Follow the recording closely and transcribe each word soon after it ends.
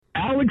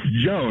Alex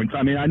Jones.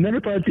 I mean, I never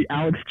thought the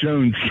Alex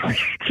Jones try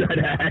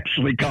to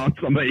actually calm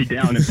somebody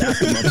down and back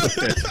him up with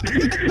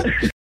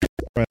this.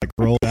 Like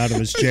rolled out of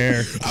his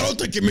chair. I don't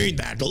think you mean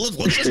that.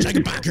 Let's just take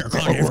it back here,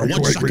 Kanye, for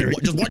 1 second.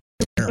 Just 1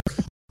 second.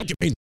 What do you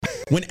mean?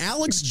 When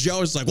Alex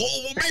Jones is like, well,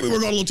 maybe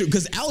we're going a little too,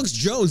 because Alex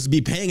Jones would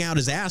be paying out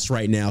his ass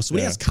right now. So when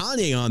he has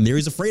Kanye on there,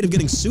 he's afraid of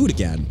getting sued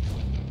again.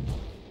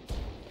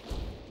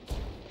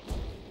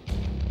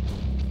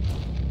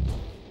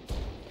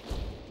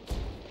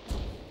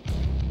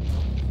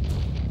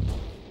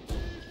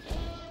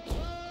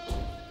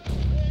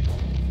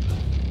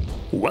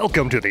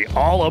 Welcome to the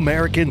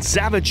All-American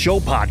Savage Show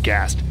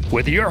podcast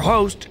with your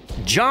host,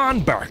 John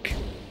Burke,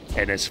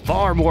 and his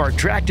far more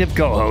attractive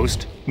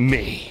co-host,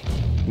 me.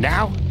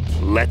 Now,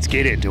 let's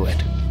get into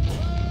it.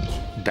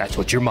 That's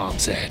what your mom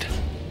said.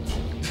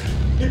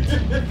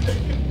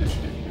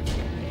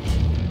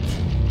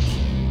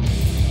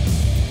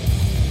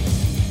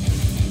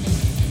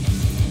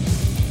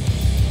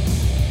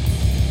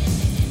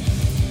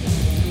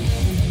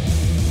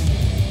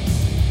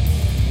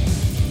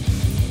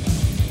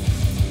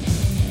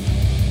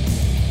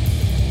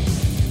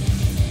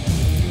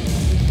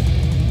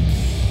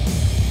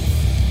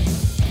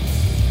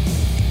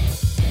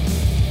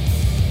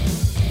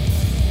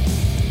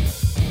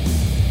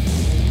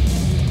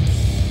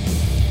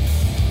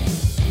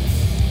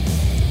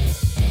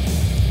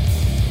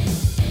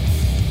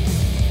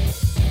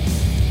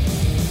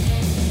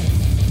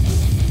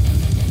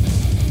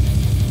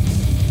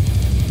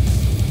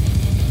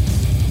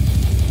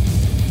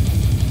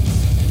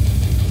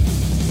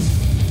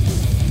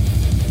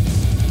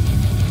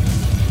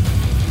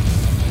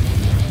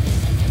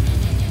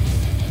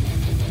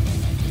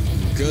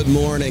 Good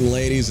morning,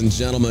 ladies and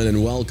gentlemen,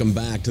 and welcome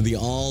back to the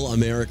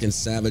All-American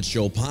Savage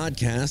Show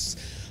podcast.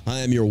 I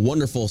am your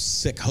wonderful,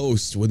 sick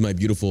host with my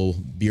beautiful,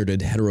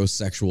 bearded,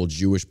 heterosexual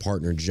Jewish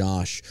partner,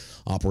 Josh,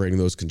 operating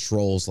those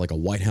controls like a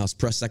White House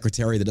press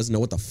secretary that doesn't know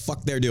what the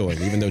fuck they're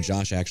doing, even though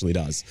Josh actually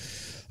does.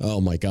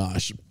 Oh, my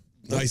gosh.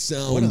 I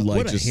sound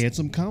what a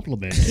handsome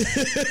compliment.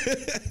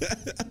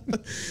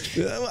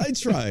 I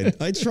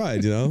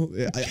tried, you know.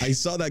 I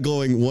saw that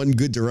going one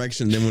good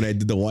direction, and then when I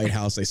did the White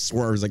House, I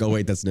swerved. I was like, oh,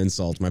 wait, that's an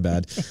insult. My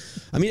bad.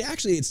 I mean,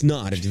 actually, it's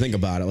not, if you think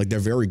about it. Like, they're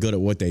very good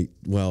at what they,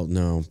 well,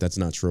 no, that's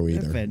not true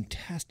either. They're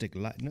fantastic.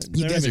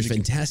 You guys are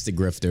fantastic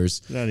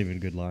grifters. Not even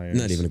good liars.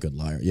 Not even a good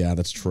liar. Yeah,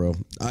 that's true.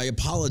 I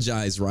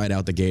apologize right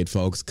out the gate,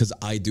 folks, because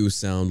I do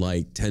sound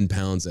like 10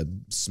 pounds of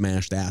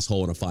smashed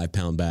asshole in a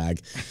 5-pound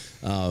bag.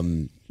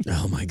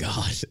 Oh my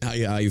God,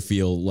 I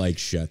feel like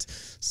shit.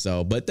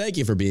 So, but thank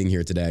you for being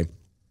here today.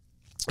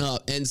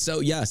 And so,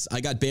 yes, I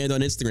got banned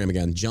on Instagram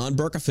again. John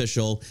Burke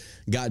Official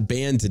got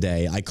banned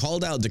today. I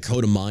called out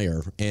Dakota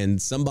Meyer,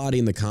 and somebody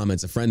in the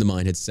comments, a friend of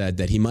mine, had said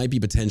that he might be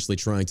potentially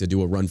trying to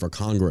do a run for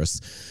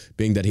Congress,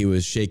 being that he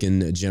was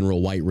shaking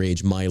General White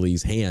Rage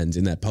Miley's hand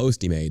in that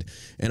post he made.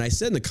 And I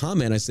said in the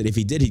comment, I said, if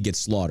he did, he'd get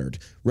slaughtered,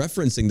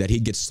 referencing that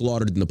he'd get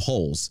slaughtered in the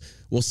polls.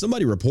 Well,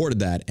 somebody reported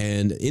that,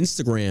 and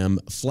Instagram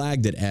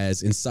flagged it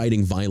as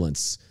inciting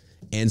violence.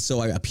 And so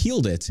I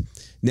appealed it.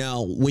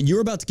 Now, when you're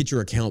about to get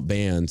your account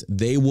banned,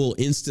 they will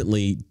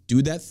instantly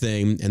do that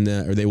thing,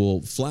 or they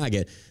will flag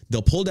it.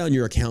 They'll pull down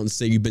your account and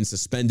say you've been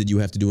suspended. You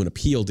have to do an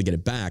appeal to get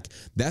it back.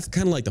 That's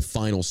kind of like the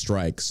final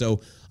strike.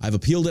 So I've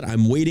appealed it.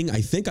 I'm waiting.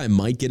 I think I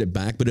might get it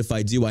back, but if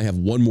I do, I have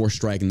one more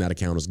strike and that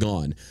account is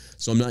gone.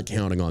 So I'm not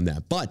counting on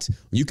that. But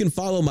you can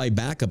follow my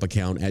backup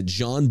account at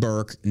John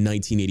Burke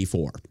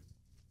 1984.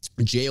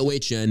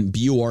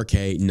 JOHNBURK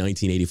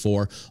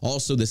 1984.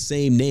 Also the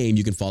same name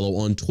you can follow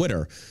on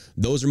Twitter.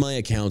 Those are my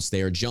accounts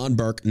there, John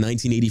Burke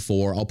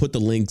 1984. I'll put the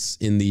links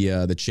in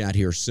the chat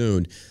here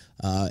soon.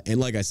 And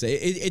like I say,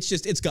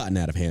 it's gotten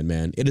out of hand,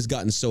 man. It has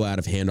gotten so out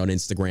of hand on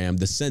Instagram.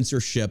 The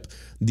censorship,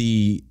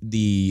 the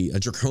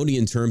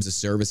draconian terms of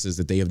services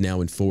that they have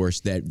now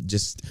enforced that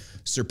just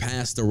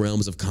surpass the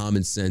realms of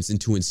common sense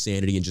into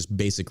insanity and just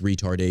basic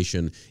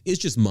retardation is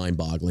just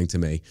mind-boggling to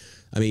me.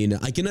 I mean,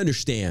 I can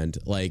understand,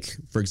 like,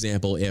 for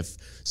example, if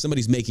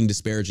somebody's making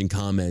disparaging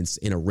comments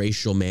in a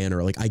racial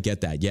manner, like, I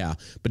get that, yeah.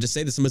 But to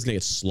say that somebody's going to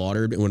get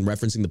slaughtered when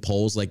referencing the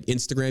polls, like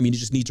Instagram, you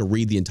just need to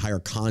read the entire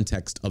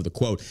context of the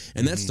quote.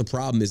 And that's the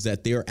problem, is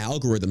that their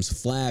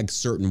algorithms flag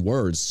certain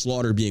words,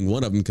 slaughter being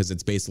one of them because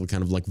it's basically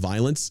kind of like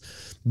violence,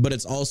 but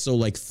it's also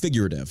like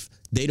figurative.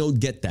 They don't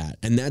get that.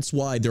 And that's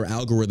why their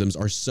algorithms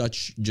are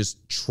such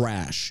just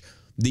trash.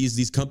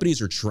 These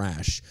companies are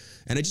trash.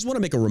 And I just want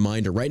to make a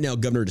reminder. Right now,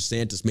 Governor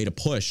DeSantis made a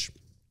push,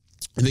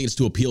 I think it's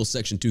to appeal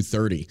Section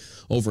 230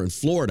 over in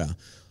Florida.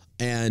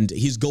 And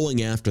he's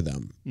going after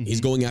them.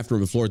 He's going after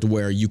them in Florida,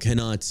 where you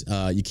can't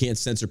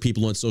censor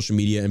people on social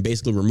media and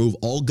basically remove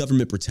all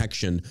government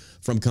protection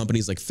from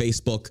companies like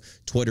Facebook,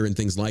 Twitter, and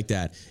things like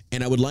that.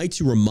 And I would like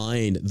to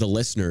remind the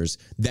listeners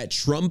that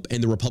Trump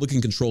and the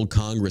Republican-controlled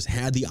Congress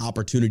had the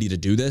opportunity to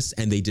do this,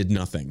 and they did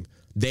nothing.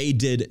 They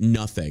did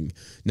nothing.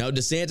 Now,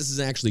 DeSantis is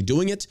actually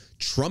doing it.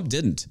 Trump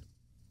didn't.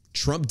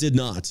 Trump did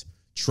not.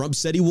 Trump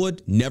said he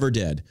would, never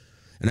did.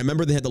 And I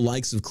remember they had the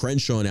likes of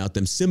Crenshaw out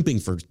them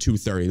simping for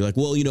 230. They're like,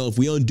 well, if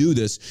we undo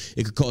this,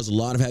 it could cause a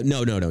lot of...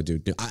 No,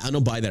 dude. I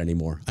don't buy that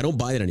anymore.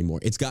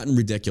 It's gotten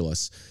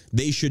ridiculous.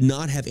 They should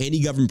not have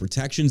any government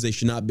protections. They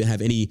should not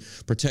have any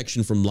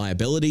protection from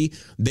liability.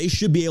 They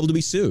should be able to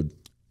be sued.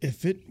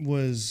 If it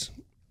was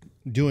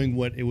doing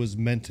what it was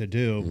meant to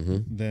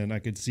do, then I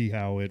could see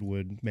how it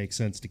would make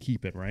sense to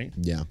keep it, right?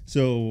 Yeah.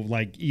 So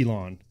like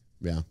Elon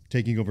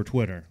taking over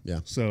Twitter.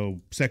 Yeah. So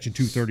Section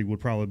 230 would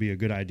probably be a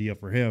good idea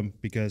for him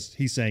because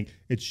he's saying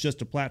it's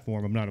just a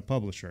platform. I'm not a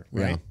publisher,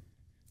 right? Yeah.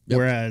 Yep.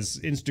 Whereas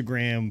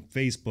Instagram,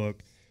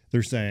 Facebook,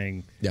 they're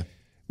saying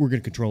we're going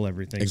to control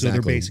everything. Exactly.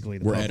 So they're basically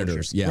the publisher.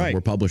 Editors. Yeah, right.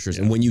 We're publishers.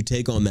 Yeah. And when you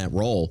take on that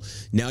role,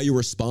 now you're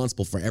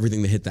responsible for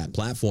everything that hit that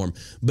platform.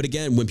 But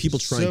again, when people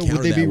try and counter that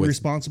would they be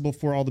responsible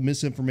for all the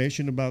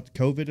misinformation about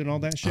COVID and all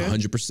that shit?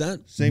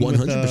 100%. Same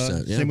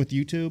 100%. Same with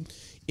YouTube?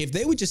 If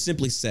they would just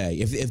simply say,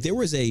 if there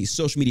was a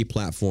social media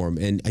platform,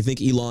 and I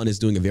think Elon is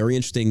doing a very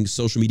interesting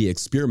social media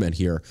experiment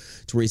here,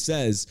 to where he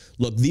says,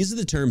 look, these are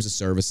the terms of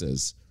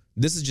services.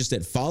 This is just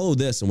it. Follow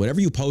this, and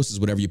whatever you post is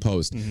whatever you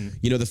post.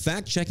 The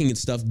fact checking and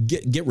stuff,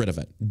 get rid of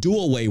it. Do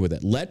away with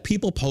it. Let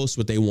people post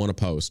what they want to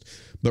post.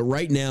 But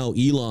right now,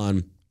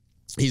 Elon,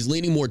 he's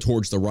leaning more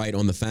towards the right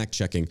on the fact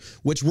checking,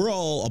 which we're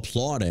all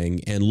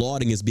applauding and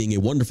lauding as being a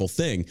wonderful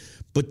thing.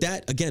 But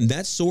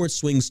that sword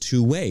swings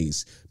two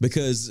ways,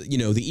 because,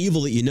 the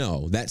evil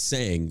that that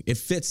saying, it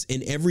fits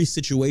in every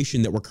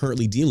situation that we're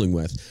currently dealing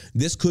with.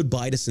 This could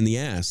bite us in the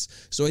ass.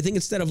 So I think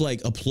instead of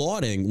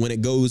applauding when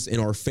it goes in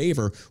our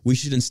favor, we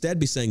should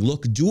instead be saying,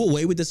 look, do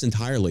away with this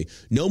entirely.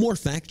 No more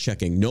fact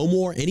checking, no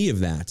more any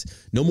of that.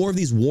 No more of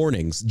these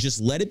warnings.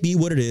 Just let it be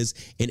what it is.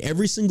 And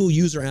every single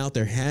user out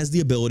there has the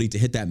ability to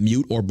hit that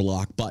mute or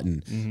block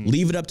button.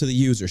 Leave it up to the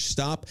user.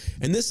 Stop.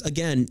 And this,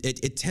 again,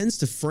 it tends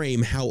to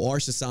frame how our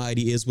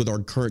society is with our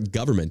current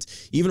government,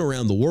 even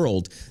around the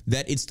world,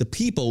 that it's the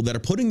people that are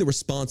putting the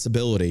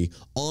responsibility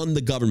on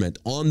the government,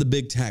 on the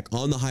big tech,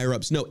 on the higher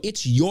ups. No,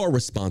 it's your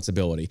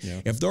responsibility.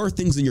 Yeah. If there are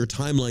things in your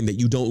timeline that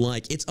you don't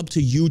like, it's up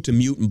to you to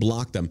mute and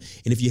block them.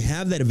 And if you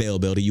have that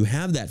availability, you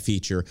have that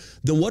feature,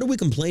 then what are we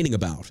complaining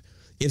about?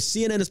 If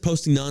CNN is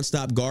posting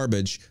nonstop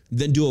garbage,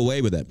 then do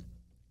away with it.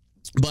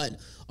 But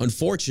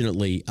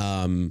unfortunately,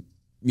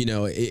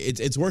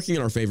 it's working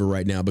in our favor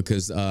right now,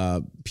 because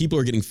people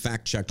are getting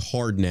fact checked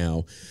hard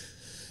now,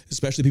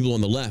 especially people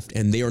on the left,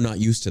 and they are not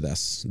used to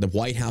this. The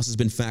White House has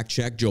been fact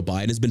checked. Joe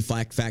Biden has been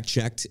fact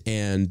checked.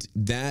 And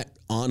that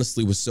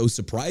honestly was so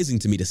surprising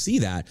to me to see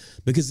that,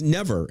 because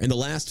never in the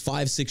last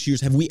 5-6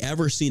 years have we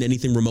ever seen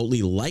anything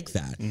remotely like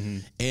that.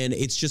 And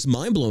it's just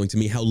mind blowing to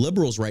me how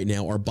liberals right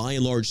now are by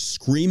and large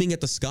screaming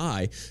at the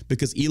sky,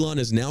 because Elon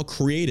has now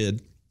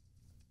created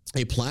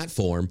a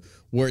platform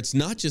where it's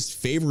not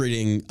just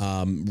favoriting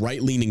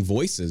right-leaning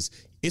voices,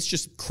 it's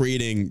just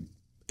creating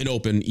an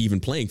open, even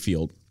playing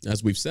field,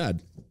 as we've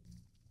said.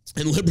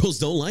 And liberals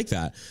don't like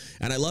that.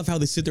 And I love how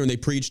they sit there and they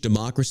preach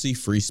democracy,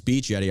 free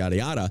speech, yada, yada,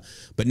 yada.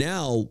 But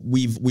now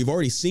we've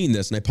already seen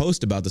this, and I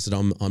posted about this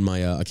on my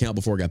account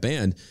before it got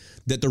banned,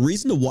 that the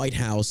reason the White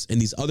House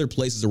and these other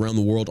places around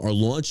the world are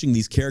launching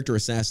these character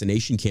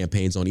assassination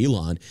campaigns on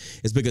Elon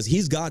is because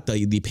he's got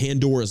the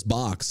Pandora's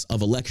box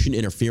of election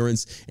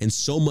interference and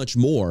so much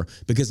more,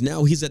 because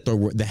now he's at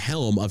the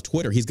helm of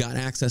Twitter. He's got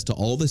access to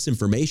all this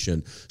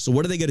information. So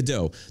what are they going to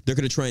do? They're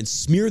going to try and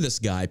smear this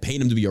guy,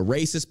 paint him to be a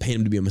racist, paint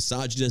him to be a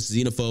misogynist,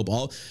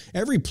 xenophobe,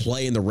 every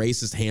play in the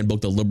racist handbook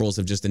the liberals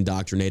have just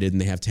indoctrinated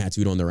and they have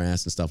tattooed on their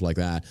ass and stuff like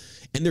that.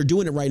 And they're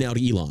doing it right now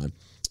to Elon.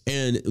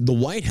 And the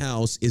White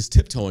House is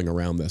tiptoeing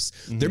around this.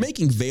 They're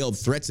making veiled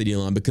threats at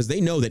Elon because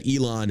they know that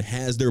Elon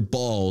has their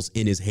balls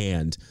in his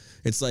hand.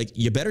 It's like,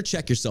 you better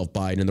check yourself,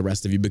 Biden and the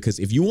rest of you, because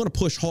if you want to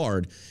push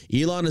hard,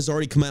 Elon has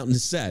already come out and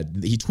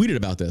said, he tweeted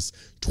about this,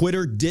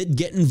 Twitter did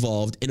get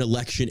involved in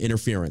election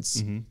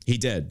interference. He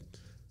did.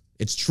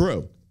 It's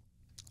true.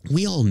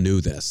 We all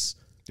knew this.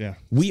 Yeah.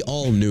 We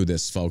all knew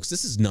this, folks.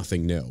 This is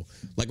nothing new.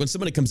 Like when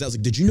somebody comes out, it's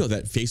like, did you know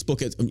that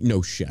Facebook is,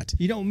 no shit.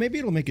 Maybe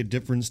it'll make a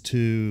difference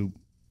to,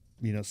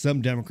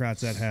 some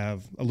Democrats that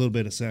have a little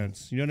bit of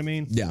sense. You know what I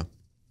mean? Yeah.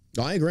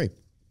 I agree.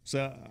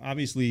 So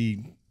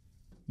obviously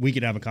we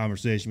could have a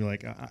conversation, be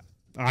like,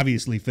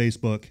 obviously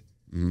Facebook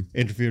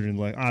interfered in,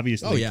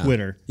 obviously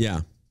Twitter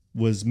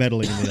was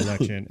meddling in the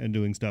election and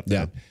doing stuff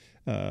that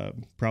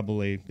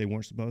probably they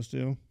weren't supposed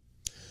to.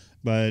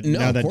 But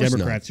now that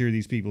Democrats hear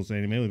these people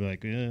saying, maybe they'll be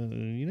like,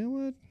 you know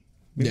what?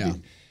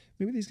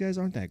 Maybe these guys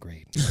aren't that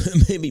great.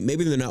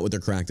 maybe they're not what they're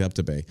cracked up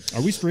to be.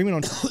 Are we streaming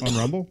on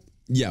Rumble?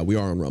 Yeah, we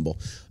are on Rumble.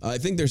 I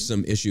think there's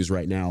some issues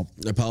right now.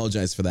 I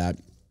apologize for that.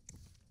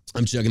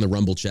 I'm checking the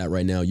Rumble chat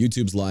right now.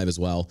 YouTube's live as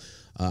well.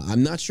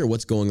 I'm not sure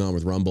what's going on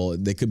with Rumble.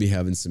 They could be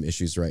having some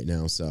issues right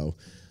now. So,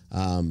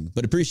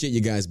 but appreciate you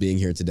guys being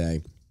here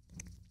today.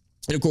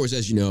 And of course,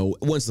 as you know,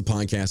 once the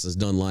podcast is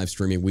done live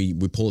streaming, we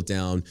pull it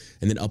down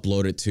and then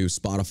upload it to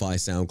Spotify,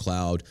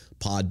 SoundCloud,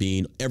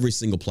 Podbean, every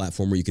single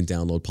platform where you can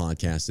download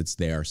podcasts. It's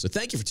there. So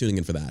thank you for tuning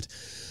in for that.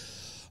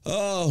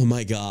 Oh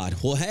my God.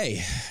 Well,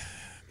 hey.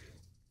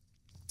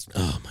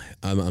 Oh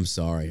my. I'm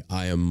sorry.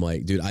 I am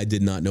like, dude, I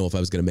did not know if I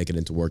was going to make it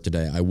into work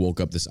today. I woke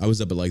up I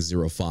was up at like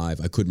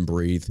 05. I couldn't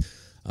breathe,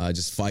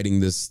 just fighting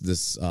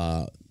this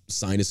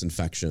sinus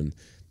infection.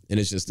 And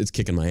it's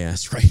kicking my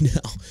ass right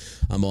now.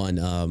 I'm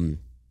on,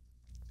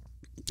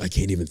 I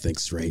can't even think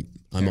straight.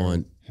 I'm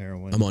on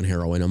heroin.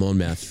 I'm on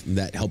meth.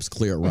 That helps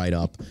clear it right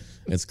up.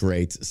 It's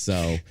great.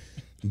 So,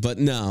 but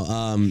no,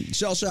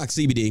 Shell Shock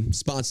CBD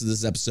sponsors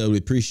this episode. We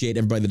appreciate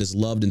everybody that has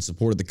loved and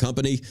supported the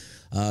company.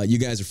 You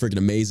guys are freaking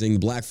amazing.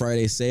 Black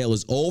Friday sale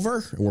is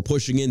over, and we're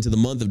pushing into the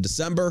month of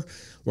December.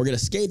 We're going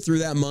to skate through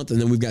that month,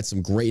 and then we've got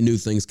some great new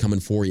things coming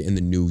for you in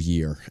the new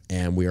year.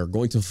 And we are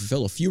going to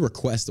fulfill a few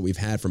requests that we've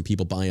had from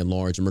people by and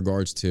large in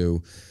regards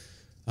to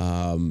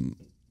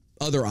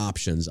other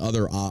options,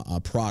 other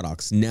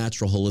products,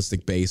 natural,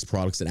 holistic-based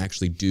products that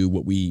actually do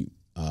what we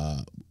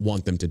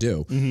want them to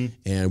do.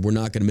 And we're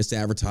not going to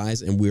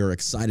misadvertise, and we're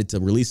excited to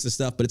release this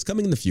stuff, but it's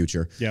coming in the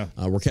future. Yeah.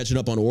 We're catching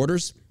up on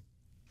orders.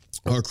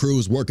 Our crew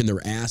is working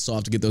their ass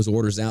off to get those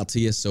orders out to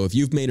you. So if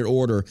you've made an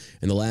order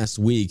in the last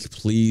week,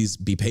 please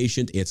be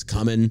patient. It's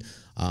coming.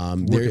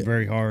 Working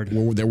very hard.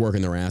 They're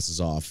working their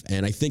asses off.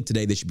 And I think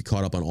today they should be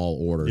caught up on all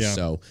orders. Yeah.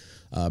 So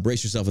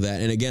brace yourself with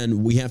that. And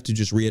again, we have to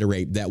just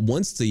reiterate that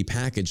once the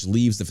package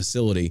leaves the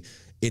facility,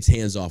 it's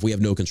hands off. We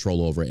have no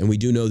control over it. And we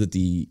do know that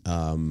the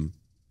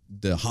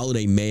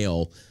holiday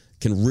mail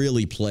can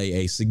really play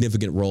a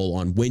significant role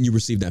on when you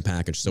receive that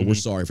package. So we're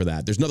sorry for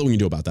that. There's nothing we can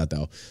do about that,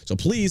 though. So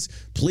please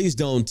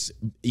don't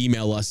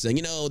email us saying,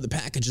 the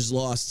package is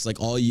lost. It's like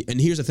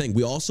and here's the thing.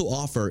 We also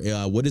offer,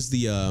 what is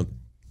the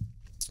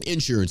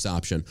insurance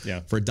option? Yeah.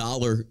 For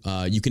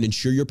 $1, you can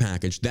insure your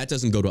package. That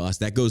doesn't go to us.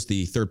 That goes to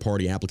the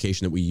third-party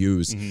application that we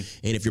use. And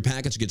if your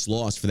package gets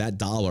lost for that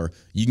 $1,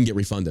 you can get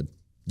refunded.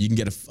 You can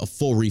get a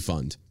full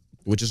refund,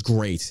 which is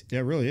great. Yeah,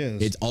 it really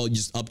is. It's all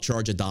just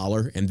upcharge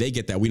 $1, and they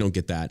get that. We don't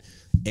get that.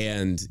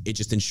 And it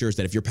just ensures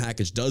that if your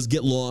package does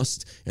get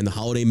lost in the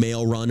holiday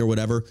mail run or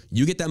whatever,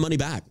 you get that money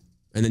back.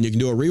 And then you can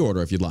do a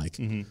reorder if you'd like.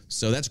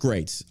 So that's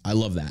great. I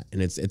love that.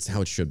 And it's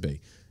how it should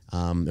be.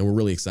 And we're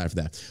really excited for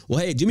that. Well,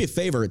 hey, do me a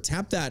favor.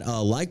 Tap that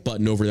like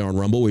button over there on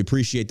Rumble. We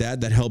appreciate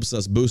that. That helps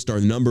us boost our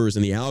numbers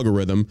in the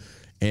algorithm.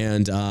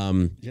 And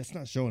it's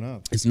not showing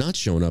up. It's not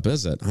showing up,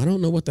 is it? I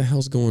don't know what the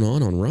hell's going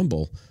on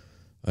Rumble.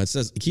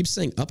 It keeps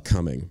saying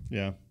upcoming.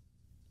 Yeah.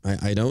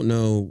 I don't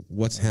know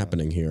what's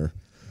happening here.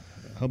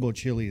 Hubbo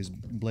Chili is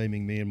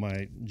blaming me and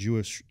my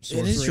Jewish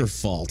sorcery. It is your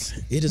fault.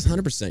 It is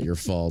 100% your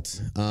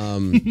fault.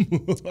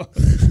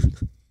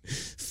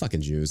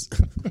 Fucking Jews.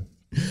 All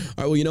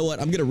right, well, you know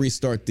what? I'm going to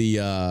restart the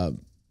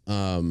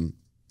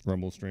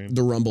Rumble stream.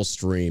 The Rumble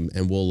stream,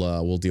 and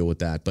we'll deal with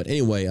that. But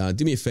anyway,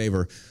 do me a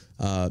favor.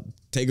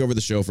 Take over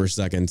the show for a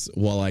second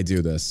while I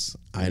do this.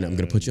 I'm going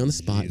to put you on the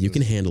spot. Jesus. You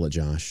can handle it,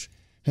 Josh.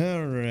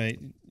 All right.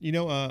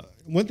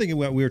 One thing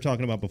we were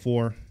talking about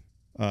before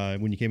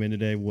when you came in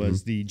today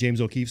was the James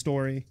O'Keefe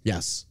story.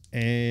 Yes.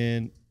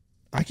 And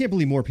I can't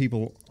believe more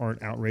people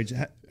aren't outraged.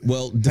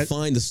 Well,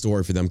 define the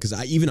story for them, because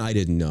I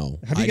didn't know.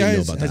 Have you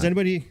guys, has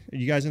anybody,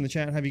 you guys in the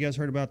chat, have you guys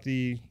heard about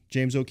the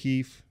James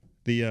O'Keefe,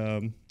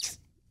 the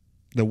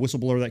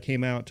whistleblower that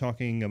came out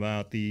talking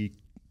about the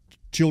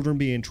children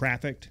being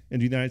trafficked in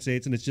the United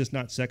States? And it's just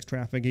not sex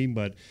trafficking,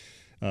 but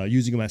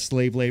using them as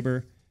slave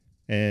labor.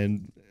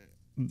 And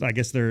I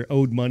guess they're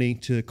owed money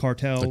to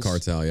cartels. The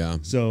cartel, yeah.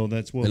 So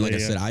that's what. And like I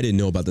said, I didn't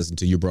know about this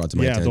until you brought it to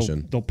my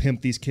attention. They'll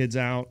pimp these kids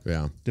out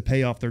to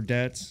pay off their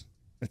debts.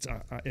 It's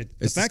the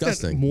fact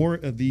disgusting. That more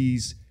of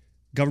these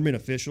government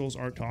officials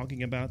aren't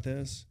talking about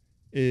this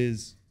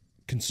is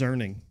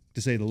concerning,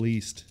 to say the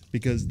least,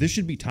 because this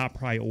should be top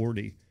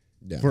priority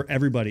for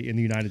everybody in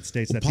the United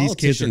States. That these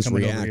kids are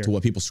coming over here. React to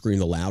what people scream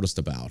the loudest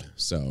about.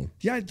 So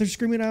they're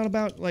screaming out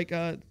about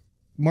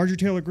Marjorie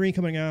Taylor Greene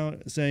coming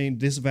out saying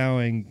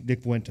disavowing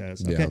Nick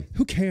Fuentes. Okay,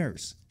 who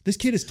cares? This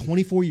kid is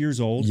 24 years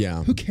old.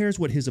 Yeah, who cares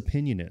what his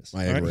opinion is?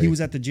 I agree. He was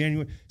at the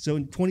January. So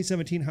in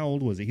 2017, how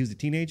old was he? He was a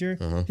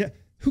teenager. Yeah.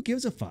 Who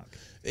gives a fuck?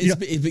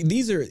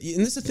 These are, and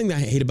this is the thing that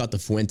I hate about the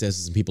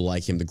Fuentes and people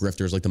like him, the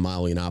grifters, like the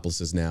Milo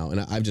Yiannopoulos now. And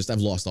I've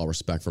lost all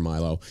respect for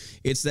Milo.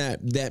 It's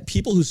that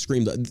people who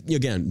scream,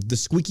 again, the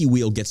squeaky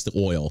wheel gets the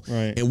oil.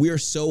 Right. And we are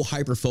so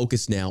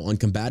hyper-focused now on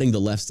combating the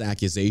left's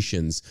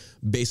accusations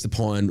based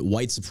upon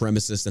white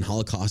supremacists and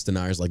Holocaust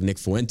deniers like Nick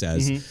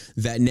Fuentes,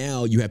 that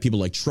now you have people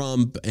like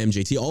Trump,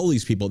 MJT, all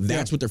these people,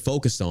 that's what they're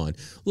focused on.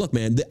 Look,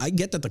 man, I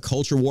get that the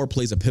culture war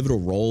plays a pivotal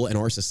role in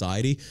our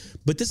society,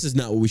 but this is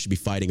not what we should be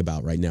fighting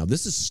about right now.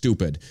 This is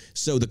stupid.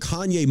 So the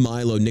Kanye,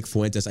 Milo, Nick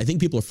Fuentes, I think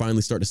people are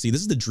finally starting to see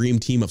this is the dream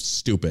team of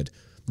stupid.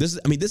 This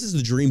is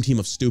the dream team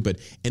of stupid,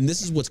 and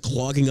this is what's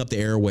clogging up the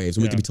airwaves.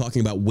 And we could be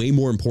talking about way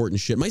more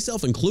important shit,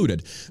 myself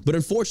included. But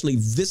unfortunately,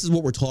 this is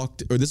what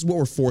this is what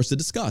we're forced to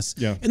discuss.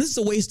 Yeah. And this is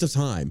a waste of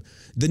time.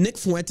 The Nick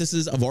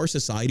Fuenteses of our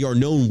society are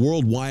known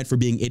worldwide for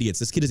being idiots.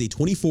 This kid is a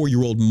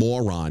 24-year-old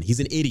moron.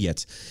 He's an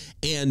idiot,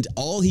 and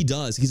all he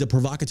does, he's a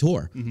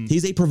provocateur.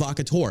 He's a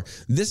provocateur.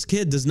 This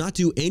kid does not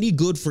do any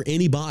good for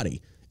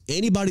anybody.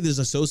 Anybody that's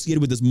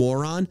associated with this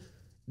moron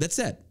That's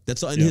it.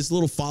 That's all. And his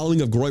little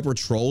following of Groyper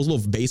trolls,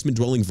 little basement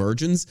dwelling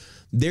virgins,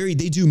 they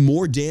do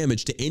more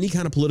damage to any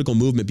kind of political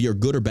movement, be it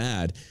good or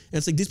bad. And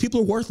it's like, these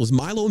people are worthless.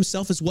 Milo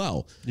himself as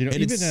well. You know,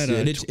 and even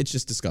it's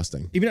just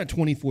disgusting. Even at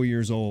 24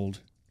 years old,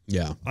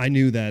 I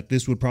knew that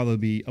this would probably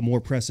be a more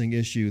pressing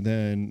issue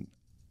than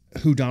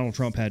who Donald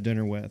Trump had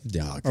dinner with,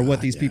 or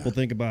what these people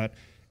think about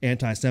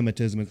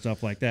anti-Semitism and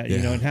stuff like that, you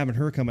know, and having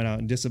her coming out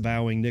and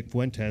disavowing Nick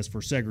Fuentes for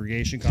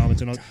segregation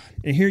comments and all.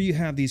 And here you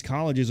have these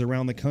colleges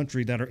around the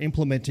country that are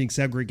implementing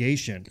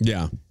segregation.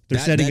 Yeah.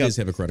 That is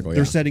hypocritical.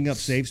 They're setting up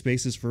safe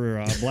spaces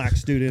for black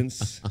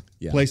students,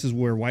 places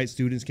where white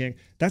students can't.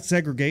 That's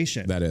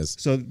segregation. That is.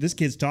 So this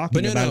kid's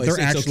talking about it.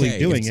 They're actually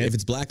doing it. If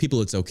it's black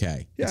people, it's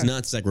okay. Yeah. It's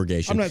not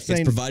segregation. I'm not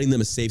saying it's providing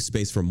them a safe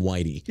space from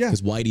whitey. Yeah.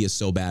 Because whitey is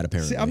so bad,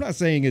 apparently. See, I'm not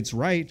saying it's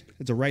right.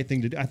 It's a right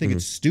thing to do. I think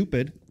it's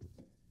stupid.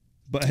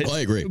 But I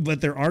agree. But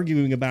they're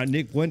arguing about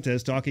Nick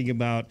Fuentes talking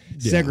about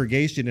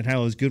segregation and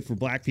how it was good for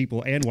black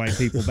people and white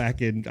people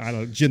back in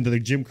the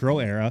Jim Crow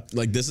era.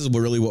 Like, this is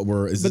really what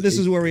we're. This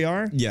is where we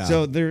are. Yeah.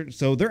 So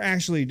they're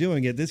actually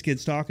doing it. This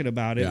kid's talking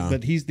about it,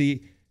 but he's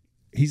the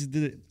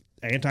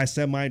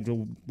anti-Semite,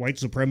 white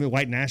supremacist,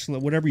 white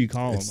nationalist, whatever you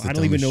call him. I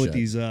don't even know what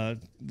these the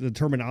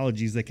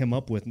terminologies they come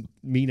up with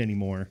mean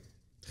anymore.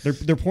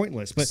 They're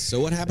pointless. But so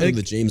what happened to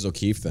the James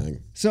O'Keefe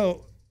thing?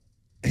 So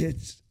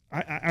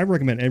I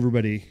recommend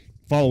everybody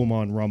follow him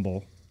on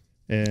Rumble.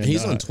 And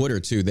he's on Twitter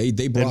too.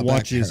 They brought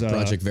back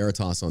Project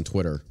Veritas on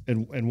Twitter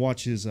and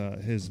watch his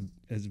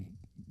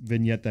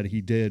vignette that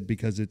he did,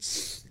 because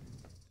it's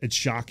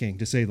shocking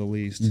to say the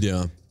least.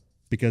 Yeah,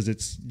 because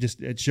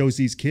it shows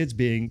these kids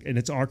and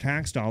it's our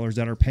tax dollars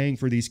that are paying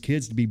for these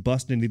kids to be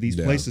bused into these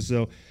places.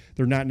 So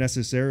they're not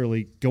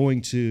necessarily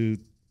going to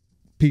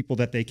people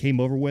that they came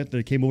over with.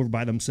 They came over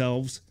by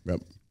themselves. Yep.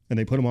 And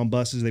they put them on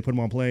buses. They put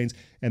them on planes,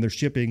 and they're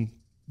shipping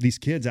these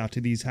kids out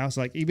to these houses,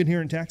 like even here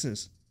in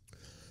Texas.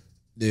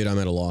 Dude, I'm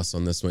at a loss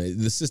on this one.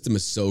 The system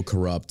is so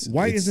corrupt.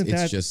 Why isn't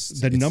that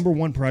the number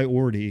one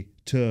priority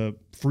to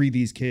free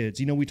these kids?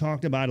 You know, we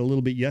talked about a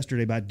little bit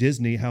yesterday about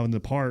Disney, how in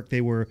the park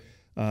they were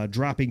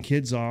dropping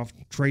kids off,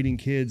 trading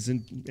kids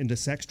into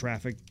sex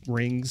traffic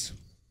rings,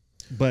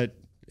 but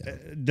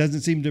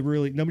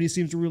nobody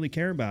seems to really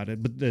care about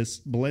it. But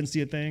this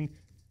Valencia thing,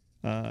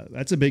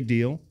 that's a big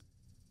deal.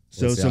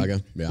 So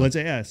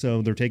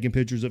they're taking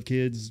pictures of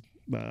kids,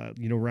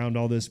 around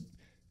all this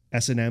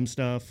S&M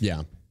stuff.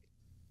 Yeah.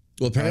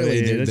 Well,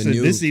 apparently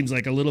this seems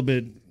like a little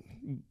bit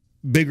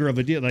bigger of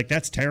a deal. Like,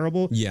 that's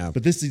terrible. Yeah.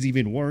 But this is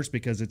even worse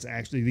because it's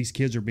actually these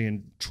kids are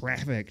being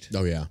trafficked.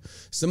 Oh yeah.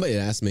 Somebody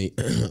asked me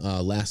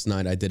last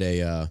night. I did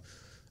a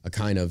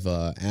kind of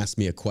asked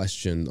me a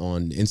question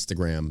on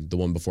Instagram, the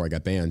one before I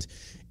got banned.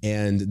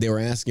 And they were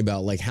asking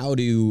about, like, how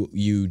do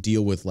you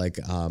deal with, like,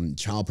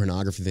 child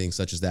pornography, things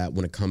such as that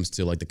when it comes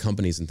to, like, the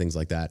companies and things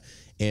like that.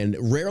 And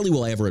rarely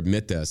will I ever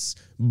admit this,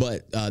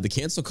 but the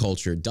cancel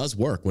culture does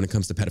work when it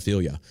comes to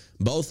pedophilia.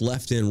 Both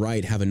left and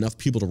right have enough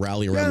people to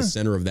rally around the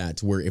center of that,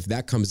 to where if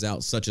that comes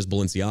out, such as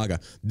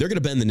Balenciaga, they're going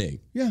to bend the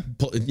knee. Yeah.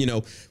 You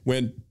know,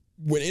 when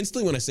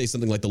I say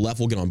something like the left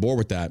will get on board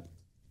with that,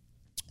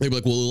 they'll be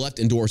like, well, the left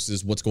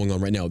endorses what's going on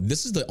right now.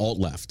 This is the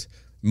alt-left.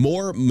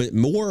 More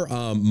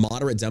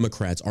moderate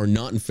Democrats are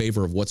not in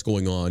favor of what's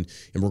going on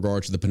in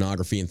regard to the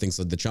pornography and things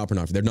like the child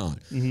pornography. They're not.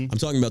 Mm-hmm. I'm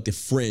talking about the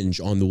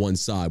fringe on the one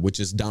side, which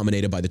is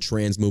dominated by the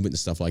trans movement and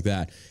stuff like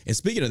that. And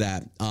speaking of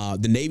that,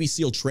 the Navy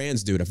SEAL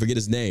trans dude, I forget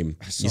his name.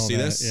 You see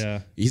this?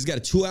 Yeah. He's got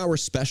a 2-hour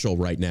special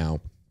right now.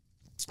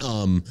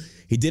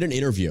 He did an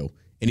interview,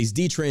 and he's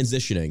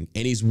detransitioning,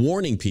 and he's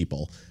warning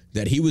people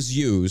that he was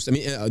used. I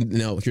mean,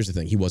 no, here's the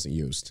thing. He wasn't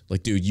used.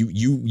 Like, dude,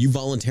 you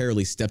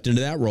voluntarily stepped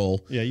into that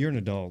role. Yeah, you're an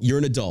adult. You're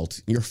an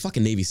adult. You're a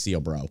fucking Navy SEAL,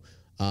 bro.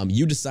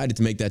 You decided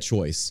to make that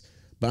choice.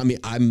 But I mean,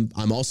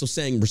 I'm also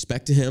saying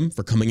respect to him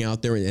for coming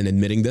out there and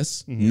admitting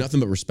this. Mm-hmm.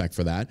 Nothing but respect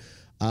for that.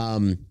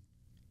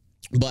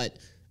 But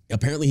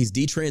apparently he's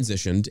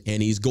detransitioned,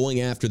 and he's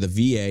going after the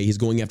VA. He's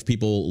going after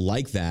people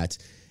like that.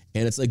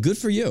 And it's like, good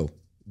for you.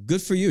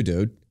 Good for you,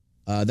 dude.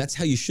 That's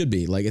how you should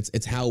be. Like,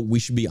 it's how we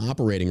should be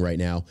operating right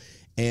now.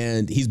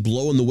 And he's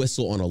blowing the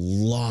whistle on a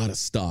lot of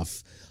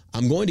stuff.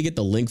 I'm going to get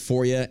the link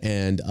for you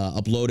and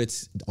upload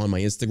it on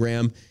my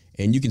Instagram,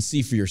 and you can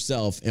see for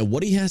yourself. And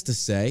what he has to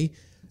say,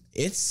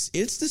 it's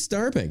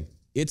disturbing.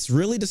 It's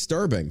really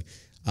disturbing.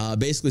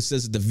 Basically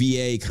says that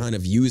the VA kind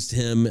of used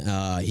him.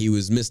 He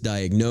was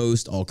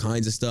misdiagnosed, all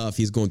kinds of stuff.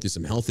 He's going through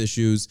some health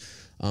issues.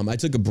 I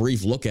took a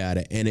brief look at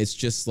it, and it's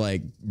just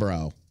like,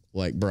 bro,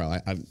 I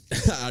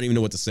don't even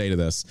know what to say to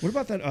this. What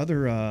about that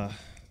other,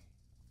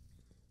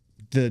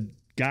 the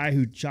guy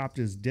who chopped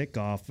his dick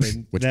off?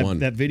 And Which one?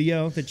 That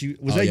video that you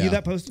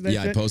that posted that?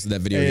 Yeah, I posted that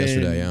video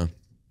yesterday. Yeah,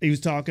 he was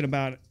talking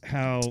about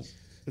how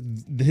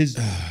his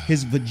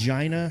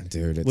vagina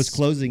was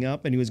closing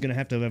up, and he was going to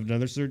have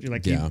another surgery.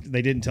 Like,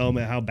 they didn't tell him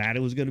how bad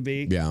it was going to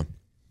be. Yeah,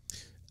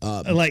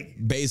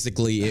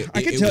 basically,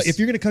 I can tell if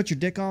you're going to cut your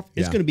dick off,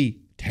 it's going to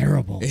be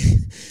terrible.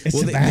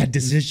 It's a bad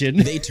decision.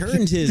 They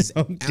turned his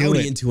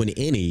outie into an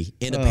innie,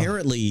 and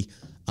apparently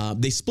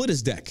They split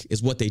his dick,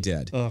 is what they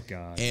did. Oh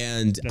God!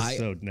 And that's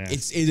so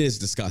nasty. It is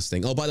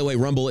disgusting. Oh, by the way,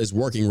 Rumble is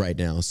working right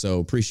now, so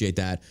appreciate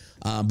that.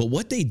 But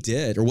what they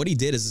did, or what he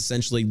did, is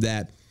essentially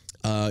that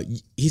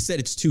he said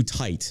it's too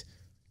tight.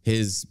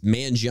 His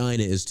mangina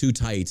is too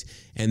tight,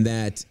 and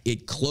that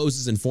it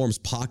closes and forms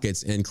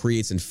pockets and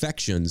creates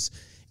infections.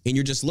 And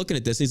you're just looking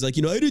at this, and he's like,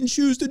 I didn't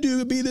choose to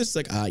be this.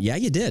 Like, yeah,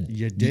 you did.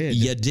 You did.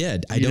 You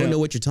did. I don't know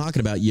what you're talking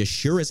about. You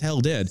sure as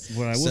hell did.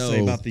 What I will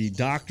say about the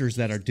doctors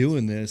that are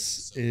doing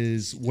this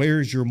is,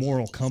 where's your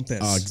moral compass?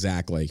 Oh,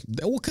 exactly.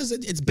 Well, because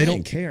it's bank. They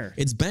don't care.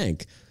 It's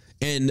bank.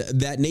 And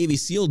that Navy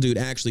SEAL dude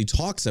actually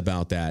talks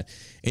about that.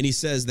 And he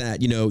says that,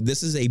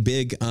 this is a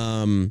big, it's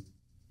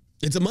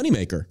a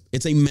moneymaker.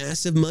 It's a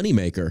massive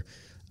moneymaker.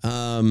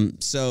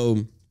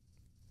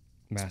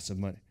 Massive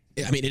money.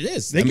 I mean, it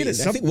is. They get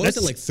it. I think, what is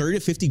it, like 30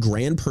 to 50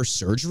 grand per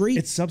surgery?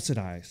 It's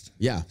subsidized.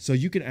 Yeah. So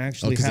you can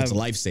actually have... it's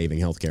life-saving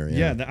healthcare.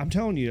 Yeah, I'm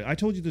telling you. I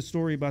told you the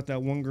story about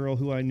that one girl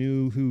who I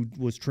knew who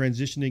was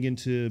transitioning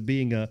into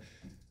being a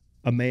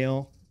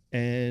male,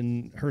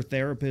 and her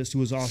therapist, who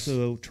was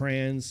also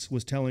trans,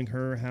 was telling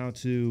her how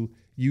to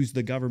use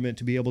the government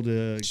to be able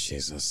to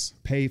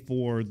pay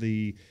for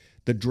the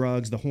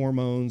drugs, the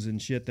hormones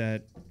and shit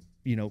that,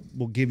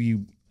 will give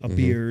you a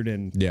beard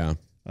and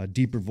a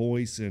deeper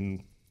voice,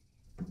 and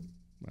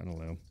I don't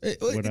know.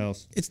 What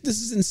else? This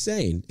is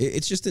insane.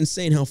 It's just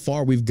insane how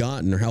far we've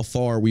gotten, or how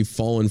far we've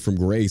fallen from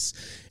grace.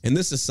 In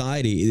this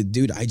society,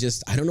 dude, I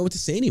don't know what to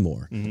say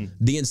anymore. Mm-hmm.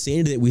 The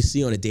insanity that we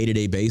see on a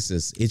day-to-day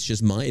basis,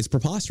 it's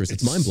preposterous.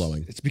 It's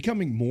mind-blowing. It's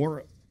becoming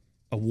more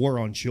a war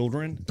on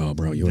children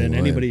than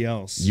anybody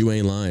else. You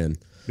ain't lying.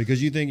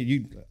 Because you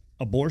think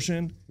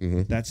abortion,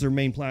 that's their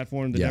main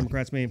platform, the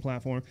Democrats' main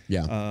platform.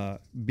 Yeah.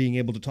 Being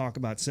able to talk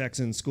about sex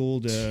in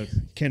school to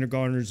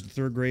kindergartners to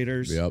third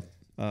graders. Yep.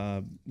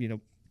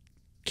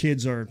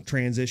 Kids are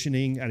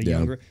transitioning at a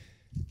younger.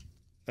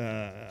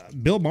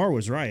 Bill Maher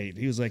was right.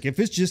 He was like, if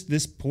it's just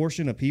this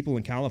portion of people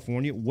in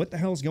California, what the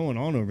hell's going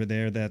on over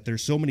there that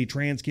there's so many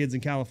trans kids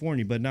in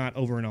California, but not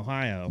over in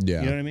Ohio?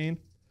 Yeah. You know what I mean?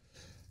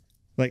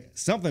 Like,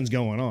 something's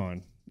going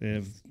on.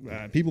 If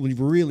people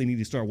really need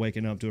to start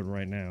waking up to it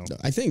right now.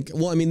 I think, the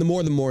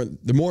more and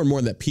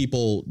more that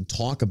people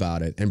talk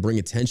about it and bring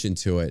attention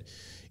to it,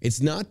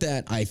 it's not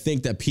that I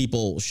think that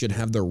people should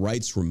have their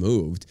rights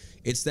removed.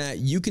 It's that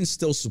you can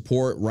still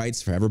support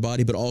rights for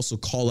everybody, but also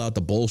call out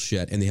the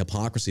bullshit and the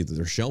hypocrisy that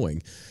they're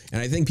showing.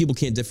 And I think people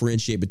can't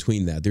differentiate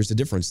between that. There's a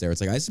difference there. It's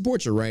like, I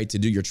support your right to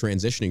do your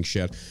transitioning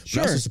shit, but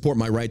I also support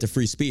my right to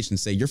free speech and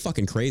say, you're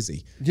fucking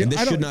crazy. Yeah, and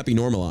this should not be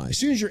normalized. As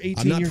soon as you're 18 years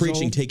old. I'm not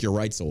preaching take your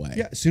rights away.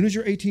 Yeah, as soon as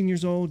you're 18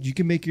 years old, you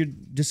can make your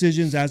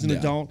decisions as an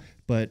adult,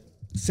 but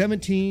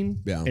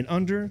 17 and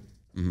under,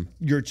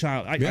 you're a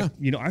child.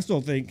 I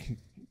still think...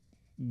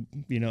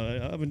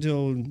 up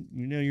until,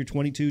 you're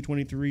 22,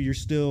 23, you're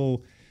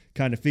still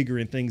kind of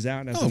figuring things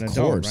out as an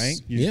adult, right?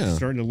 You're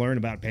starting to learn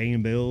about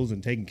paying bills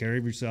and taking care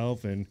of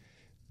yourself and,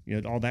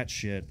 all that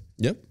shit.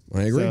 Yep,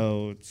 I agree.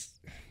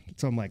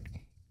 So I'm like,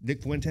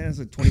 Nick Fuentes,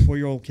 a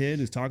 24-year-old kid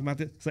who's talking about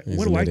this. It's like,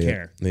 what do I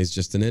care? He's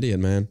just an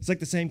idiot, man. It's like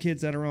the same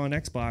kids that are on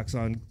Xbox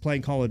on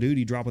playing Call of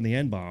Duty, dropping the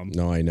N-bomb.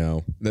 No, I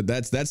know.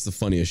 That's the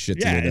funniest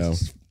shit to me, though.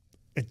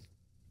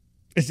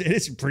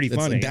 It's pretty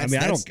funny.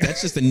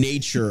 That's just the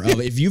nature of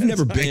it. If you've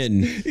never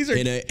been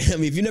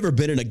if you've never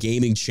been in a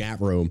gaming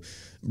chat room,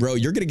 bro,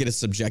 you're gonna get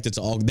subjected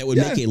to all that would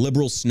make a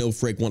liberal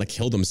snowflake want to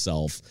kill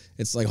themselves.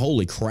 It's like,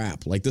 holy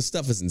crap! Like, this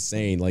stuff is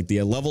insane. Like,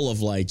 the level of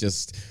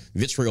just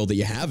vitriol that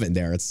you have in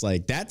there. It's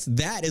like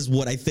that is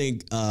what I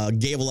think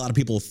gave a lot of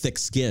people thick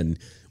skin.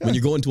 When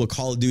you go into a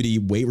Call of Duty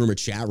weight room or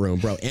chat room,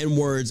 bro, N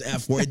words,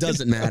 F word, it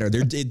doesn't matter.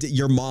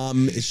 Your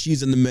mom,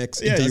 she's in the mix.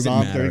 It doesn't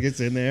matter. Your mom gets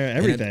in there,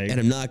 everything.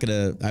 And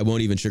I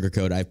won't even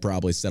sugarcoat. I've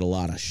probably said a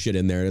lot of shit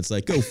in there. And it's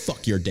like, go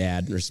fuck your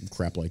dad or some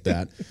crap like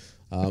that.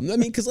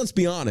 Because let's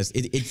be honest,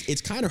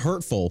 it's kind of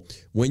hurtful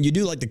when you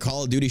do like the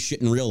Call of Duty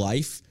shit in real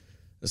life.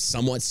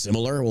 Somewhat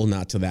similar, well,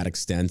 not to that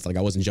extent. Like,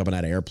 I wasn't jumping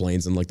out of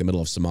airplanes in like the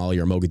middle of Somalia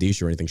or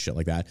Mogadishu or anything shit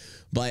like that.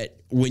 But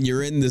when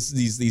you're in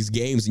these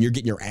games and you're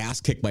getting your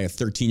ass kicked by a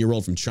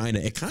 13-year-old from China,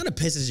 it kind of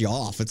pisses you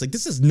off. It's like,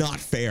 this is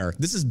not fair.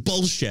 This is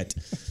bullshit.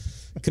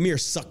 Come here,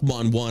 suck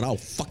on one. I'll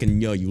fucking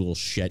know you little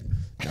shit.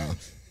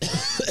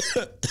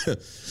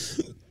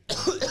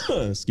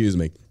 Excuse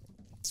me.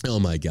 Oh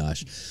my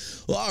gosh.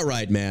 Well, all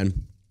right,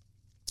 man.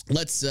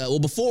 Let's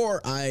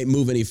before I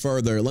move any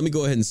further, let me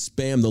go ahead and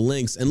spam the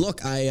links. And look,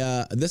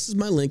 this is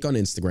my link on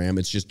Instagram.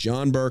 It's just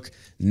John Burke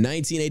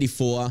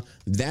 1984.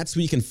 That's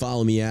where you can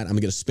follow me at. I'm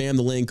going to spam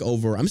the link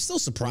over. I'm still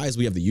surprised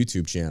we have the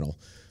YouTube channel.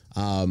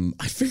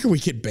 I figure we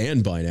get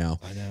banned by now.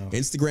 I know.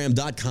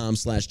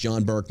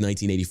 Instagram.com/John Burke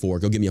 1984.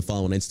 Go give me a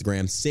follow on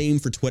Instagram. Same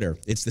for Twitter.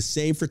 It's the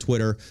same for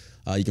Twitter.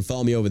 You can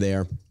follow me over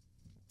there.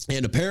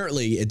 And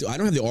apparently, I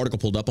don't have the article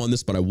pulled up on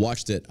this, but I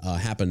watched it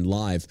happen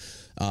live.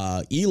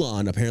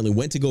 Elon apparently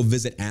went to go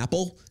visit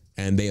Apple,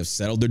 and they have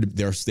settled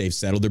they've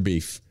settled their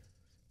beef.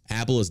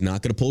 Apple is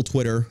not going to pull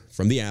Twitter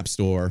from the App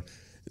Store,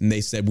 and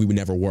they said we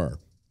never were.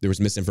 There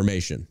was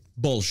misinformation.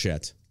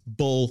 Bullshit.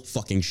 Bull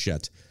fucking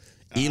shit.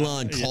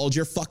 Elon called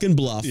your fucking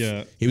bluff.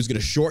 Yeah. He was going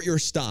to short your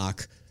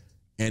stock.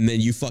 And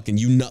then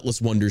you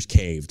nutless wonders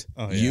caved.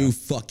 Oh, yeah. You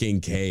fucking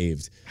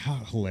caved. How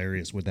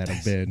hilarious would that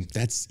have been?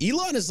 That's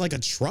Elon is like a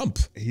Trump.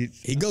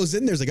 He goes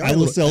in there's like, I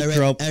will sell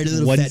Trump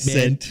 1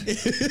 cent.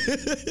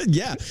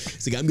 Yeah.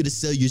 It's like, I'm going to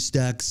sell your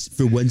stocks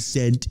for 1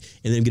 cent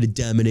and then I'm going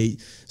to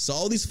dominate. So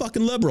all these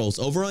fucking liberals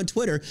over on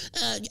Twitter,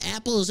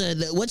 Apple's,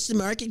 what's the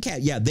market cap?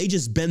 Yeah, they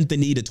just bent the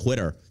knee to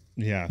Twitter.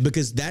 Yeah.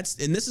 Because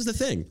and this is the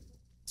thing.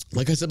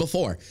 Like I said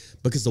before,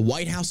 because the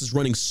White House is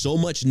running so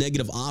much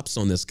negative ops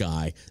on this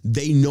guy,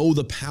 they know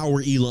the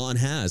power Elon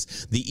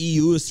has. The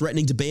EU is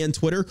threatening to ban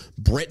Twitter.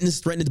 Britain is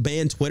threatening to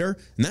ban Twitter,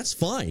 and that's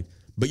fine.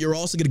 But you're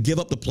also going to give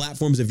up the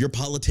platforms of your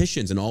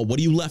politicians and all. What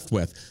are you left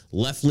with?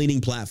 Left-leaning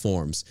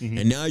platforms. Mm-hmm.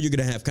 And now you're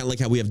going to have, kind of like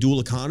how we have dual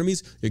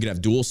economies, you're going to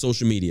have dual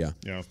social media.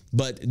 Yeah.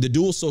 But the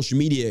dual social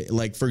media,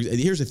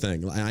 here's the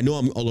thing. I know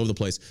I'm all over the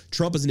place.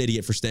 Trump is an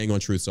idiot for staying on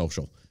Truth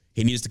Social.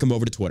 He needs to come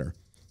over to Twitter.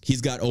 He's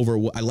got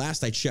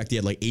last I checked, he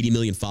had like 80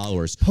 million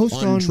followers.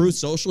 On Truth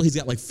Social, he's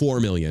got like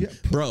 4 million. Yeah,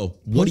 Bro,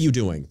 what are you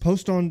doing?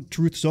 Post on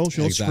Truth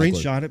Social,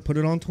 screenshot it, put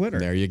it on Twitter.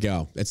 There you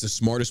go. That's the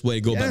smartest way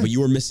to go about it. But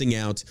you are missing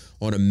out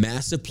on a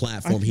massive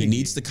platform. He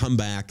needs to come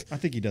back. I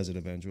think he does it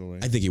eventually.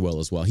 I think he will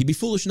as well. He'd be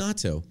foolish not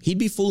to.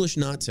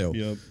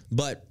 Yep.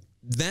 But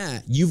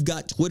you've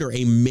got Twitter,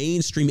 a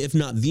mainstream, if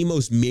not the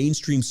most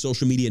mainstream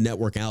social media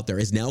network out there,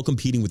 is now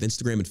competing with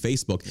Instagram and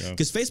Facebook.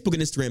 Because Facebook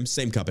and Instagram,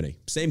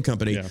 same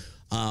company.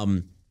 Yeah.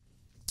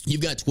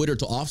 You've got Twitter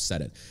to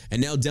offset it.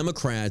 And now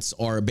Democrats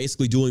are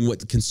basically doing what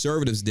the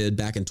conservatives did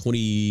back in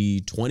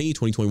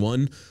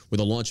 2021 with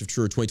the launch of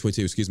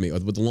 2022,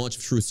 with the launch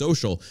of Truth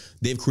Social.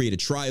 They've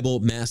created Tribal,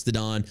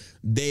 Mastodon.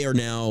 They are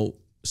now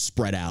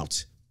spread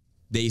out.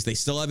 They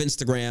still have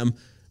Instagram,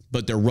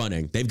 but they're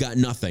running. They've got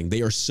nothing.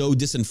 They are so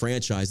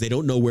disenfranchised. They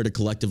don't know where to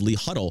collectively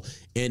huddle.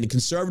 And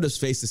conservatives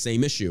face the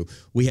same issue.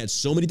 We had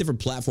so many different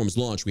platforms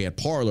launched. We had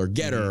Parler,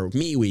 Getter,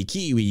 MeWe,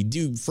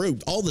 Kiwi,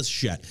 Fruit, all this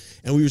shit.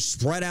 And we were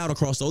spread out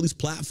across all these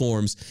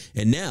platforms.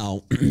 And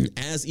now,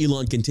 as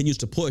Elon continues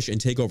to push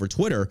and take over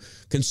Twitter,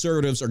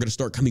 conservatives are going to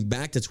start coming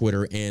back to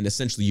Twitter and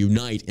essentially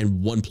unite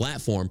in one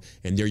platform.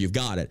 And there you've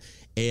got it.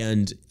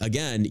 And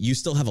again, you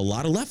still have a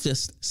lot of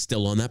leftists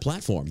still on that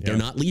platform. They're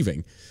not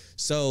leaving.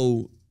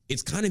 So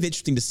it's kind of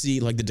interesting to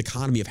see like the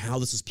dichotomy of how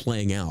this is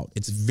playing out.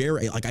 It's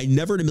very I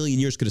never in a million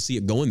years could have seen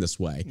it going this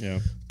way. Yeah.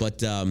 But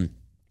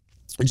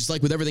just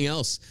like with everything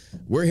else,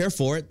 we're here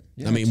for it.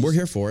 Yeah, we're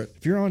here for it.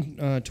 If you're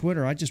on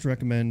Twitter, I just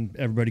recommend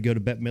everybody go to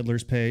Bette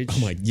Midler's page. Oh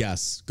my,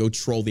 yes. Go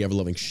troll the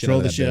ever-loving shit out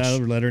of that bitch. Out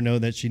of her. Let her know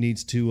that she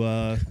needs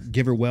to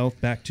give her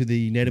wealth back to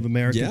the Native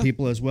American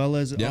people as well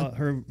as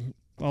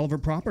all of her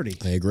property.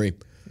 I agree.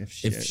 If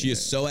she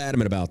is so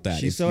adamant about that.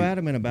 She's so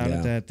adamant about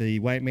it that the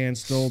white man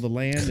stole the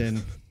land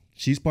and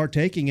she's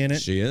partaking in it.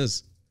 She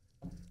is.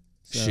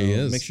 So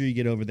make sure you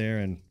get over there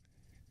and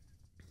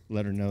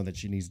let her know that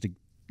she needs to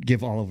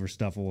give all of her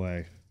stuff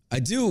away. I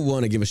do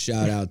want to give a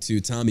shout out to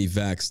Tommy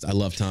Vexed. I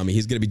love Tommy.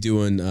 He's going to be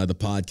doing the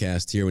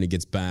podcast here when he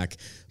gets back.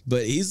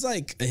 But he's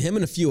like, him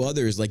and a few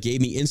others like gave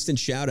me instant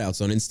shout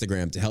outs on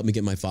Instagram to help me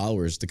get my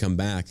followers to come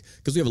back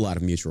because we have a lot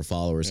of mutual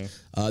followers.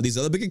 Yeah. These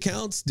other big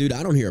accounts, dude,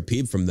 I don't hear a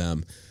peep from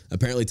them.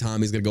 Apparently,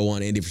 Tommy's going to go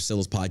on Andy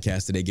Frisella's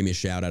podcast today, give me a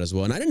shout out as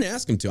well. And I didn't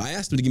ask him to. I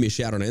asked him to give me a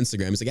shout out on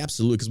Instagram. He's like,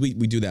 absolutely, because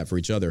we do that for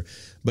each other.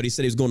 But he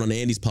said he was going on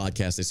Andy's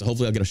podcast today, so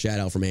hopefully I'll get a shout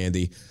out from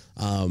Andy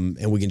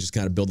and we can just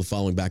kind of build the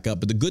following back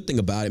up. But the good thing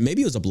about it,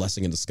 maybe it was a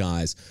blessing in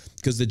disguise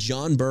because the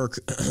John Burke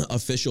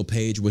official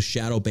page was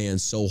shadow banned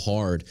so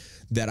hard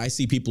that I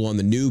see people on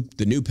the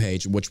new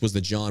page, which was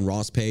the John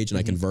Ross page, and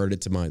I converted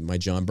it to my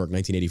John Burke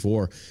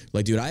 1984.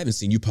 Like, dude, I haven't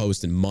seen you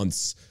post in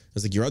months. I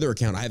was like, your other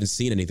account, I haven't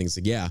seen anything. It's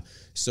like, yeah.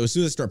 So as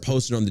soon as I start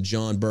posting on the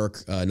John Burke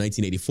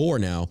 1984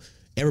 now,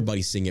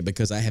 everybody's seeing it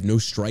because I have no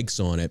strikes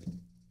on it.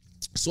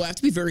 So I have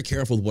to be very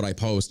careful with what I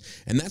post.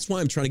 And that's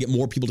why I'm trying to get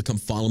more people to come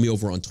follow me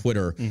over on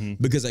Twitter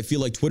because I feel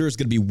like Twitter is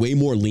going to be way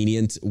more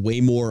lenient, way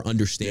more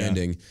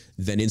understanding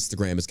than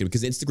Instagram is going to.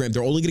 Because Instagram,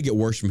 they're only going to get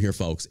worse from here,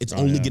 folks. It's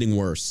only getting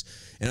worse.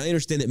 And I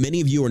understand that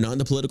many of you are not in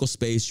the political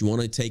space. You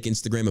want to take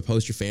Instagram and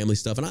post your family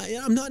stuff. And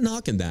I'm not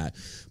knocking that.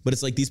 But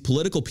it's like these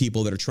political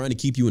people that are trying to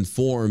keep you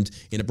informed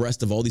and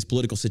abreast of all these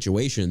political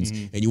situations.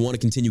 And you want to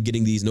continue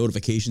getting these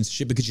notifications and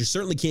shit because you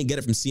certainly can't get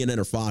it from CNN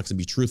or Fox and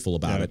be truthful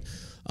about it.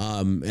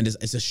 And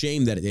it's a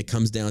shame that it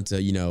comes down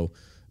to,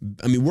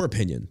 we're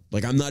opinion.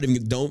 Like I'm not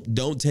even,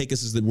 don't take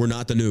us as that we're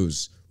not the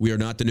news. We are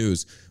not the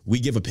news. We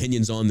give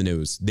opinions on the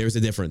news. There's a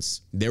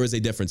difference. There is a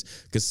difference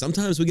because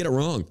sometimes we get it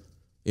wrong.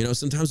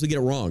 Sometimes we get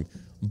it wrong.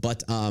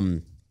 But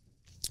I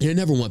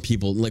never want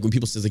people, like when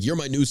people say like, you're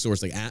my news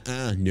source, like,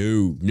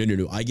 no.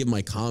 I give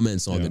my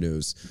comments on the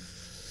news.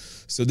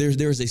 So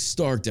there's a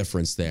stark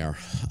difference there.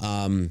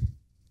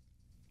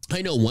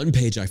 I know one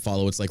page I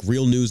follow, it's like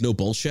Real News, No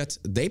Bullshit.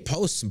 They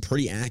post some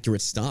pretty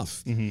accurate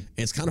stuff. And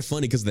it's kind of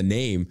funny because of the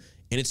name,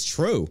 and it's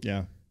true.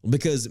 Yeah.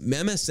 Because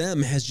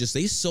MSM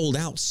they sold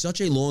out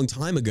such a long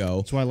time ago.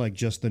 That's why I like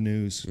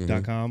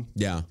justthenews.com.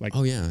 Yeah. Like,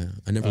 oh, yeah.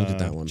 I never looked at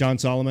that one. John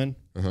Solomon.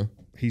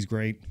 He's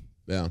great.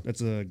 Yeah. That's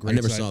a great I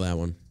never site. saw that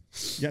one.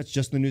 Yeah, it's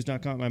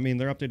justthenews.com. I mean,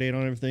 they're up to date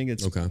on everything.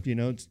 It's okay.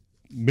 It's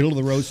middle of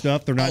the road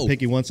stuff. They're not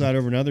picking one side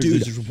over another. Dude,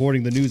 they're just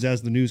reporting the news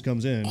as the news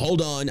comes in.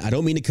 Hold on. I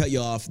don't mean to cut you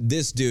off.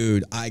 This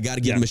dude, I got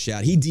to give him a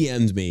shout. He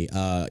DM'd me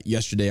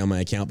yesterday on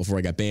my account before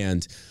I got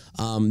banned.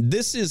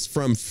 This is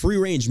from Free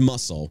Range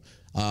Muscle.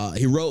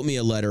 He wrote me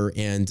a letter,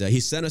 and he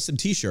sent us some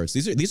T-shirts.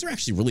 These are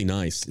actually really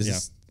nice.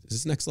 Is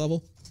this next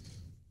level?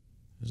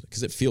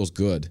 Because it feels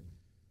good.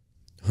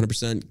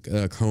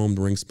 100% combed,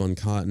 ring-spun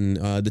cotton.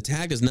 The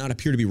tag does not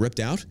appear to be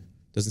ripped out.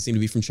 Doesn't seem to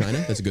be from China.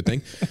 That's a good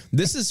thing.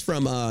 This is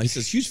from, he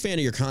says, huge fan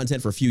of your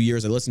content for a few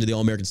years. I listen to the All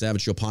American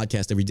Savage Show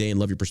podcast every day and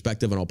love your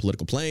perspective on all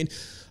political plane.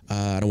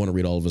 I don't want to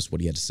read all of us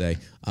what he had to say.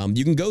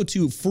 You can go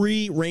to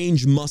Free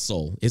Range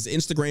Muscle. His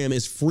Instagram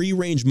is Free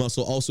Range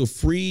Muscle, also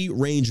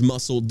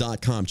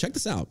freerangemuscle.com. Check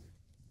this out.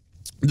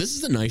 This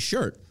is a nice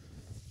shirt.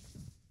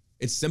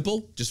 It's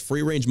simple, just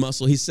Free Range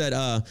Muscle. He said,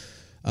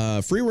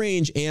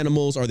 free-range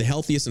animals are the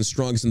healthiest and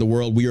strongest in the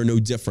world. We are no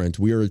different.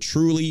 We are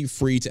truly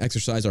free to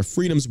exercise our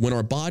freedoms when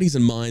our bodies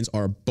and minds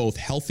are both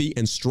healthy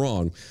and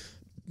strong.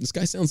 This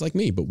guy sounds like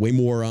me, but way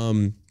more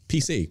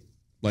PC.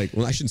 Well,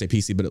 I shouldn't say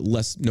PC, but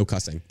no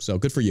cussing. So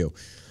good for you.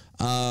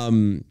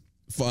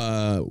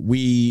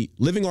 We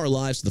living our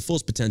lives to the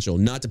fullest potential,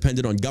 not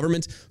dependent on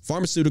government,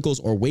 pharmaceuticals,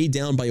 or weighed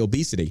down by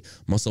obesity.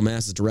 Muscle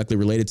mass is directly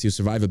related to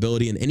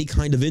survivability in any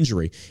kind of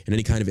injury and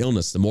any kind of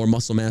illness. The more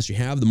muscle mass you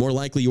have, the more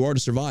likely you are to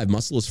survive.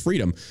 Muscle is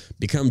freedom.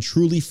 Become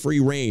truly free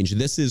range.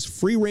 This is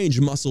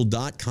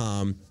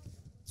freerangemuscle.com.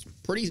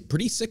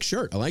 Pretty sick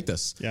shirt. I like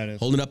this. Yeah, it is.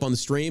 Holding it up on the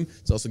stream.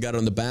 It's also got it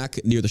on the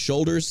back near the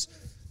shoulders.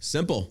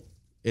 Simple.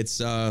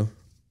 It's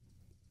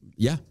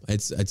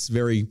it's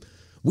very.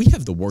 We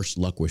have the worst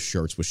luck with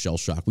shirts with Shell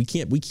Shock. We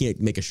can't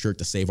make a shirt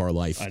to save our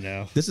life. I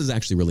know. This is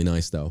actually really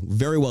nice, though.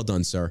 Very well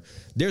done, sir.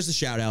 There's a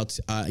shout out.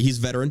 He's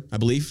a veteran, I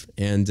believe.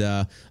 And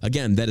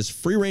again, that is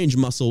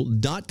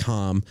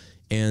freerangemuscle.com.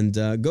 And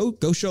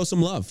go show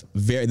some love.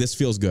 This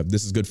feels good.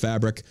 This is good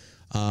fabric.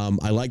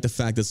 I like the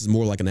fact this is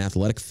more like an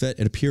athletic fit,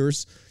 it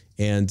appears.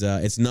 And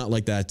it's not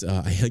like that.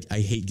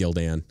 I hate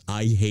Gildan.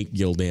 I hate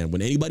Gildan.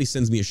 When anybody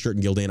sends me a shirt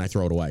in Gildan, I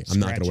throw it away. I'm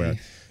not going to wear it.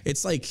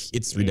 It's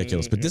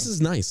ridiculous, but this is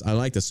nice. I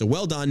like this. So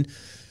well done.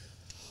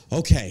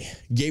 Okay.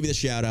 Gave you the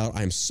shout out.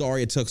 I'm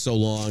sorry it took so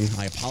long.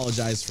 I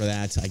apologize for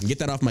that. I can get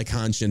that off my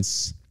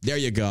conscience. There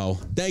you go.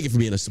 Thank you for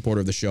being a supporter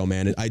of the show,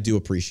 man. I do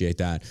appreciate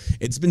that.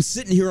 It's been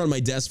sitting here on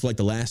my desk for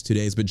the last 2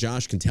 days, but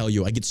Josh can tell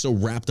you, I get so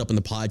wrapped up in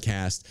the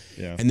podcast.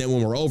 Yeah. And then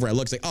when we're over, I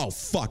look like, oh,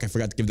 fuck, I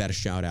forgot to give that a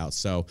shout out.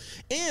 So,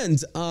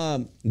 and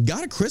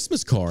got a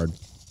Christmas card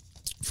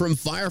from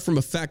Fire for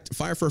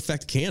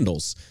Effect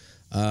Candles.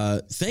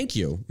 Thank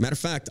you. Matter of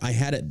fact, I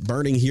had it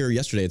burning here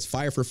yesterday. It's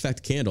Fire for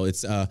Effect Candle.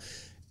 It's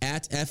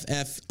at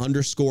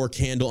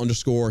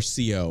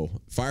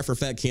FF_candle_CO. Fire for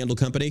Effect Candle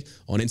Company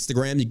on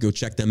Instagram. You can go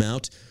check them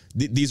out.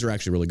 These are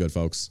actually really good,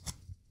 folks.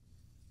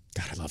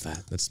 God, I love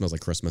that. That smells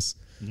like Christmas.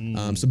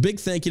 So big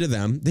thank you to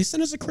them. They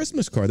sent us a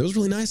Christmas card. That was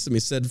really nice of me.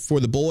 It said,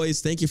 for the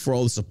boys, thank you for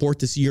all the support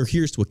this year.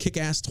 Here's to a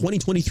kick-ass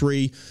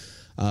 2023.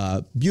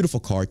 Beautiful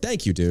card.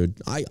 Thank you, dude.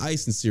 I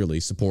sincerely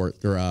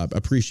support or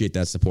appreciate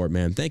that support,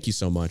 man. Thank you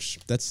so much.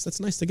 That's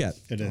nice to get.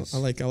 It is. I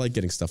like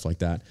getting stuff like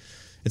that.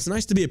 It's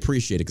nice to be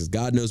appreciated because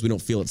God knows we don't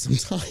feel it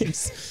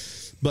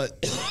sometimes.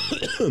 But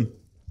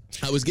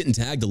I was getting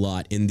tagged a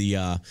lot in the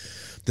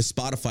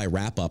Spotify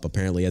wrap up.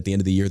 Apparently, at the end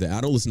of the year, that I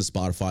don't listen to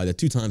Spotify. The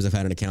 2 times I've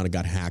had an account, it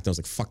got hacked. I was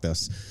like, fuck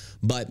this.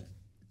 But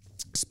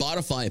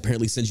Spotify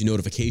apparently sends you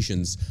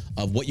notifications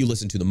of what you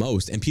listen to the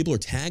most, and people are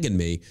tagging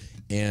me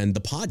and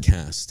the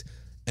podcast.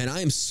 And I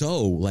am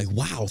so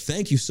wow,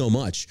 thank you so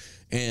much.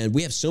 And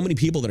we have so many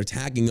people that are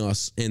tagging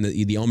us in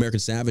the All American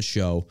Savage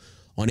Show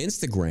on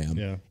Instagram.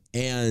 Yeah.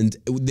 And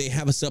they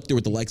have us up there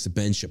with the likes of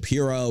Ben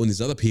Shapiro and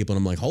these other people.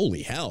 And I'm like,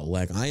 holy hell.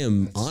 I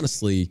am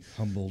honestly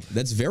humbled.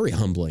 That's very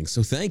humbling.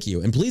 So thank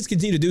you. And please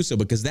continue to do so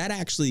because that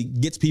actually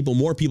gets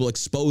more people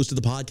exposed to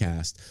the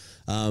podcast.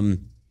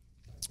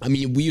 I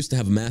mean, we used to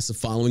have a massive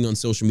following on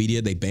social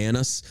media. They ban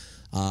us.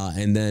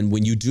 And then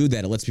when you do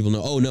that, it lets people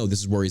know, oh, no, this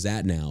is where he's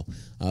at now.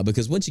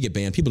 Because once you get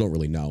banned, people don't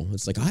really know.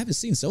 It's like, I haven't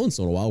seen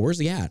so-and-so in a while. Where's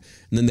he at?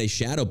 And then they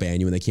shadow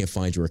ban you and they can't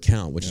find your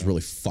account, which is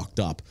really fucked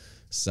up.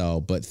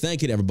 So, but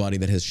thank you to everybody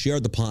that has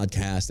shared the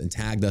podcast and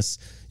tagged us.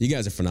 You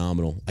guys are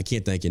phenomenal. I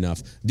can't thank you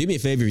enough. Do me a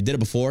favor. If you did it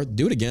before,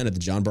 do it again at the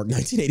John Burke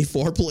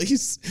 1984,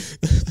 please.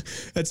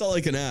 That's all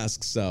I can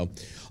ask. So,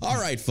 all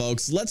right,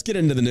 folks, let's get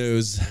into the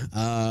news.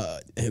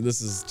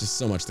 This is just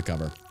so much to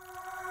cover.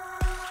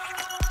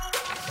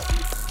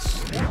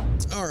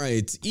 All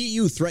right.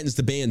 EU threatens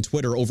to ban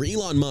Twitter over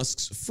Elon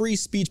Musk's free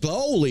speech.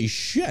 Holy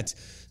shit.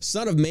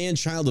 Son of man,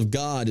 child of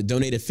God,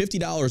 donated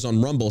 $50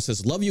 on Rumble.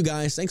 Says, love you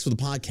guys. Thanks for the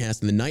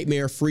podcast and the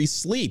nightmare-free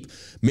sleep.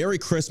 Merry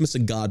Christmas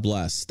and God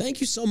bless. Thank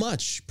you so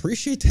much.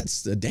 Appreciate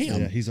that.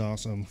 Damn. Yeah, he's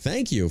awesome.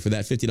 Thank you for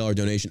that $50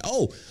 donation.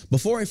 Oh,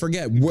 before I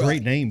forget.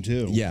 Great name,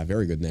 too. Yeah,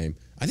 very good name.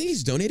 I think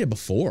he's donated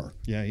before.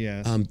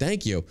 Yeah.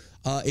 Thank you.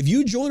 If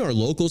you join our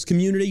locals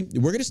community,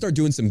 we're going to start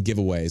doing some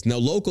giveaways. Now,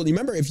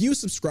 remember, if you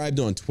subscribed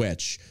on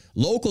Twitch,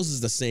 locals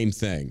is the same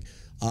thing.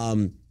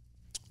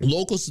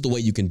 Locals is the way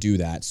you can do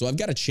that. So I've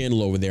got a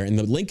channel over there, and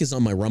the link is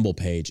on my Rumble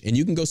page, and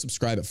you can go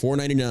subscribe at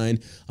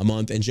 $4.99 a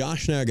month. And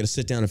Josh and I are going to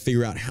sit down and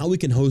figure out how we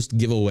can host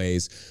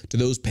giveaways to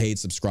those paid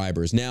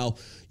subscribers. Now,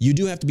 you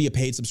do have to be a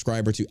paid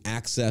subscriber to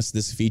access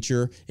this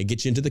feature. It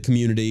gets you into the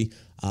community,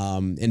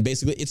 and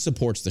basically it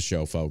supports the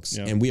show, folks.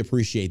 Yep. And we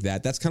appreciate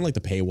that. That's kind of like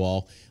the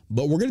paywall.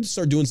 But we're going to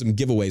start doing some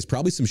giveaways,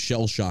 probably some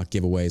shell shock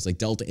giveaways, like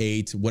Delta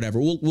 8, whatever.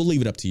 We'll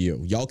leave it up to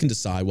you. Y'all can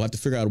decide. We'll have to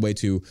figure out a way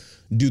to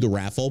do the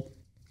raffle.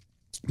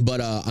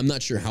 But I'm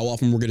not sure how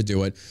often we're going to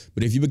do it.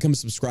 But if you become a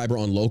subscriber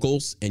on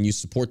Locals and you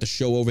support the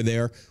show over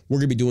there, we're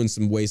going to be doing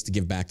some ways to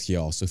give back to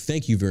y'all. So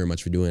thank you very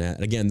much for doing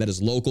that. Again, that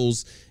is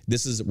Locals.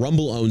 This is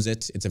Rumble owns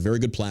it. It's a very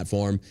good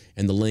platform.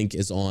 And the link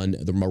is on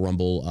my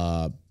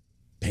Rumble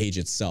page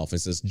itself. It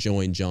says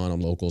join John on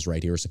Locals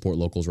right here, support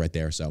Locals right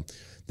there. So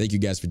thank you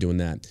guys for doing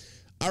that.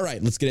 All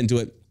right, let's get into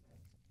it.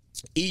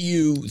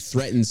 EU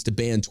threatens to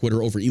ban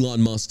Twitter over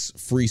Elon Musk's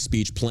free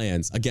speech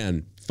plans.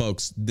 Again,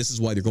 folks, this is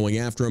why they're going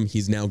after him.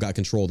 He's now got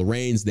control of the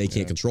reins. They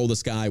can't control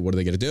this guy. What are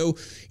they going to do?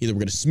 Either we're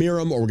going to smear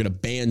him or we're going to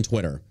ban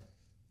Twitter.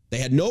 They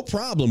had no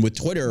problem with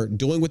Twitter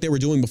doing what they were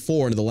doing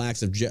before under the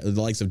likes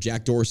of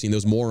Jack Dorsey and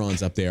those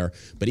morons up there.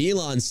 But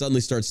Elon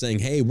suddenly starts saying,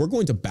 hey, we're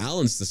going to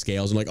balance the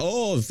scales. I'm like,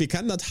 oh, we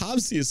cannot have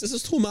this. This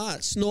is too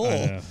much.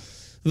 No.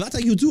 What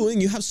are you doing?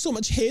 You have so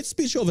much hate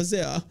speech over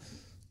there.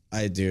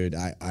 I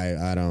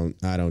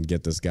don't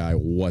get this guy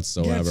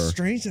whatsoever. Yeah, it's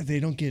strange that they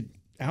don't get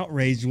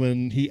outraged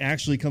when he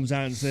actually comes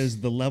out and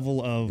says the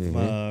level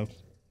of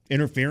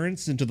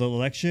interference into the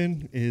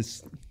election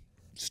is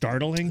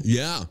startling.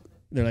 Yeah.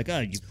 They're like,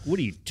 oh, what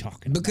are you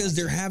talking about? Because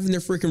they're having their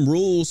freaking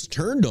rules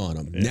turned on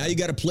them. Yeah. Now you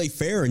got to play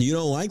fair, and you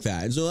don't like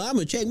that. And so I'm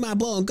going to take my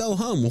ball and go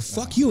home. Well,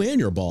 fuck you and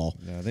your ball.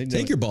 No,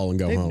 take your ball and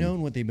go home. They've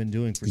known what they've been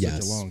doing for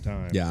such a long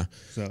time. Yeah.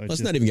 So let's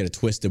not even get it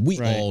twisted.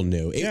 We all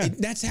knew.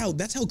 That's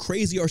how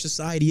crazy our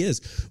society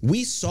is.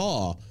 We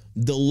saw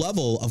the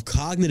level of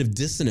cognitive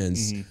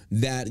dissonance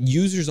that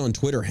users on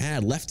Twitter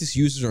had, leftist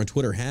users on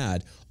Twitter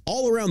had,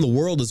 all around the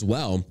world as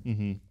well.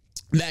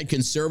 That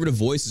conservative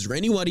voices or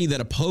anybody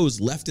that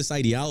opposed leftist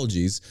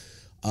ideologies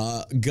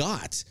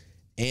got.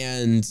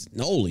 And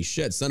holy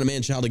shit, son of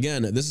man, child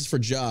again. This is for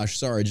Josh.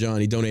 Sorry, John.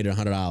 He donated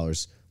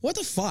 $100. What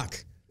the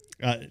fuck?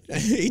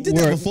 He did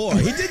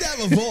that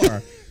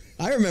before.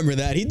 I remember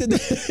that. He did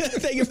that.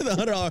 Thank you for the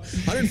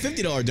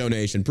 $150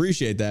 donation.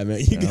 Appreciate that, man.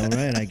 All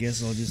right, I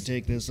guess I'll just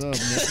take this up.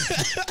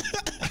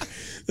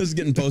 This is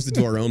getting posted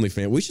to our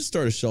OnlyFans. We should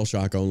start a Shell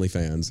Shock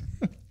OnlyFans.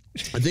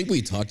 I think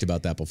we talked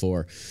about that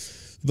before.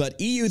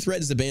 But EU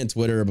threatens to ban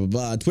Twitter, blah,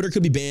 blah, blah. Twitter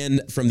could be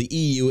banned from the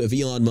EU if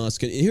Elon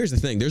Musk. And here's the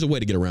thing. There's a way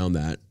to get around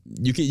that.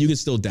 You can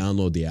still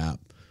download the app.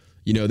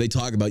 You know, they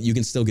talk about you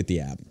can still get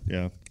the app.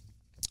 Yeah.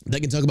 They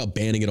can talk about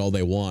banning it all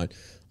they want.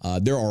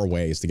 There are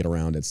ways to get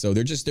around it. So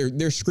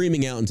they're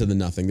screaming out into the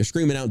nothing. They're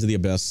screaming out into the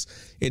abyss.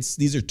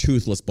 These are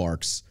toothless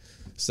barks.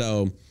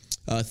 So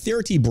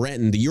Thierry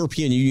Breton, the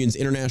European Union's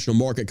International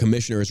Market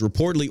Commissioner, has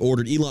reportedly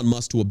ordered Elon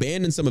Musk to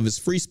abandon some of his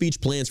free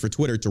speech plans for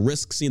Twitter to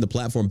risk seeing the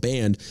platform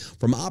banned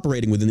from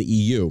operating within the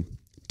EU.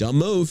 Dumb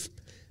move,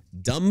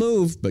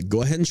 but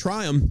go ahead and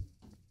try them.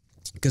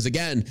 Because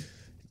again,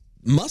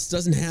 Musk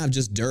doesn't have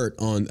just dirt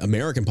on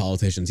American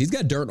politicians. He's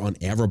got dirt on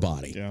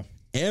everybody. Yeah.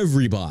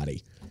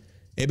 Everybody.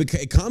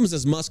 It comes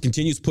as Musk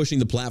continues pushing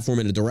the platform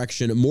in a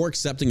direction more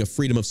accepting of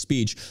freedom of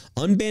speech,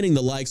 unbanning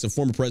the likes of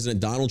former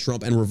President Donald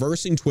Trump, and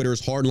reversing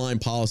Twitter's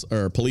hardline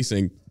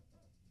policing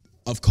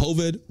of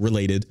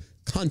COVID-related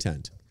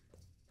content.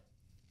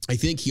 I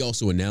think he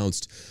also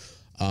announced,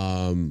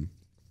 I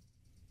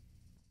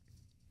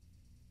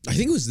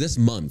think it was this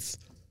month,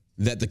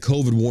 that the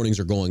COVID warnings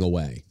are going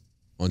away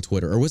on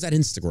Twitter. Or was that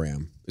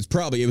Instagram? It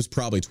was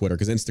probably Twitter,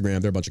 because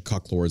Instagram, they're a bunch of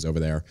cucklords over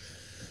there.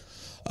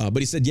 But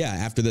he said, yeah,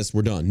 after this,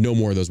 we're done. No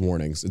more of those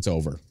warnings. It's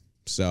over.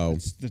 So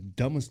it's the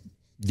dumbest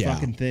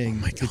fucking thing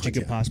that you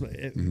could possibly.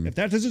 If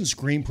that doesn't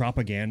scream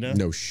propaganda,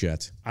 no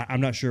shit. I'm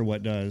not sure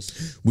what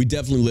does. We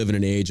definitely live in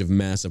an age of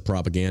massive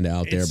propaganda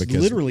out there.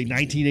 Because literally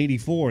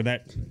 1984.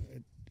 That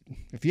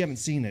if you haven't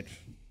seen it,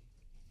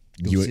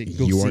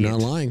 you are not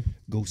lying.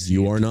 Go see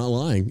you are not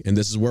lying, and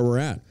this is where we're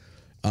at.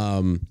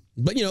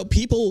 But you know,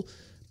 people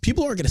aren't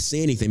going to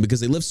say anything because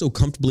they live so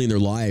comfortably in their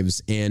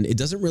lives, and it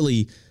doesn't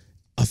really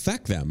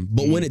affect them.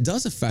 But when it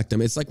does affect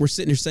them, it's like we're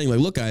sitting here saying, like,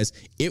 look, guys,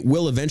 it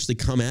will eventually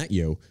come at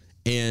you,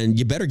 and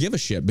you better give a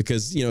shit,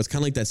 because, you know, it's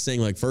kind of like that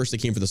saying, like, first they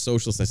came for the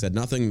socialists, I said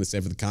nothing. They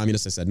came for the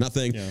communists, I said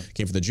nothing. Yeah.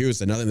 Came for the Jews,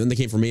 said nothing. Then they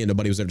came for me, and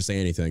nobody was there to say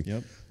anything.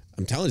 Yep.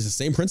 I'm telling you, the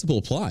same principle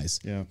applies.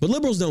 Yeah. But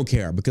liberals don't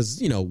care, because,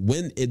 you know,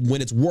 when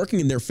it's working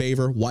in their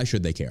favor, why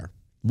should they care?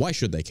 Why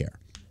should they care?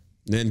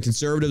 And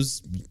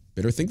conservatives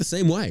better think the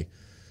same way,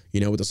 you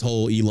know, with this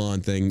whole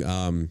Elon thing,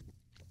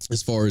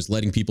 as far as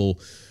letting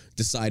people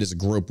decide as a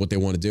group what they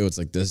want to do. It's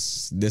like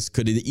this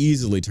could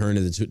easily turn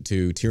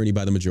into tyranny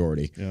by the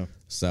majority. Yeah.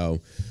 So,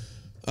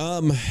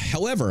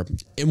 however,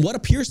 in what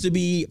appears to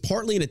be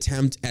partly an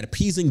attempt at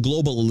appeasing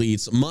global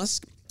elites,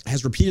 Musk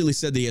has repeatedly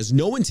said that he has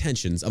no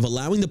intentions of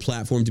allowing the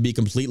platform to be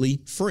completely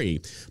free,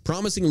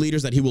 promising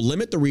leaders that he will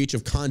limit the reach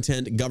of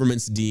content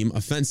governments deem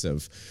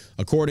offensive.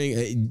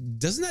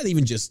 Doesn't that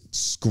even just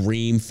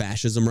scream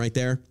fascism right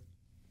there?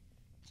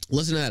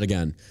 Listen to that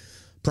again.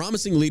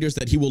 Promising leaders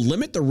that he will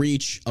limit the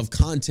reach of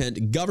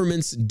content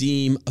governments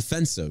deem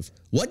offensive.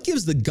 What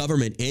gives the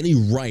government any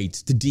right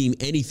to deem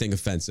anything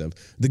offensive?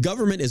 The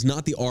government is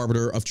not the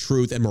arbiter of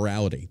truth and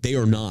morality. They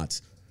are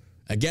not.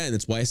 Again,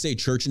 that's why I say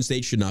church and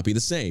state should not be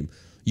the same.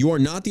 You are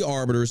not the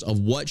arbiters of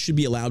what should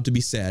be allowed to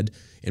be said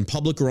in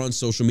public or on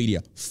social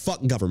media.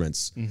 Fuck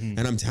governments. Mm-hmm.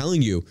 And I'm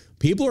telling you,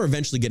 people are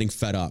eventually getting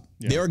fed up.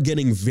 Yeah. They are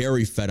getting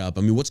very fed up.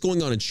 I mean, what's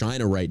going on in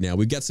China right now?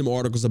 We've got some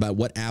articles about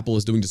what Apple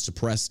is doing to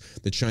suppress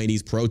the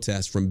Chinese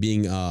protests from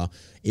being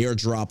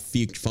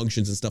airdrop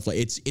functions and stuff like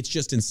it's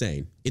just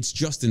insane. It's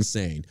just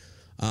insane.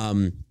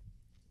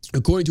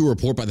 According to a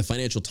report by the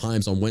Financial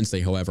Times on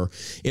Wednesday, however,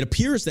 it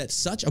appears that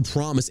such a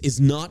promise is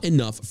not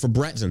enough for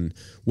Britain,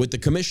 with the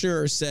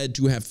commissioner said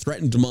to have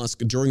threatened Musk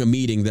during a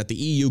meeting that the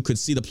EU could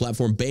see the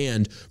platform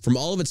banned from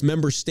all of its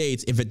member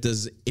states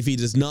if he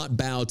does not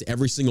bow to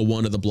every single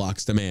one of the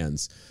bloc's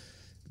demands.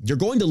 You're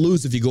going to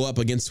lose if you go up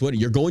against Twitter.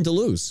 You're going to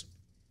lose.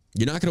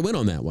 You're not going to win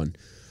on that one.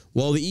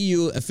 Well, the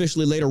EU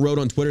officially later wrote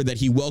on Twitter that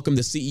he welcomed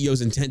the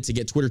CEO's intent to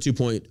get Twitter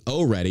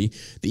 2.0 ready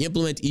to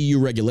implement EU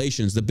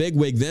regulations. The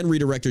bigwig then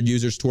redirected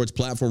users towards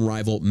platform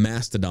rival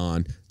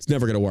Mastodon. It's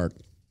never going to work.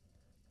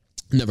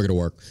 Never going to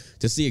work.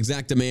 To see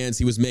exact demands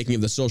he was making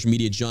of the social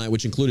media giant,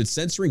 which included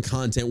censoring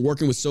content,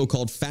 working with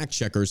so-called fact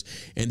checkers,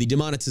 and the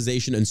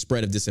demonetization and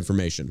spread of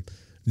disinformation.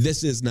 This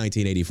is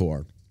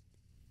 1984.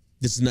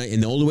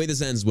 And the only way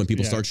this ends is when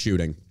people start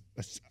shooting.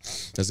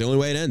 That's the only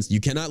way it ends.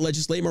 You cannot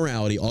legislate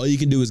morality. All you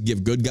can do is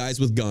give good guys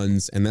with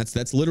guns, and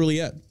that's literally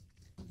it.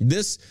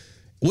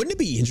 Wouldn't it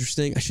be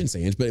interesting? I shouldn't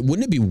say it, but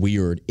wouldn't it be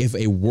weird if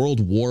a world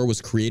war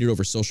was created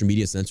over social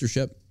media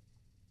censorship?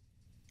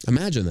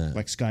 Imagine that.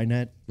 Like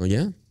Skynet? Well,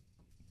 yeah.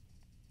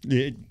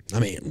 I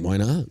mean, why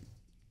not?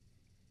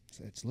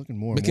 It's looking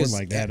more and more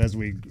like that as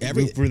we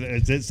move through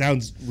it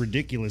sounds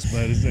ridiculous,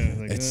 but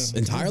it's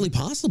entirely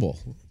possible.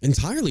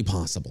 Entirely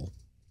possible.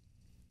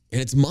 And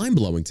it's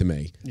mind-blowing to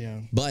me. Yeah.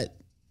 But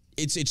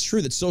it's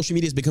true that social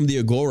media has become the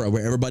agora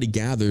where everybody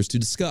gathers to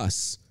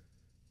discuss.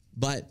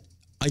 But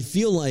I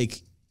feel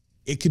like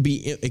it could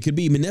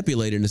be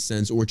manipulated in a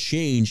sense or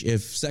changed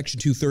if Section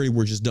 230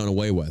 were just done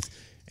away with.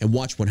 And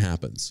watch what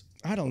happens.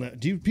 I don't know.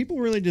 Do people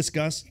really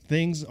discuss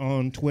things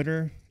on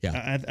Twitter?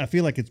 Yeah. I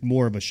feel like it's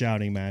more of a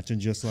shouting match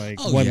and just like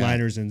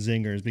one-liners and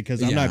zingers,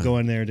 because I'm not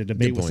going there to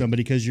debate with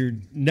somebody, because you're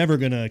never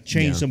going to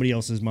change somebody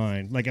else's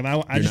mind. Like if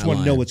I just want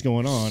to know what's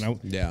going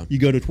on, you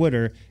go to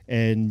Twitter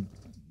and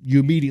you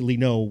immediately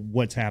know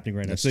what's happening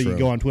right now. So you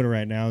go on Twitter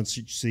right now and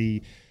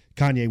see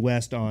Kanye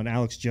West on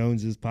Alex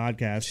Jones's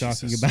podcast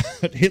talking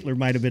about Hitler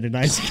might have been a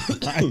nice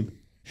guy.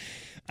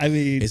 I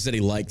mean, he said he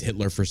liked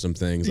Hitler for some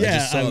things.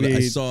 Yeah, I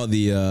saw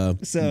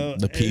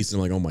the piece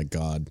and I'm like, oh my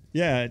God.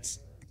 Yeah,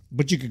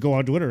 but you could go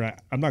on Twitter.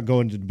 I'm not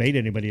going to debate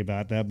anybody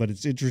about that, but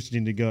it's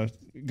interesting to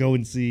go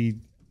and see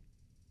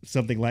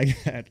something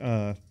like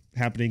that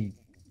happening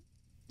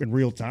in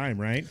real time,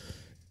 right?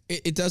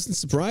 It doesn't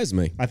surprise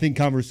me. I think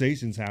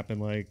conversations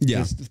happen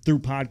just through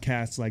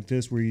podcasts like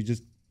this, where you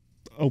just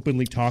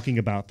openly talking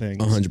about things.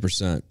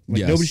 100%.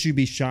 Nobody should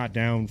be shot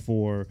down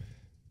for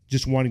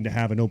just wanting to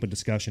have an open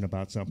discussion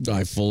about something.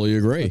 I fully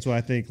agree. That's why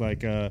I think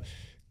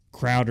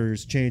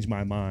Crowder's changed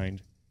my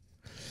mind.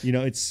 And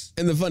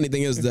the funny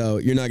thing is, though,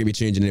 you're not going to be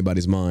changing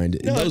anybody's mind.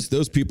 No,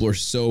 those people are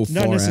so far out of it.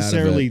 Not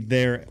necessarily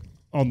there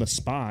on the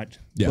spot,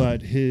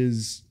 but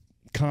his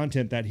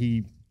content that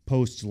he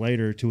posts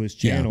later to his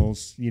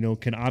channels,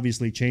 can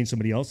obviously change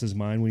somebody else's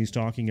mind when he's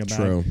talking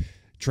about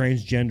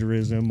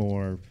transgenderism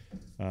or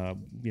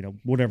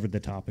whatever the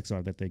topics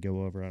are that they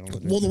go over. I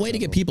don't know. Well, the way to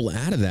get people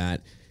out of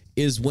that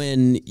is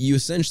when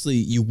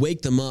you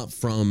wake them up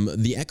from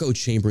the echo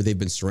chamber they've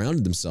been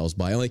surrounded themselves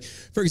by. Like,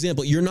 for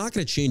example, you're not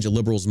going to change a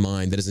liberal's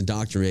mind that is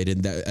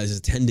indoctrinated, that is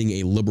attending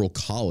a liberal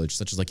college,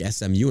 such as like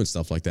SMU and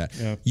stuff like that.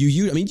 Yeah.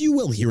 You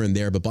will here and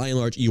there, but by and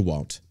large, you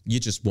won't. You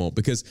just won't,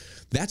 because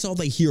that's all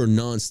they hear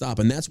nonstop.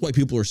 And that's why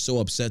people are so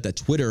upset that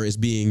Twitter is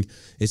being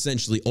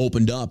essentially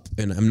opened up.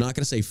 And I'm not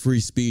going to say free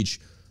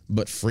speech,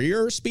 but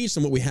freer speech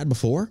than what we had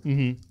before.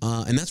 Mm-hmm.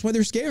 And that's why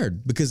they're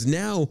scared, because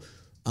now,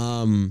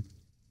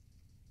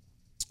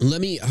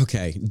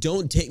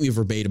 don't take me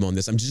verbatim on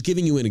this. I'm just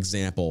giving you an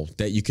example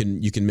that you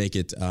can make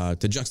it to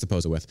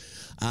juxtapose it with.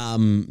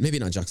 Maybe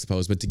not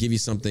juxtapose, but to give you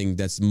something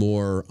that's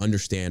more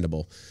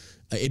understandable.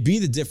 It'd be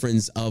the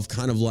difference of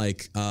kind of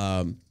like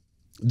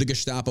the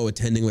Gestapo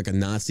attending like a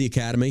Nazi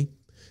academy,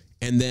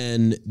 and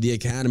then the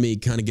academy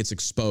kind of gets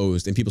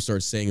exposed and people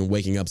start saying and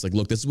waking up. It's like,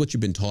 look, this is what you've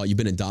been taught. You've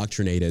been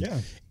indoctrinated. Yeah.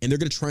 And they're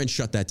going to try and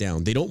shut that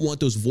down. They don't want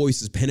those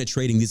voices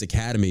penetrating these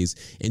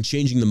academies and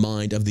changing the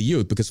mind of the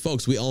youth. Because,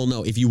 folks, we all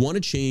know if you want to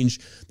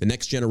change the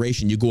next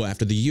generation, you go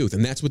after the youth.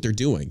 And that's what they're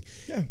doing.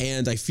 Yeah.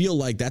 And I feel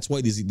like that's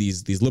why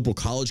these liberal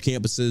college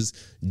campuses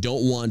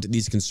don't want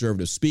these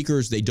conservative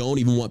speakers. They don't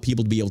even want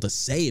people to be able to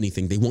say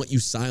anything. They want you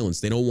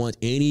silenced. They don't want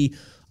any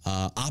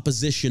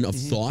opposition of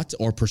thought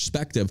or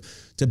perspective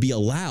to be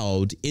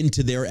allowed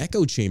into their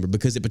echo chamber,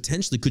 because it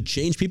potentially could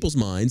change people's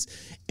minds,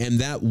 and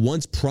that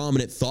once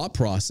prominent thought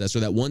process or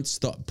that once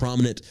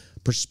prominent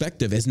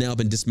perspective has now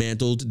been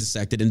dismantled,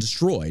 dissected, and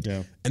destroyed.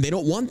 Yeah. And they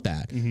don't want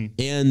that.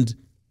 And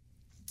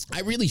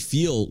I really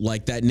feel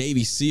like that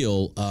Navy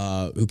SEAL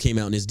who came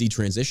out and is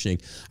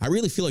detransitioning, I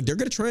really feel like they're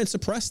going to try and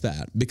suppress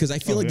that, because I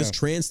feel like this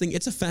trans thing,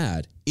 it's a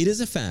fad. It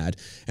is a fad.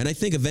 And I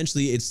think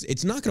eventually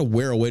it's not going to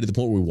wear away to the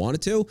point where we want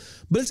it to,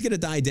 but it's going to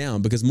die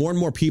down, because more and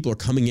more people are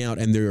coming out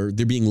and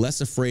they're being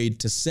less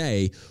afraid to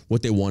say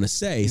what they want to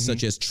say,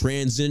 such as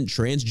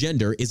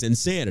transgender is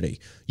insanity.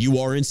 You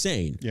are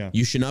insane. Yeah.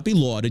 You should not be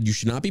lauded. You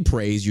should not be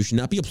praised. You should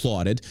not be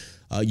applauded.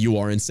 You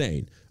are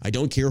insane. I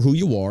don't care who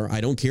you are.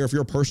 I don't care if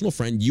you're a personal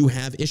friend. You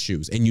have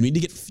issues, and you need to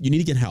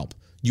get help.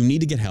 You need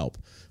to get help.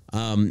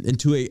 And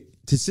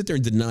to sit there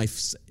and deny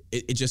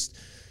it just,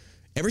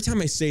 every time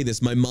I say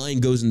this, my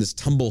mind goes in this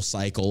tumble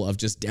cycle of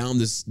just down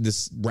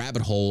this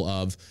rabbit hole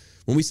of,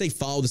 when we say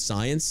follow the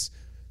science,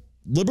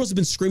 liberals have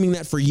been screaming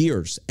that for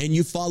years, and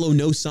you follow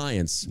no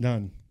science.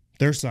 None.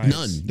 Their science.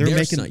 None.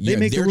 They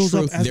make the rules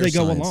up as they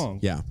go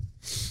along. Yeah.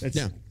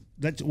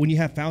 That's when you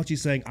have Fauci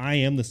saying, I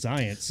am the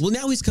science. Well,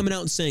 now he's coming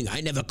out and saying,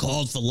 I never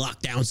called for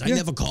lockdowns. I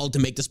never called to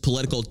make this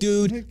political.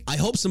 Dude, I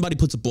hope somebody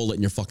puts a bullet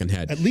in your fucking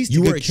head. At least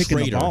you are a traitor.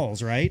 In the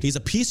balls, right? He's a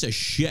piece of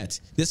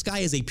shit. This guy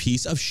is a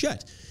piece of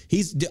shit.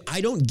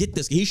 I don't get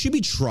this. He should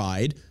be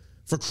tried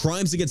for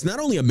crimes against not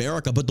only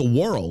America, but the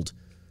world.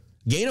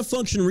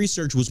 Gain-of-function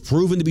research was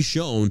proven to be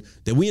shown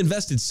that we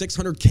invested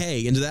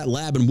 $600K into that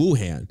lab in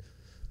Wuhan.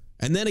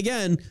 And then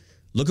again,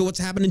 look at what's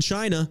happened in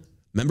China.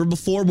 Remember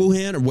before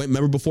Wuhan, or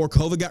remember before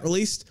COVID got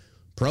released?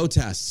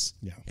 Protests.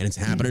 Yeah. And it's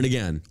happening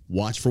again.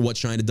 Watch for what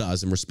China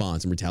does in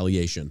response and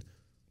retaliation.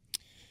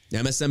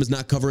 MSM is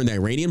not covering the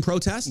Iranian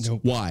protests? Nope.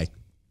 Why?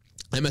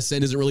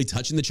 MSN isn't really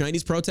touching the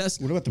Chinese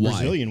protests? What about the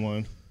Brazilian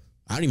one?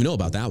 I don't even know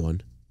about that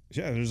one.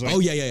 Yeah, there's like... Oh,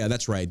 yeah,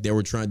 that's right. They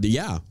were trying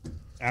to,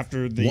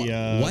 After the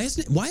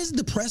why isn't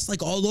the press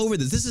like all over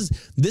this?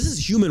 This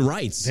is human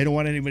rights. They don't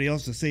want anybody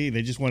else to see.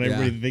 They just want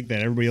everybody to think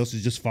that everybody else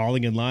is just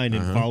falling in line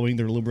and following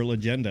their liberal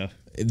agenda.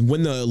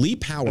 When the elite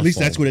powerful, at least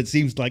that's what it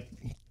seems like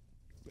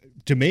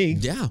to me.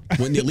 Yeah,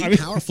 when the elite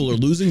powerful are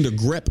losing their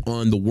grip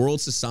on the world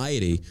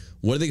society,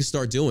 what are they going to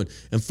start doing?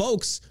 And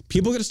folks,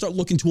 people are going to start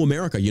looking to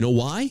America. You know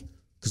why?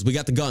 Because we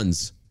got the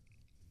guns.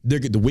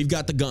 We've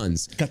got the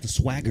guns. Got the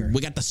swagger.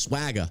 We got the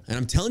swagger. And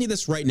I'm telling you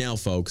this right now,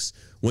 folks.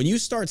 When you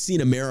start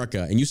seeing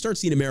America, and you start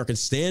seeing Americans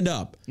stand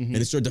up and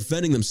they start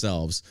defending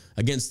themselves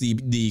against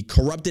the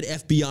corrupted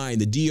FBI and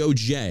the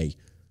DOJ,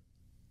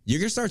 you're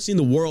going to start seeing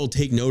the world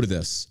take note of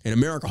this. And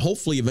America,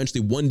 hopefully,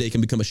 eventually, one day can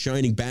become a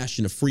shining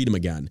bastion of freedom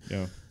again.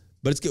 Yeah.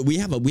 But it's good. We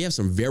have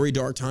some very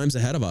dark times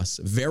ahead of us.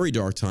 Very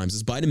dark times.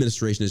 This Biden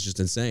administration is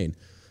just insane.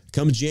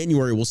 Come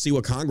January, we'll see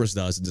what Congress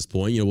does at this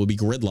point. We'll be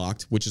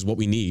gridlocked, which is what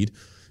we need.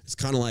 It's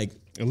kind of like...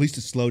 At least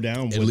to slow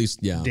down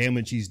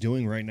damage he's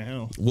doing right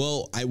now.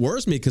 Well, it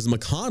worries me because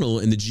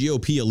McConnell and the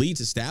GOP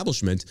elite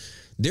establishment,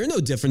 they're no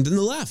different than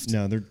the left.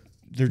 No,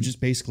 they're just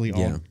basically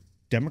all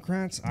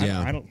Democrats.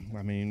 I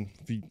mean,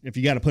 if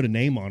you got to put a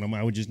name on them,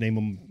 I would just name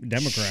them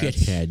Democrats.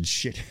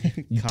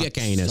 Shitheads. Dick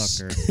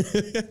anus.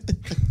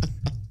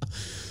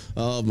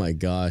 Oh, my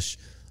gosh.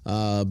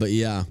 But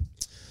yeah.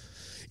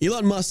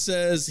 Elon Musk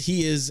says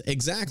he is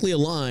exactly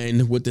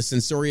aligned with the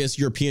censorious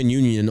European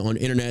Union on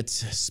internet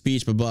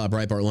speech,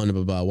 Breitbart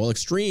London, While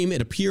extreme,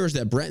 it appears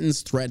that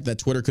Britain's threat that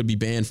Twitter could be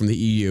banned from the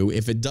EU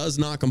if it does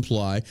not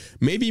comply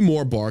may be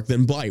more bark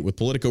than bite, with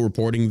Politico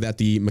reporting that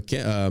the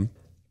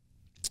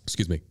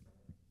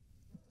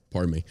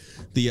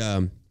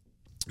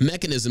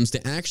mechanisms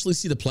to actually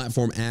see the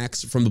platform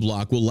axe from the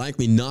block will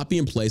likely not be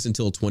in place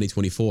until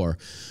 2024.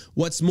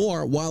 What's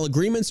more, while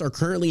agreements are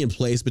currently in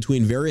place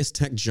between various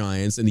tech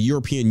giants and the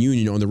European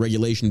Union on the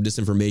regulation of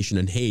disinformation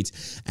and hate,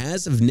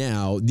 as of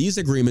now, these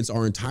agreements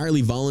are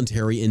entirely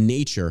voluntary in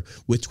nature,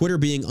 with Twitter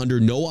being under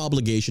no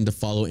obligation to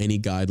follow any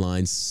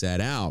guidelines set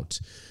out.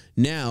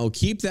 Now,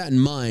 keep that in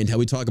mind how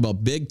we talk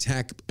about big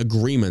tech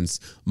agreements.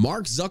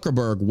 Mark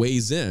Zuckerberg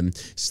weighs in,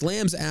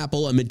 slams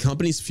Apple amid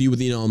company's feud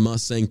with Elon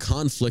Musk, saying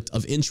conflict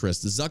of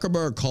interest.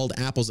 Zuckerberg called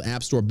Apple's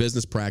App Store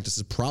business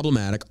practices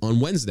problematic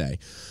on Wednesday.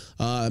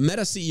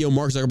 Meta CEO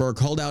Mark Zuckerberg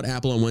called out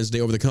Apple on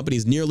Wednesday over the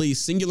company's nearly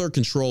singular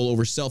control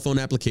over cell phone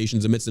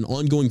applications amidst an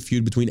ongoing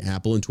feud between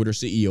Apple and Twitter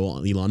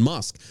CEO Elon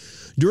Musk.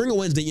 During a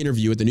Wednesday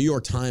interview at the New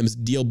York Times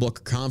Deal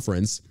Book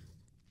Conference,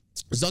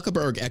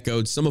 Zuckerberg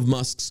echoed some of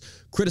Musk's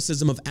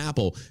criticism of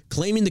Apple,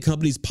 claiming the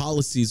company's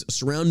policies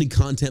surrounding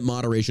content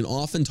moderation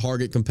often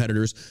target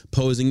competitors,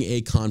 posing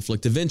a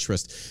conflict of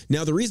interest.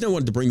 Now, the reason I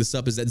wanted to bring this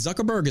up is that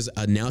Zuckerberg has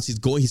announced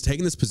he's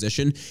taking this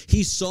position.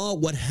 He saw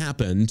what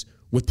happened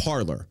with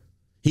Parler.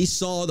 He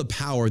saw the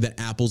power that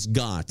Apple's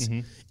got.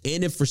 And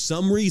if for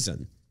some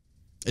reason,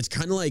 it's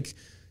kind of like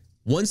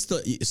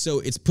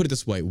it's put it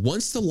this way.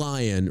 Once the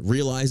lion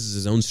realizes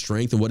his own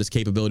strength and what his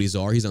capabilities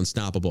are, he's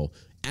unstoppable.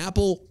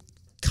 Apple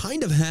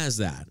kind of has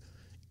that,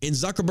 and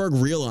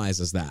Zuckerberg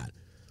realizes that.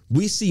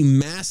 We see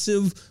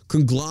massive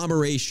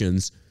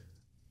conglomerations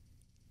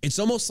it's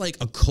almost like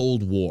a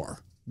Cold War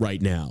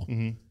right now.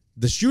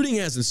 The shooting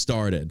hasn't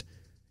started,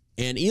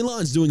 and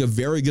Elon's doing a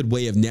very good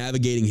way of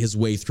navigating his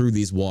way through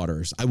these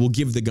waters. I will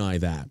give the guy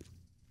that.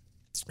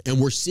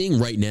 And we're seeing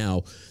right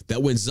now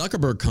that when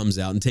Zuckerberg comes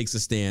out and takes a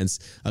stance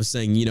of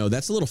saying, you know,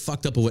 that's a little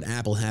fucked up of what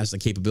Apple has the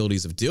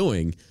capabilities of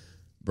doing,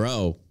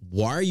 bro,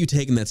 why are you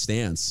taking that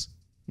stance?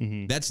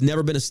 That's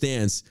never been a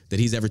stance that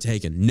he's ever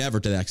taken,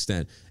 never to that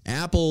extent.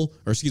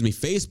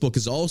 Facebook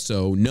is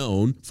also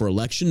known for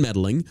election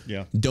meddling,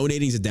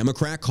 donating to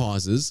Democrat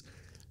causes.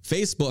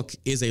 Facebook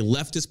is a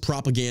leftist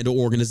propaganda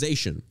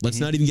organization. Let's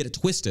not even get it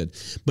twisted.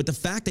 But the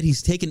fact that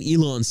he's taken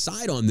Elon's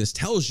side on this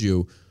tells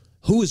you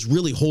who is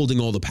really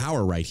holding all the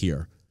power right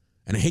here.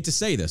 And I hate to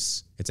say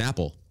this, it's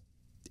Apple.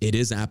 It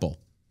is Apple.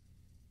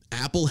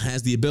 Apple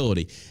has the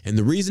ability. And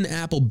the reason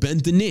Apple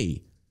bent the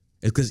knee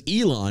is because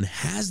Elon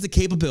has the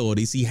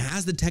capabilities, he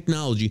has the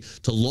technology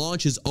to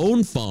launch his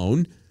own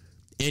phone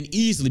and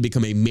easily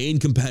become a main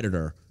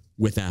competitor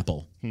with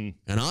Apple. And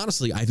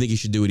honestly, I think he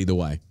should do it either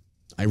way.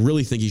 I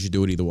really think he should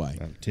do it either way.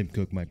 Tim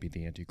Cook might be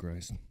the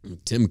Antichrist.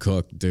 Tim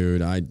Cook,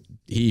 dude,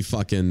 he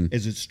fucking...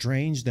 Is it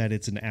strange that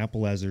it's an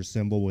apple as their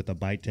symbol with a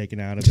bite taken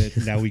out of it?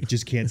 Now we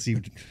just can't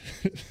seem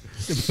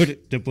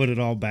to put it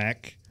all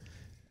back.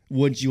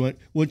 Once you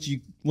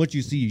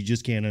see, you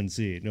just can't unsee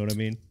it. You know what I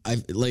mean?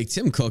 Like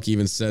Tim Cook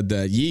even said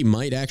that Ye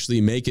might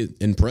actually make it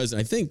in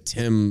president. I think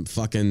Tim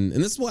fucking,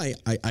 and that's why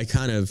I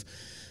kind of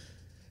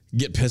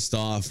get pissed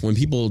off when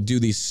people do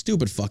these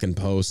stupid fucking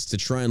posts to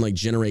try and like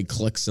generate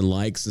clicks and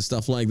likes and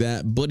stuff like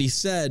that. But he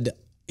said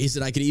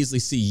I could easily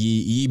see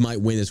Ye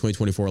might win the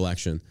 2024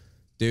 election.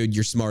 Dude,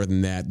 you're smarter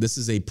than that. This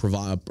is a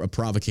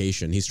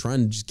provocation. He's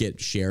trying to just get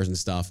shares and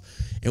stuff.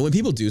 And when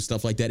people do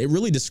stuff like that, it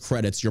really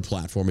discredits your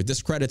platform. It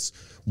discredits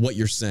what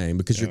you're saying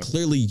because you're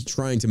clearly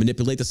trying to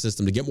manipulate the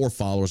system to get more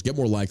followers, get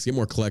more likes, get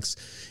more clicks.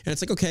 And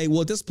it's like, okay,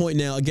 well, at this point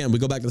now, again, we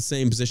go back to the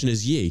same position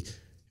as Ye.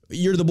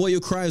 You're the boy who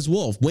cries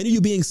wolf. When are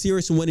you being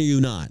serious and when are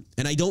you not?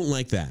 And I don't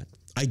like that.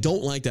 I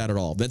don't like that at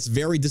all. That's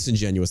very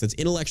disingenuous. That's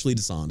intellectually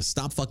dishonest.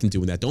 Stop fucking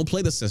doing that. Don't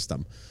play the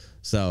system.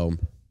 So...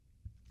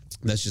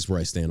 that's just where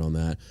I stand on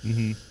that.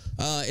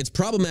 It's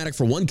problematic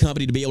for one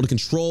company to be able to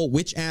control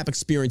which app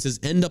experiences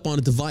end up on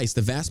a device.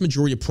 The vast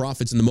majority of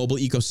profits in the mobile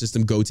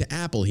ecosystem go to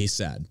Apple, he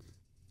said.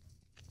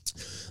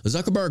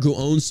 Zuckerberg, who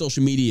owns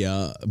social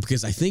media,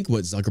 because I think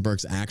what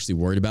Zuckerberg's actually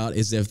worried about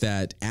is if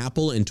that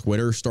Apple and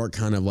Twitter start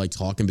kind of like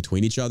talking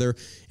between each other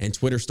and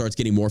Twitter starts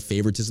getting more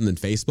favoritism than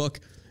Facebook.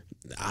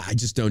 I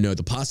just don't know.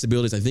 The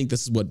possibilities, I think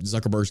this is what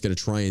Zuckerberg's going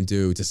to try and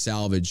do to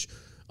salvage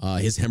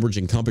his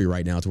hemorrhaging company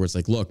right now, to where it's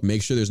like, look,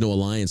 make sure there's no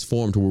alliance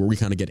formed to where we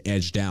kind of get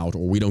edged out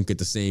or we don't get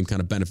the same kind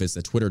of benefits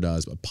that Twitter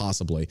does, but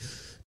possibly.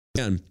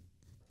 Again,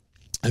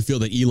 I feel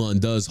that Elon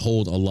does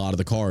hold a lot of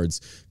the cards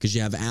because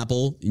you have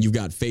Apple and you've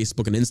got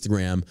Facebook and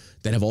Instagram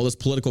that have all this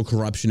political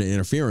corruption and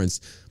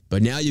interference.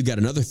 But now you've got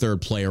another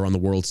third player on the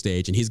world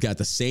stage and he's got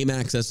the same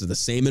access to the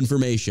same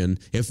information,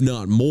 if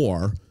not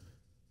more.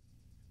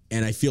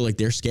 And I feel like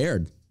they're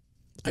scared.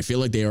 I feel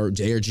like they are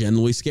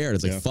genuinely scared.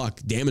 It's like,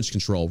 fuck, damage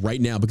control right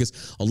now.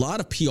 Because a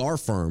lot of PR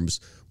firms,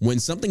 when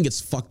something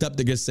gets fucked up,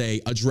 they're going to say,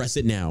 address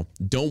it now.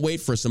 Don't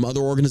wait for some other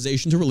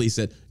organization to release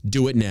it.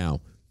 Do it now.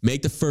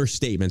 Make the first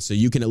statement so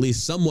you can at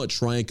least somewhat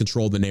try and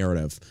control the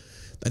narrative.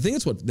 I think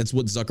that's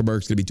what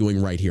Zuckerberg's going to be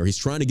doing right here. He's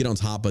trying to get on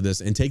top of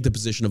this and take the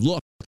position of,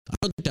 look, I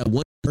don't think that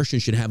one person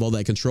should have all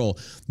that control.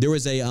 There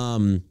was a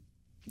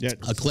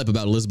clip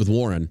about Elizabeth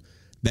Warren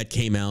that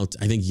came out,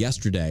 I think,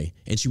 yesterday,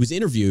 and she was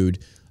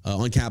interviewed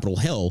on Capitol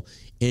Hill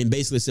and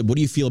basically said, what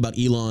do you feel about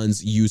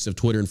Elon's use of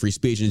Twitter and free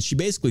speech? And she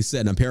basically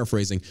said, and I'm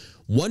paraphrasing,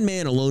 one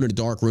man alone in a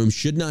dark room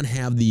should not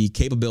have the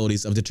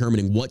capabilities of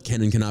determining what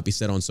can and cannot be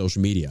said on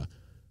social media.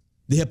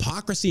 The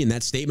hypocrisy in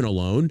that statement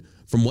alone,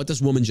 from what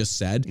this woman just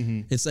said,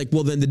 it's like,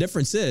 well, then the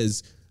difference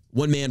is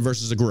one man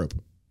versus a group.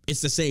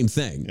 It's the same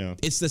thing. Yeah.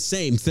 It's the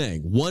same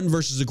thing. One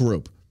versus a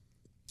group.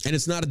 And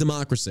it's not a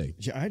democracy.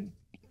 Yeah,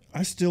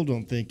 I still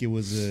don't think it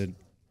was an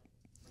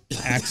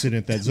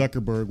accident that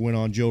Zuckerberg went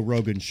on Joe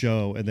Rogan's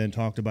show and then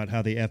talked about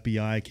how the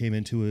FBI came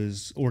into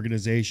his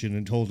organization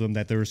and told him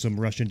that there was some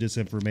Russian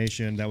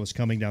disinformation that was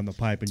coming down the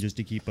pipe and just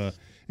to keep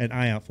an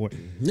eye out for it.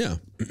 Yeah.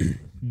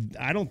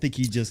 I don't think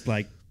he just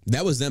like...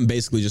 That was them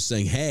basically just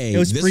saying, hey,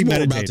 this is what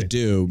we're about to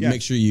do. Yeah.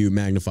 Make sure you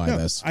magnify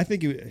this. I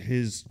think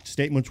his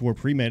statements were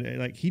premeditated.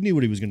 Like, he knew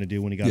what he was going to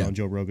do when he got on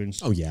Joe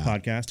Rogan's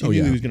podcast. He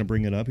knew he was going to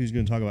bring it up. He was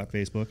going to talk about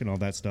Facebook and all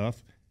that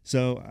stuff.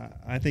 So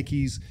I think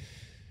he's...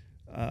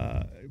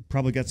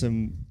 probably got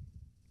some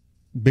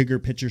bigger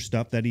picture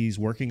stuff that he's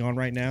working on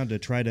right now to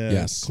try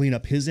to clean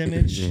up his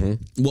image.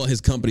 Well, his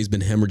company's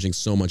been hemorrhaging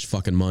so much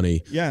fucking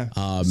money. Yeah.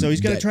 So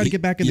he's got to try to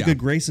get back in the good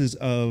graces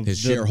of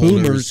his the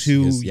boomers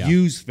who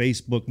use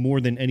Facebook more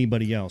than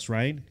anybody else,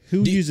 right?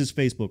 Who uses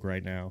Facebook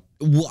right now?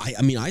 Well,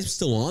 I mean, I'm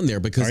still on there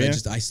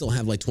because I still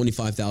have like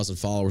 25,000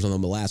 followers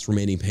on the last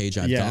remaining page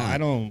I've got. Yeah, I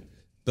don't...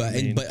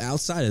 But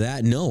outside of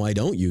that, no, I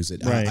don't use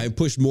it. Right. I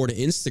pushed more to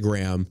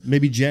Instagram.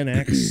 Maybe Gen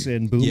X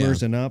and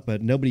boomers and up,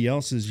 but nobody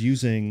else is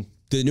using...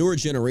 The newer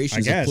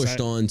generations have pushed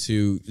on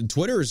to...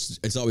 Twitter's,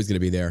 it's always going to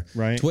be there.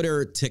 Right.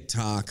 Twitter,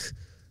 TikTok,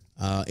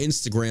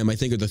 Instagram, I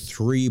think, are the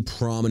three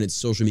prominent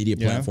social media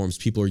platforms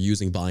people are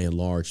using by and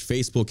large.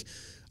 Facebook,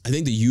 I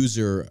think the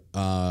user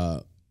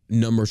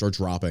numbers are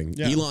dropping.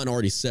 Yeah. Elon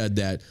already said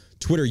that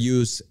Twitter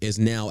use is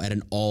now at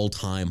an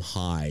all-time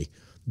high.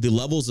 The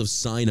levels of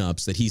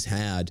signups that he's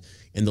had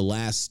in the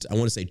last, I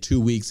want to say 2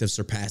 weeks, have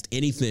surpassed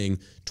anything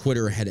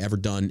Twitter had ever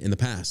done in the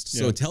past.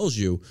 So it tells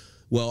you,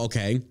 well,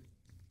 okay,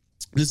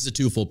 this is a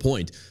twofold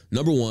point.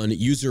 Number one,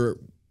 user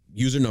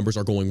numbers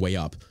are going way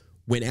up.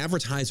 When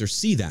advertisers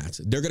see that,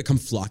 they're going to come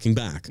flocking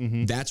back.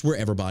 Mm-hmm. That's where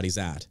everybody's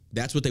at.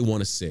 That's what they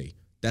want to see.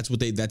 That's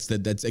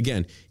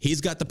again, he's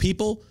got the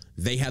people,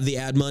 they have the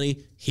ad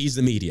money, he's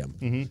the medium.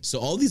 Mm-hmm. So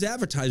all these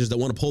advertisers that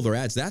want to pull their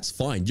ads, that's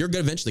fine. You're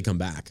going to eventually come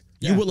back.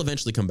 Yeah. You will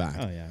eventually come back.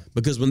 Oh, yeah.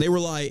 Because when they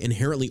rely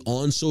inherently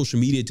on social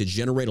media to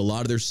generate a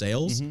lot of their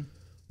sales,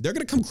 they're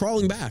going to come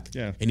crawling back.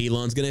 Yeah. And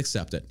Elon's going to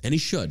accept it. And he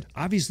should.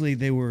 Obviously,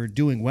 they were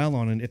doing well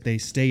on it if they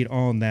stayed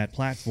on that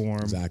platform.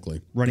 Exactly.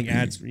 Running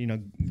ads,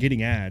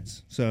 getting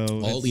ads. So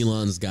all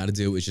Elon's got to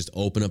do is just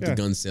open up the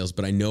gun sales.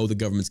 But I know the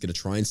government's going to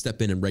try and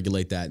step in and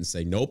regulate that and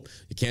say, nope,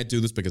 you can't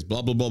do this because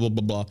blah, blah, blah, blah,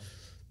 blah, blah.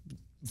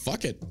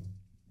 Fuck it.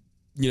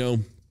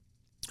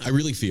 I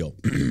really feel,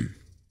 and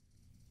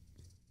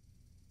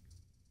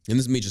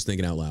this is me just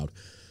thinking out loud,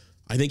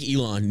 I think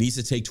Elon needs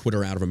to take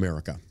Twitter out of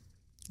America.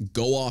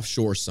 Go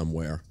offshore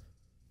somewhere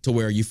to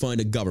where you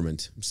find a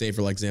government, say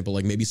for example,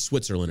 like maybe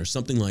Switzerland or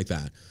something like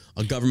that,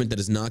 a government that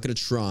is not going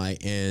to try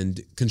and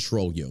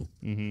control you.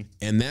 Mm-hmm.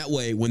 And that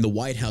way, when the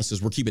White House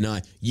says, we're keeping an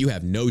eye, you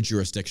have no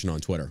jurisdiction on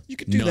Twitter. You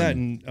could do that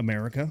in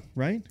America,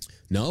 right?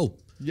 No.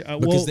 Yeah,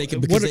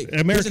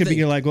 America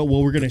being like, well,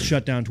 we're going to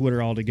shut down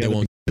Twitter altogether.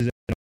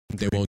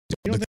 They won't.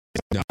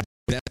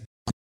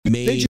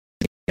 They just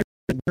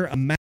wear a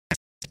mask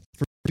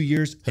for 2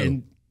 years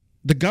and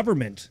the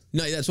government.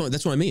 No, that's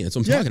what I mean. That's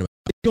what I'm talking about.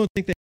 You don't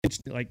think they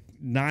would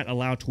not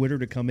allow Twitter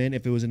to come in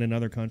if it was in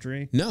another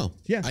country? No.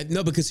 Yeah.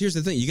 No, because here's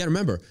the thing. You got to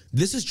remember,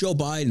 this is Joe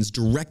Biden's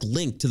direct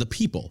link to the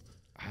people.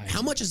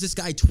 How much is this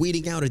guy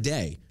tweeting out a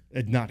day?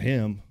 Not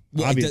him.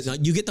 Well,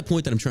 you get the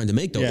point that I'm trying to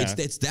make, though. Yeah.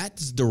 It's that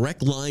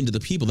direct line to the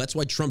people. That's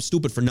why Trump's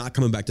stupid for not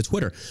coming back to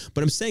Twitter.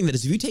 But I'm saying that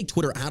is if you take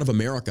Twitter out of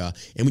America,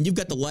 and when you've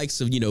got the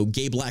likes of,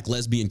 gay, black,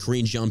 lesbian,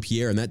 Korean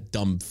Jean-Pierre, and that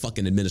dumb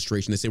fucking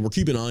administration, they say, we're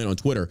keeping an eye on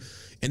Twitter.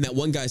 And that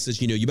one guy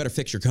says, you better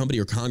fix your company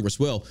or Congress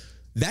will.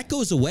 That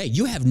goes away.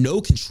 You have no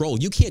control.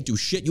 You can't do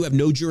shit. You have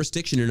no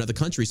jurisdiction in another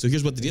country. So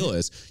here's what the deal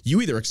is. You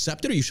either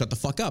accept it or you shut the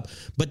fuck up.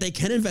 But they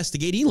can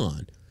investigate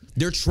Elon.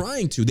 They're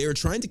trying to. They are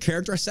trying to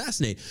character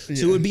assassinate. Yeah.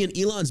 So it would be in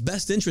Elon's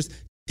best interest.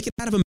 Take it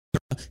out of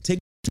America, take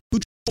it to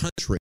a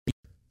country,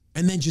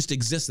 and then just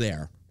exist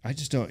there. I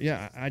just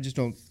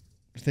don't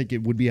think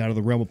it would be out of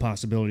the realm of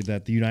possibility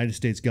that the United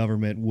States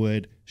government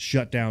would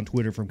shut down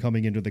Twitter from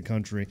coming into the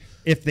country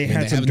if they had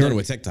some. They haven't done it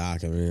with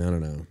TikTok. I mean, I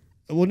don't know.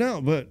 Well,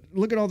 no, but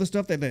look at all the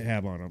stuff that they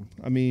have on them.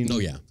 I mean,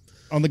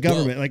 on the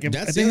government.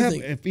 Well,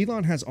 if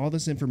Elon has all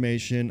this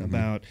information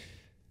about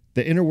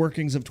the inner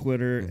workings of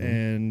Twitter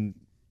and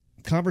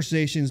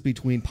conversations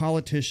between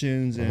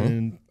politicians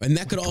and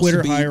that could Twitter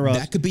also be higher-ups,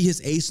 that could be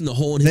his ace in the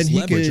hole and his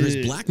leverage or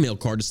his blackmail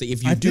card to say,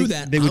 if you do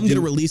that, I'm going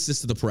to release this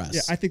to the press.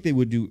 Yeah, I think they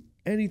would do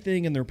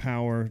anything in their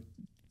power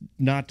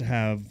not to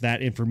have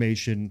that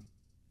information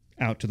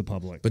out to the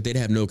public. But they'd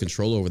have no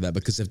control over that,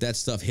 because if that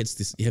stuff hits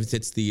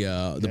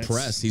the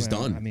press, he's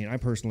done. I mean, I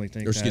personally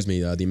think,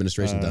 the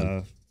administration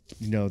done.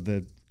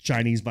 The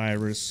Chinese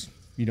virus,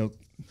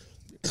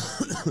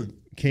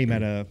 came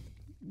at a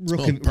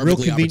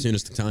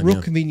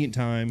real convenient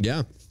time.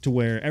 Yeah. To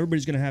where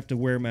everybody's going to have to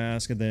wear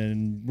masks, and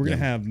then we're going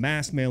to have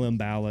mass mail-in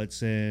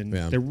ballots, and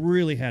they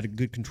really had a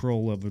good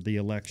control over the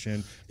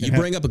election. You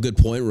bring up a good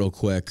point real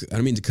quick. I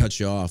don't mean to cut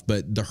you off,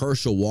 but the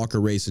Herschel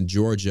Walker race in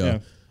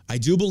Georgia, I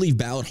do believe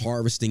ballot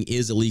harvesting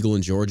is illegal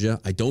in Georgia.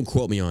 Don't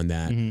quote me on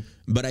that.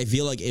 But I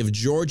feel like if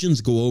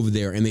Georgians go over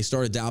there and they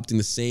start adopting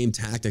the same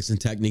tactics and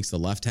techniques the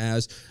left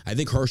has, I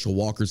think Herschel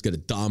Walker's going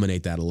to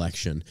dominate that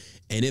election.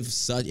 And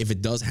if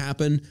it does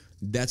happen,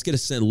 that's going to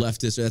send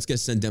leftists, or that's going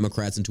to send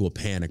Democrats into a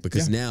panic,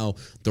 because now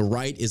the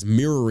right is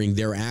mirroring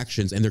their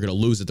actions and they're going to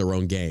lose at their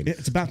own game.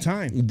 It's about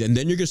time. And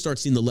then you're going to start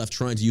seeing the left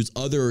trying to use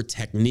other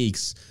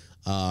techniques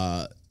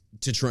to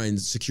try and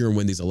secure and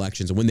win these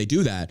elections. And when they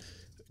do that,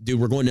 dude,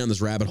 we're going down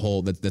this rabbit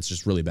hole that's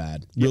just really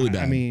bad. Really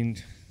bad. I mean,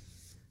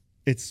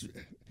 it's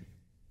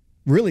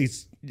really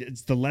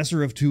it's the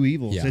lesser of two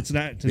evils. Yeah. It's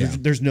not.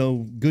 There's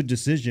no good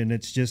decision.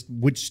 It's just,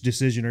 which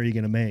decision are you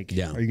going to make?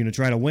 Yeah. Are you going to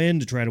try to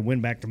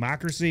win back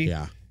democracy?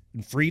 Yeah.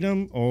 And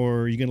freedom,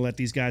 or are you going to let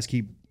these guys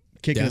keep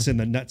kicking us in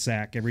the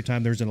nutsack every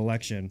time there's an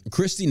election?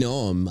 Kristi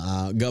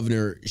Noem,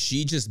 governor,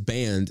 she just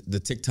banned the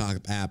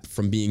TikTok app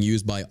from being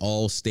used by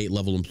all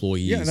state-level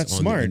employees. Yeah, that's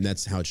smart. And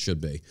that's how it should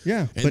be.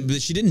 Yeah.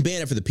 But she didn't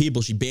ban it for the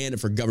people. She banned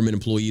it for government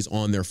employees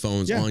on their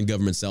phones, on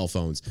government cell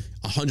phones.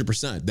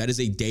 100%. That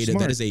is a data.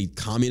 Smart. That is a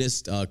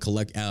communist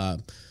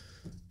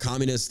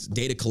communist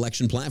data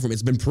collection platform.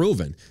 It's been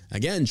proven.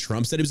 Again,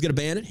 Trump said he was going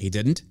to ban it. He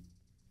didn't.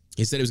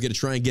 He said he was going to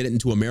try and get it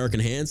into American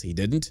hands. He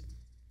didn't.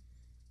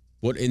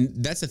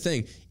 And that's the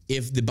thing.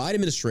 If the Biden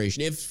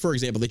administration, if, for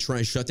example, they try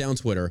and shut down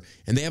Twitter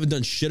and they haven't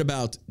done shit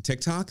about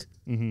TikTok,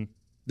 Mm-hmm.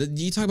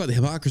 You talk about the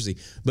hypocrisy,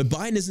 but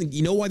Biden isn't.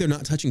 You know why they're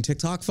not touching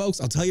TikTok, folks?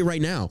 I'll tell you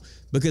right now,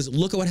 because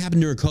look at what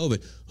happened during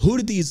COVID. Who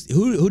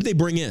did they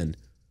bring in?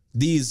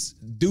 These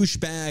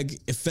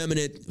douchebag,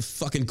 effeminate,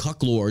 fucking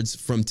cucklords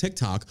from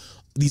TikTok.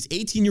 These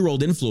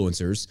 18-year-old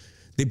influencers.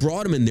 They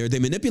brought them in there. They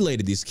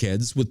manipulated these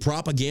kids with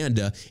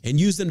propaganda and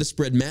used them to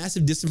spread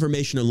massive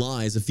disinformation and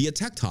lies via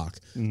TikTok.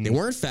 Mm-hmm. They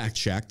weren't fact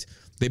checked.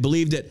 They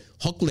believed it.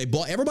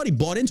 Everybody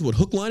bought into it,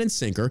 hook, line, and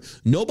sinker.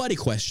 Nobody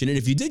questioned it.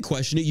 If you did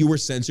question it, you were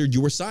censored.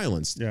 You were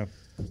silenced. Yeah,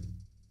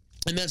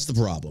 and that's the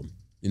problem.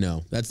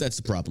 That's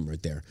the problem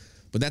right there.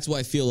 But that's why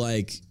I feel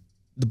like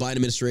the Biden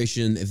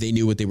administration, if they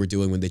knew what they were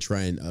doing when they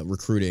try and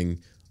recruiting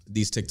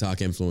these TikTok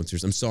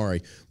influencers. I'm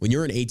sorry. When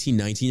you're an 18,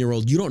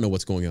 19-year-old, you don't know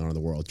what's going on in the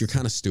world. You're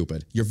kind of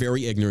stupid. You're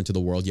very ignorant to the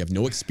world. You have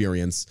no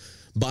experience.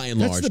 By and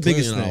large, that's the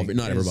biggest thing.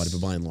 Not everybody,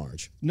 but by and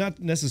large. Not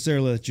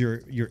necessarily that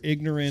you're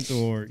ignorant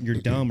or you're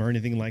dumb or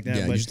anything like that.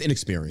 Yeah, but you're just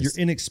inexperienced.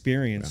 You're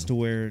inexperienced to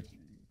where,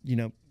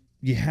 you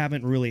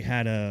haven't really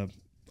had a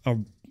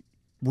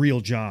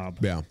real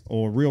job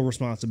or real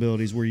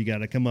responsibilities where you got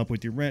to come up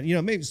with your rent.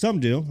 Maybe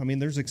some do. I mean,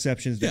 there's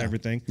exceptions to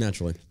everything.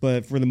 Naturally.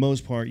 But for the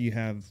most part, you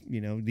have,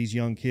 these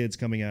young kids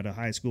coming out of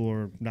high school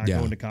or not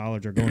going to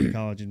college or going to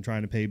college and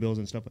trying to pay bills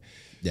and stuff.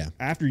 Yeah.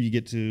 After you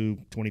get to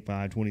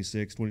 25,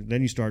 26, 20,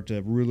 then you start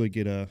to really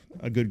get a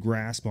good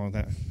grasp on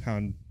how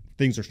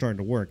things are starting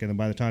to work. And then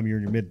by the time you're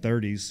in your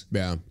mid-30s,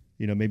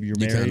 maybe you're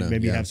married,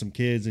 maybe you have some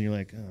kids, and you're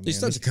like, oh, man, you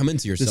start to come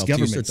into yourself. This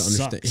you start to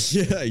government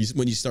understand. Yeah,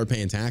 when you start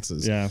paying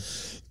taxes. Yeah.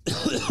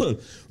 We're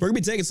going to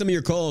be taking some of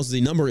your calls.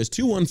 The number is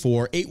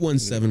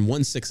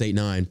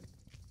 214-817-1689.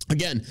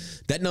 Again,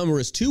 that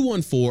number is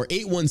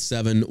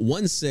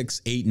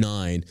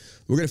 214-817-1689.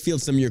 We're going to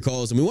field some of your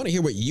calls, and we want to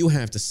hear what you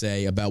have to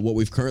say about what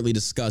we've currently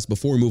discussed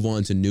before we move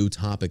on to new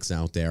topics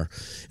out there.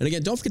 And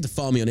again, don't forget to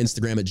follow me on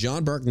Instagram at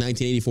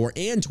JohnBurke1984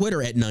 and Twitter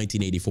at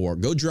 1984.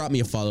 Go drop me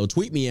a follow,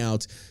 tweet me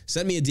out,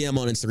 send me a DM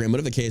on Instagram,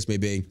 whatever the case may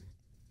be.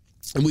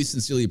 And we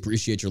sincerely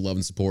appreciate your love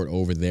and support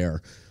over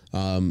there.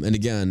 And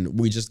again,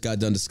 we just got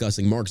done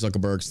discussing Mark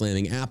Zuckerberg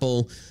slamming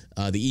Apple,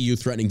 the EU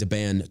threatening to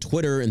ban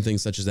Twitter and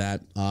things such as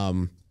that.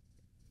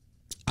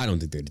 I don't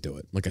think they're to do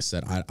it. Like I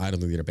said, I don't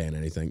think they're to ban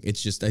anything.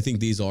 It's just, I think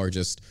these are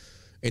just,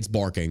 it's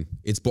barking.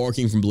 It's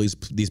barking from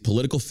these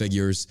political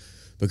figures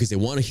because they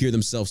want to hear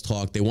themselves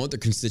talk. They want their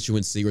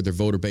constituency or their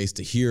voter base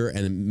to hear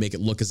and make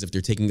it look as if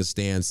they're taking a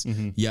stance,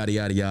 yada,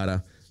 yada,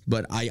 yada.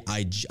 But I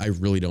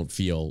really don't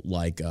feel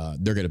like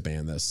they're going to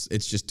ban this.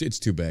 It's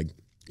too big.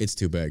 It's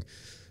too big.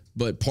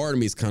 But part of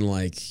me is kind of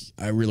like,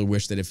 I really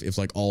wish that if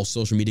like all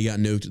social media got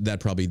nuked, that'd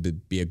probably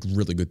be a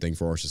really good thing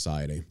for our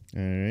society.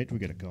 All right, we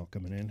got a call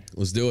coming in.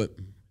 Let's do it.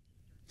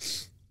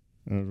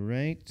 All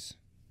right.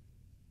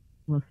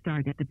 We'll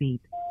start at the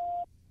beep.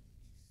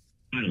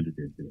 I don't think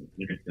they're doing it.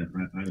 Like I said,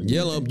 I don't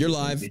Yellow, you're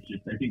live. It's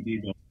just, I think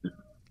these are,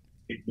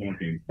 it's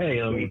barking.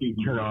 Hey, let me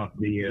turn off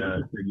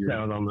the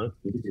sound on this.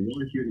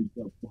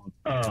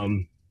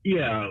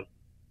 Yeah,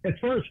 as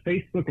far as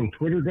Facebook and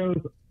Twitter goes,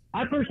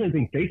 I personally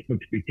think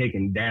Facebook should be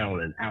taken down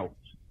and out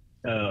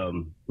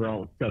for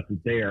all the stuff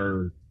that they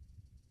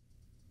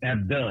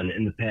have done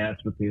in the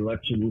past with the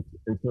elections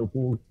and so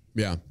forth.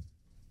 Yeah.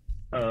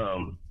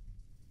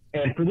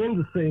 And for them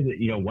to say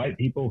that, white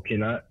people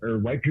cannot, or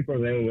white people are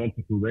the only ones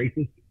that can be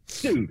racist.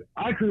 Dude,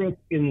 I grew up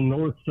in the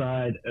north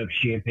side of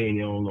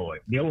Champaign, Illinois,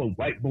 the only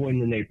white boy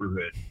in the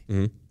neighborhood.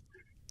 Mm-hmm.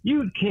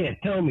 You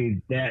can't tell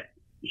me that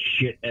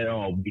shit at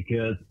all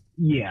because,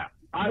 yeah,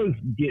 I was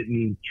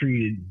getting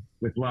treated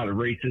with a lot of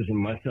racism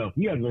myself.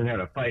 You got to learn how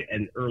to fight at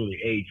an early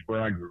age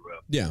where I grew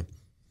up. Yeah.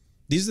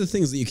 These are the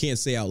things that you can't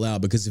say out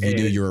loud because if you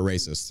do, you're a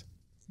racist.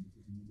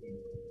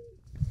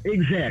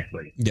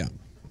 Exactly. Yeah.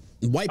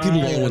 White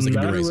people are the ones that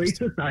can be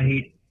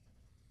racist.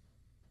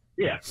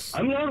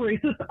 I'm not a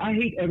racist. I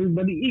hate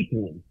everybody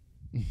equally.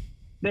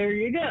 There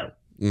you go.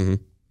 Mm-hmm.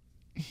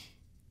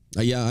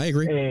 Yeah, I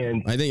agree.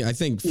 And I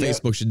think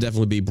Facebook should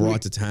definitely be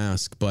brought to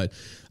task. But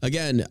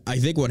again, I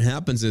think what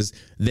happens is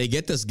they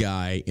get this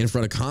guy in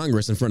front of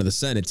Congress, in front of the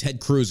Senate.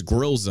 Ted Cruz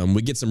grills him.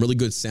 We get some really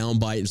good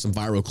soundbite and some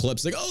viral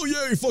clips. Like, oh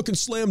yeah, he fucking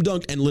slam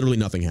dunked, and literally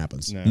nothing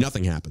happens. No.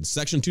 Nothing happens.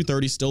 Section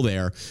 230 is still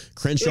there.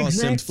 Crenshaw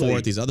simped for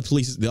it. The other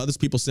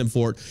people simped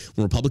for it.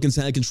 When Republicans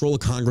had control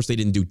of Congress, they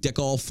didn't do dick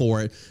all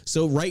for it.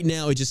 So right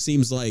now, it just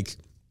seems like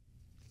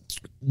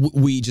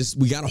we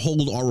got to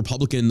hold our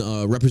Republican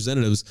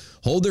representatives,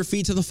 hold their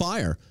feet to the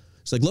fire.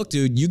 It's like, look,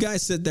 dude, you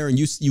guys sit there and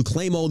you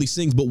claim all these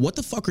things, but what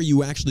the fuck are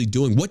you actually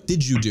doing? What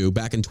did you do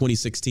back in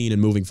 2016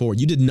 and moving forward?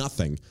 You did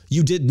nothing.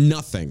 You did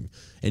nothing.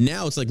 And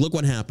now it's like, look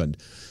what happened.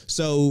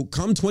 So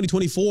come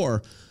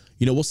 2024,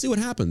 we'll see what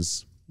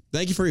happens.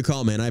 Thank you for your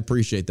call, man. I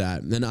appreciate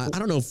that. And I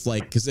don't know if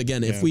because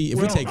again, if we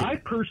take it. I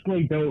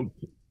personally don't.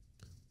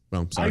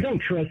 Well, sorry. I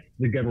don't trust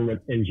the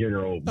government in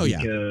general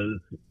because,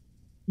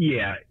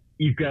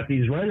 you've got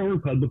these rhino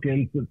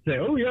Republicans that say,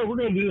 "Oh yeah, we're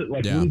going to do it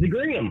like Lindsey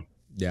Graham."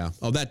 Yeah.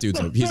 Oh, that dude's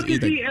what the fuck has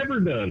he ever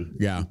done?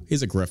 Yeah,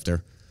 he's a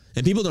grifter.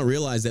 And people don't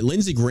realize that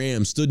Lindsey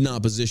Graham stood in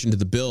opposition to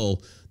the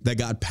bill that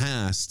got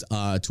passed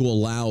to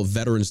allow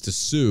veterans to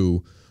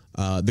sue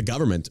the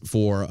government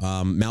for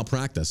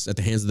malpractice at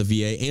the hands of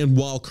the VA, and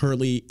while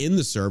currently in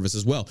the service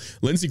as well.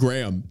 Lindsey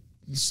Graham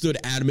stood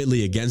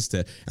adamantly against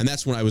it, and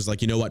that's when I was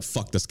like, you know what?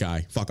 Fuck this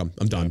guy. Fuck him.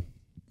 I'm done.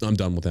 I'm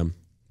done with him.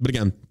 But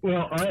again,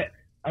 well,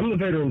 I'm a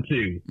veteran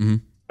too. Mm-hmm.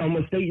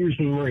 Almost 8 years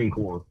in the Marine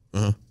Corps.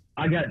 Uh-huh.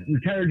 I got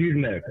retired due to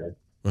medical.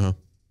 Uh-huh.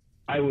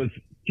 I was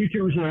 2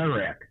 tours in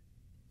Iraq.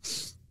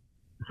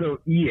 So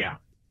yeah,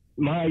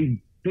 my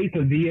faith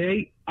in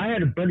VA. I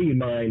had a buddy of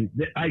mine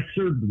that I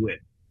served with.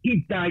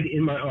 He died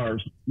in my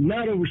arms,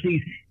 not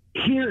overseas,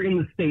 here in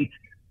the States,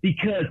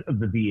 because of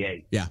the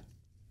VA. Yeah.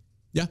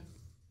 Yeah.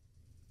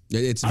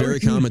 It's a very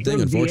common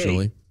thing,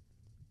 unfortunately.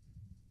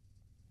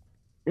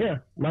 Yeah.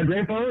 My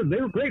grandfather,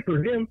 they were great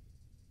for him.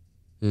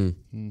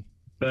 Mm-hmm.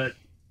 But.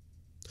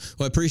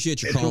 Well, I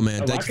appreciate your call,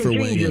 man. Thank you for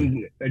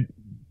weighing in.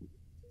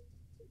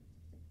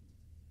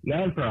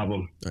 Not a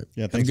problem. All right.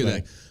 Yeah, thanks. Have a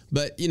good day.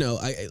 But, you know,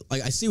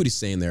 I see what he's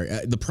saying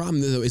there. The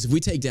problem, though, is if we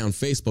take down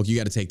Facebook, you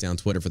got to take down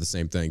Twitter for the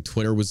same thing.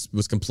 Twitter was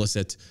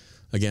complicit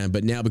again,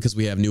 but now because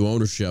we have new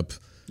ownership,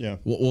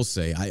 we'll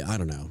see. I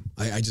don't know.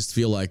 I just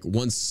feel like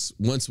once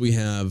we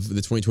have the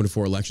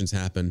 2024 elections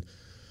happen,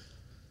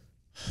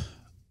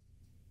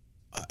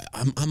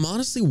 I'm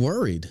honestly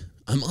worried.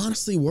 I'm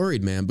honestly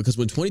worried, man, because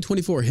when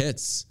 2024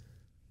 hits,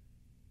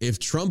 if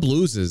Trump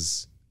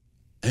loses,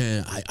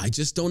 and I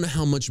just don't know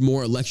how much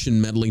more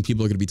election meddling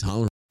people are going to be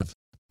tolerant of.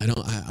 I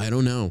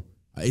don't know.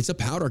 It's a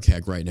powder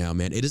keg right now,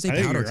 man. It is a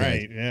powder keg.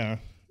 Right, yeah.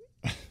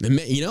 And,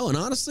 you know, and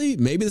honestly,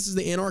 maybe this is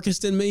the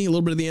anarchist in me, a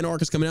little bit of the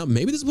anarchist coming out.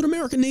 Maybe this is what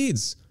America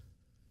needs.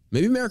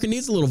 Maybe America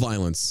needs a little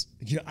violence.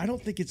 You know, I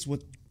don't think it's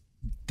what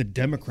the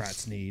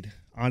Democrats need,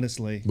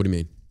 honestly. What do you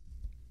mean?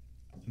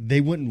 They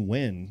wouldn't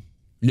win.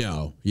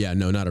 No. Yeah,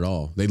 no, not at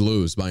all. They'd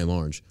lose by and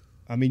large.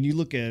 I mean, you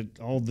look at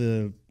all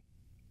the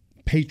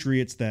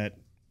patriots that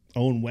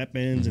own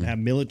weapons and have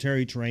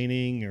military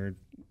training, or,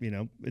 you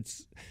know,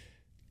 it's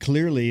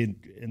clearly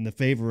in the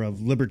favor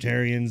of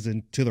libertarians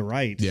and to the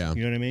right. Yeah.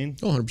 You know what I mean?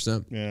 Oh,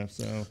 100%. Yeah,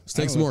 so. Let's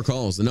take some more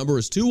calls. The number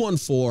is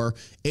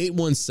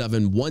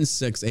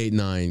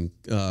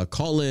 214-817-1689.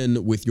 Call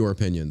in with your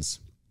opinions.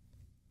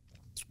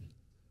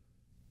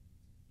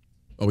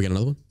 Oh, we got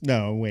another one?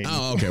 No, wait.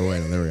 Oh, okay, wait.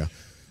 There we go.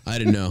 I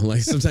didn't know.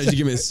 Like, sometimes you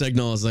give me a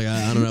signal. It's like,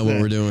 I don't know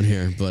what we're doing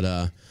here. But,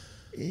 oh,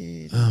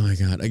 my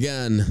God.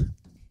 Again,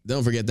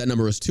 don't forget, that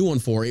number is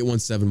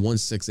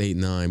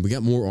 214-817-1689. We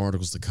got more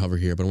articles to cover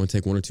here, but I want to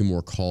take one or two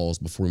more calls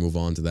before we move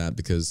on to that,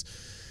 because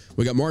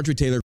we got Marjorie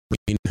Taylor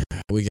Greene,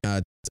 we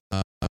got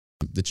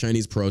the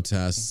Chinese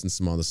protests and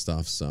some other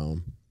stuff. So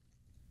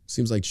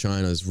seems like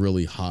China is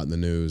really hot in the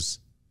news.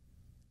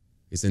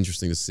 It's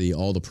interesting to see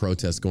all the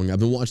protests going. I've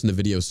been watching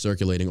the videos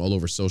circulating all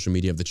over social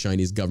media of the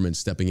Chinese government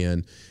stepping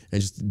in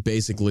and just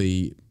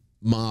basically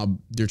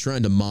they're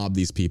trying to mob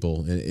these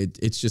people. And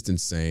it's just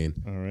insane.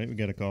 All right, we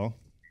got a call.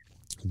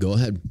 Go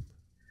ahead.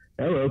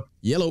 Hello.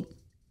 Yellow.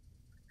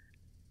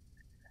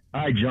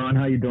 Hi, John.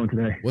 How you doing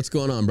today? What's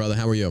going on, brother?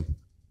 How are you?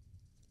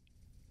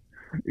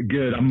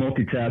 Good. I'm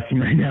multitasking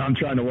right now. I'm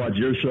trying to watch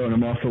your show, and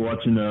I'm also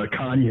watching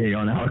Kanye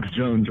on Alex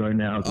Jones right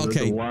now. So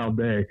okay. It's a wild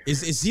day.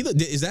 Is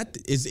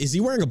he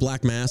wearing a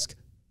black mask?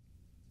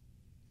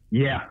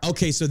 Yeah.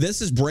 Okay, so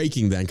this is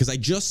breaking then, because I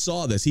just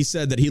saw this. He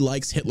said that he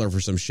likes Hitler for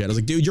some shit. I was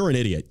like, dude, you're an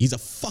idiot. He's a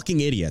fucking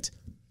idiot.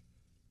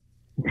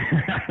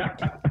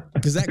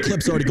 Because that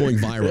clip's already going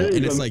viral.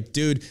 And it's like,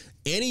 dude,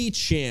 any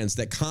chance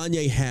that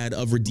Kanye had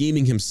of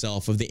redeeming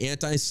himself of the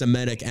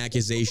anti-Semitic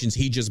accusations,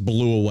 he just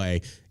blew away.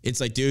 It's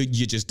like, dude,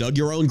 you just dug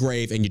your own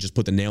grave and you just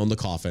put the nail in the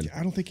coffin.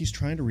 I don't think he's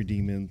trying to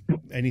redeem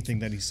anything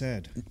that he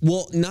said.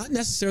 Well, not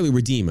necessarily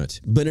redeem it,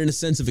 but in a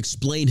sense of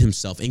explain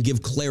himself and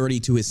give clarity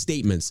to his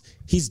statements.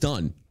 He's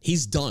done.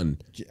 He's done.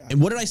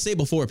 And what did I say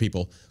before,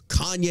 people?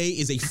 Kanye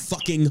is a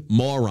fucking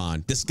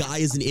moron. This guy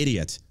is an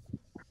idiot.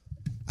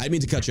 I didn't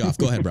mean to cut you off.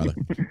 Go ahead, brother.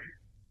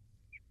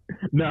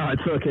 No,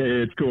 it's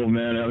okay. It's cool,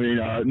 man. I mean,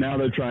 now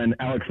Alex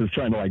is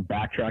trying to like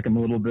backtrack him a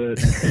little bit.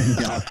 And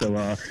he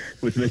also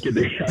was making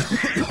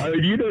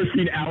you've never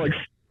seen Alex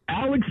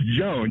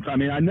Jones. I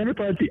mean, I never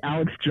thought I'd see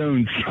Alex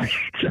Jones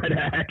try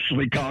to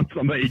actually calm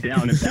somebody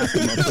down and back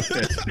him up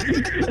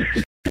with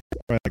it.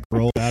 Like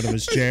rolled out of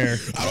his chair.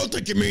 I don't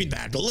think you mean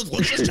that.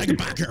 Let's just take it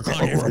back here,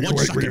 Kanye, for 1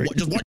 second.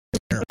 Just 1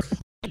 second.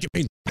 You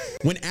mean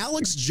when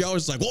Alex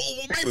Jones is like, well,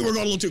 maybe we're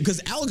going to look too,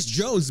 because Alex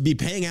Jones would be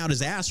paying out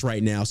his ass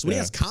right now. So when he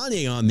has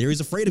Kanye on there,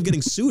 he's afraid of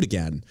getting sued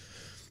again.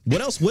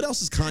 What else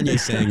is Kanye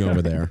saying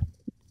over there?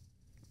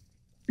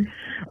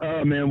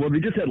 Man, well, they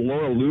just had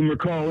Laura Loomer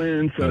call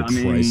in, so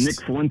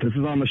Nick Fuentes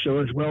is on the show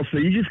as well. So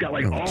you just got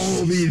like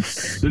all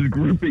this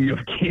grouping of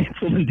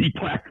canceled and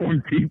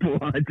deplatformed people.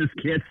 I just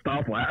can't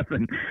stop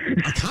laughing.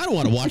 I kind of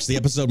want to watch the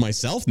episode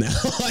myself now.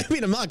 I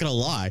mean, I'm not gonna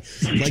lie.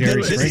 Like,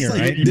 Jerry Springer,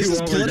 right? This is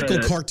political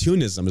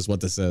cartoonism, is what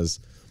this is.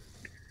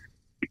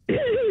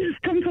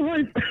 Just come to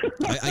life.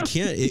 I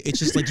can't. It's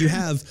just like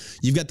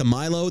you've got the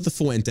Milo, the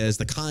Fuentes,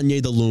 the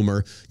Kanye, the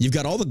Loomer. You've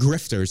got all the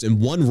grifters in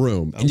one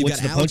room, and you've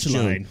got Alex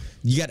Jones.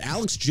 You got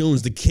Alex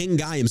Jones, the king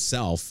guy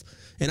himself,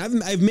 And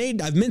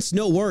I've minced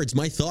no words.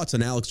 My thoughts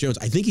on Alex Jones.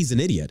 I think he's an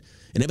idiot.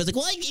 And everybody's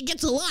like, well, he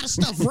gets a lot of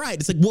stuff right.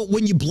 It's like, well,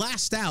 when you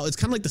blast out, it's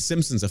kind of like the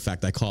Simpsons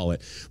effect, I call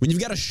it. When you've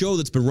got a show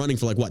that's been running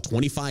for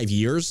 25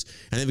 years,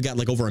 and they've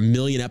got over 1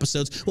 million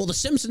episodes. Well, the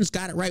Simpsons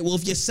got it right. Well,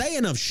 if you say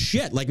enough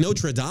shit like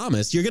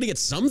Nostradamus, you're going to get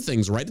some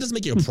things right. That doesn't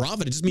make you a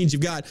prophet. It just means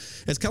it's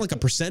kind of like a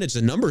percentage,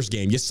 a numbers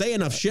game. You say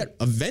enough shit,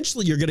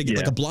 eventually you're going to get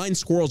like a blind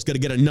squirrel's going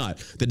to get a nut.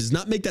 That does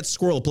not make that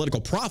squirrel a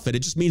political prophet. It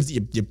just means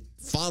that you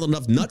found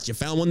enough nuts, you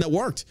found one that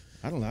worked.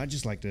 I don't know. I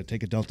just like to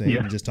take a Delta 8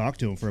 and just talk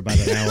to him for about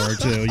an hour or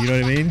two. You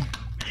know what I mean?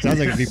 Sounds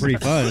like it'd be pretty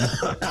fun.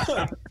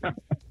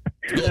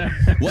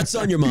 What's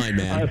on your mind,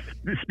 man?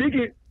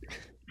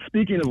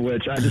 Speaking of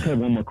which, I just have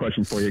one more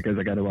question for you because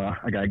I got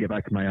to get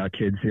back to my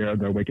kids here.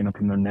 They're waking up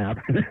from their nap.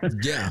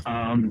 Yeah.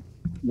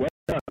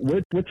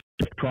 Which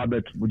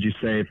product would you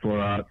say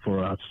for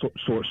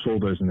sore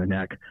shoulders in the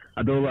neck?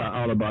 I do a lot of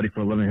outer body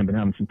for a living. I've been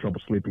having some trouble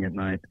sleeping at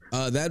night.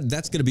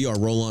 That's going to be our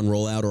roll-on,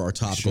 roll-out, or our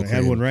topical cream. I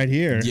had one right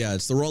here. Yeah,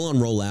 it's the roll-on,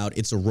 roll-out.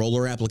 It's a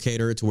roller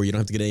applicator to where you don't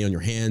have to get any on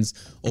your hands.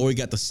 Or we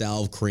got the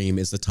salve cream.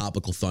 It's the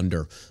topical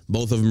thunder.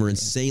 Both of them are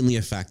insanely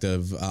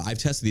effective. I've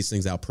tested these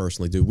things out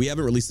personally, dude. We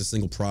haven't released a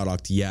single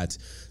product yet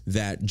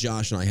that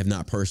Josh and I have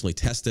not personally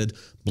tested,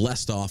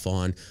 blessed off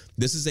on.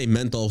 This is a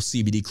menthol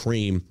CBD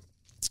cream.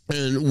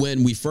 And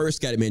when we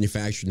first got it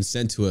manufactured and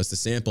sent to us, the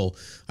sample,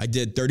 I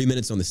did 30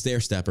 minutes on the stair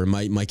stepper.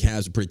 My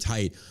calves were pretty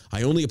tight.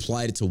 I only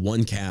applied it to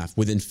one calf.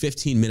 Within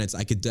 15 minutes,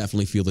 I could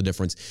definitely feel the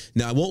difference.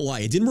 Now, I won't lie.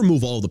 It didn't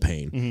remove all the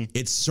pain. Mm-hmm.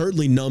 It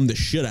certainly numbed the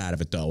shit out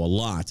of it, though, a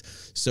lot.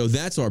 So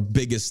that's our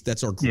greatest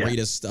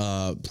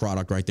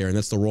product right there. And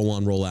that's the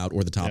roll-on, roll-out,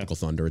 or the topical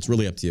thunder. It's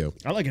really up to you.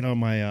 I like it on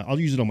my, I'll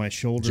use it on my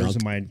shoulders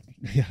and my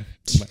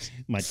taint.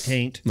 My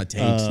taint.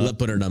 Let's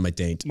put it on my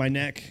taint. My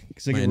neck.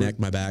 My neck,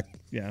 my back.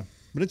 Yeah.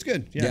 But it's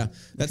good. Yeah.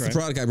 That's the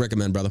product I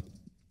recommend, brother.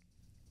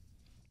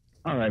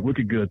 All right.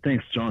 Wicked good.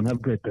 Thanks, John. Have a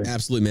great day.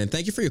 Absolutely, man.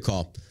 Thank you for your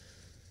call.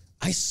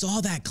 I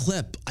saw that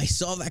clip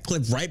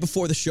right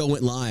before the show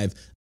went live.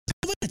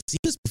 I've not seen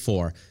this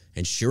before.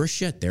 And sure as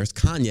shit, there's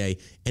Kanye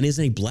and he's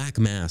in a black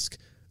mask.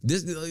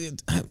 He's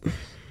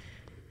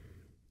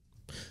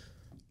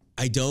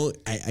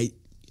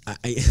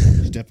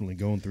definitely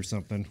going through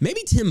something.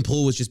 Maybe Tim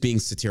Pool was just being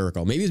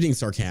satirical. Maybe he was being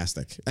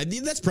sarcastic.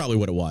 That's probably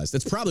what it was.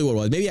 But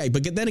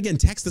then again,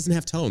 text doesn't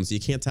have tone, so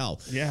you can't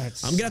tell. Yeah,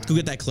 I'm gonna have to go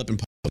get that clip and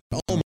post.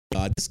 Oh my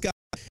God, this guy!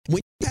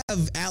 When you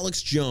have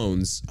Alex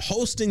Jones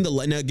hosting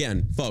now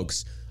again,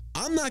 folks,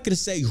 I'm not gonna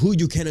say who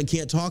you can and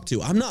can't talk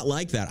to. I'm not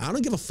like that. I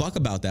don't give a fuck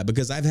about that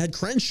because I've had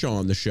Crenshaw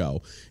on the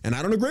show, and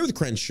I don't agree with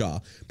Crenshaw.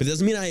 But it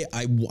doesn't mean I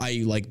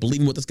like believe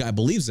in what this guy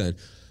believes in.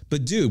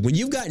 But dude, when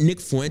you've got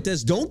Nick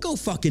Fuentes, don't go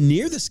fucking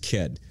near this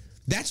kid.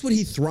 That's what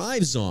he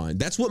thrives on.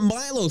 That's what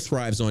Milo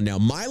thrives on now.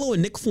 Milo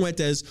and Nick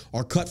Fuentes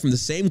are cut from the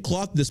same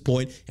cloth at this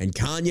point, and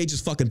Kanye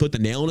just fucking put the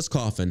nail in his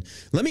coffin.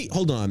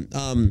 Hold on.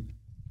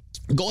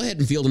 Go ahead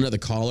and field another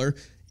caller,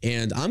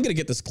 and I'm going to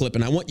get this clip,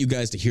 and I want you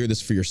guys to hear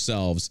this for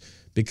yourselves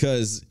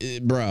because,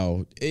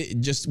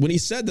 when he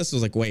said this, I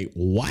was like, wait,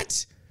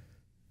 what?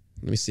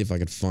 Let me see if I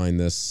could find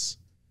this.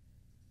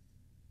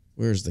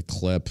 Where's the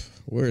clip?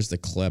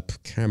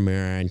 Come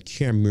on.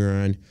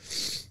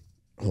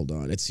 Hold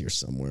on. It's here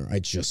somewhere. I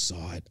just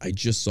saw it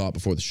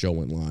before the show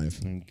went live.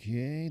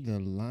 Okay, the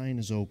line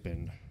is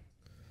open.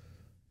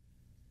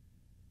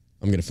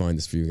 I'm going to find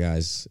this for you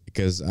guys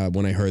because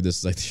when I heard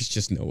this, there's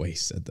just no way he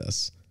said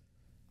this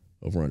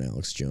over on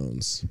Alex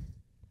Jones.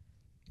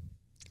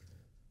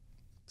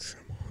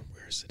 Come on.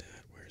 Where's it at?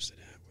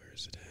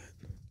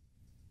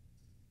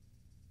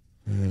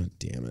 Oh,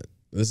 damn it.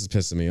 This is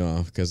pissing me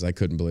off because I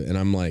couldn't believe it. And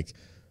I'm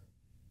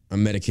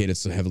medicated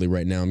so heavily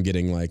right now. I'm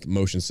getting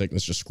motion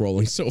sickness just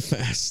scrolling so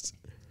fast.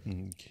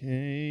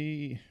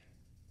 Okay.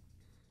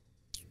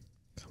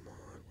 Come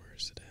on,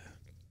 where's it at?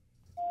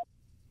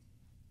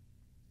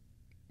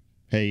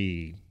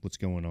 Hey, what's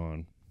going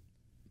on?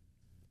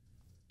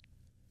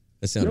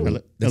 That sounded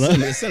really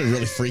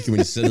freaky when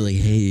you said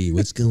hey,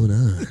 what's going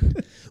on?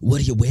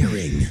 What are you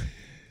wearing?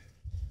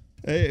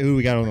 Hey, who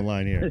we got on the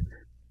line here?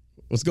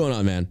 What's going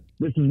on, man?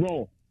 This is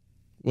Roll.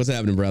 What's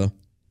happening, brother?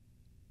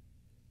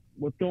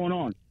 What's going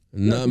on?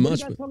 Not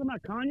much. You guys talking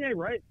about Kanye,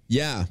 right?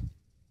 Yeah.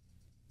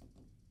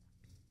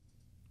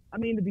 I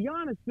mean, to be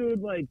honest,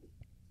 dude, just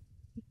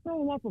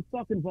throw him off a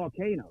fucking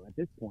volcano at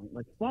this point.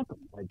 Fuck him.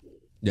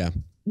 Yeah.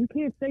 You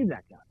can't save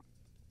that guy.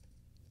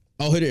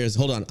 Oh, here it is.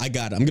 Hold on. I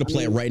got it. I'm going to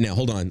play it right now.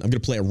 Hold on. I'm going to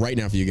play it right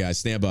now for you guys.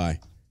 Stand by.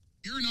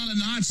 You're not a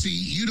Nazi.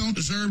 You don't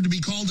deserve to be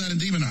called that and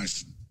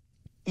demonized.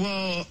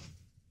 Well,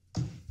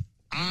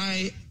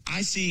 I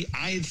see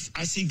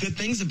good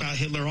things about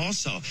Hitler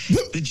also.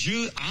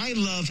 I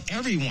love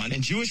everyone,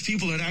 and Jewish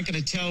people are not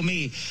going to tell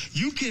me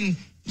you can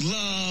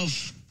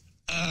love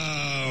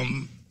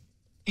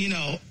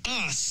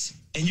us,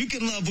 and you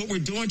can love what we're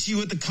doing to you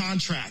with the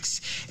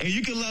contracts, and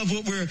you can love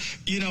what we're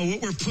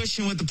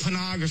pushing with the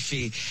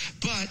pornography.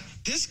 But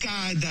this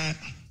guy that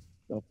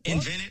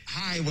invented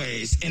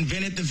highways,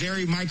 invented the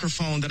very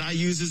microphone that I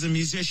use as a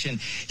musician,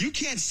 you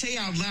can't say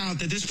out loud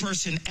that this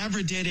person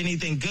ever did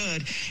anything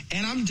good,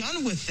 and I'm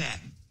done with that.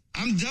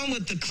 I'm done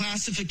with the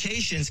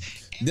classifications.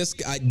 This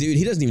guy, dude,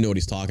 he doesn't even know what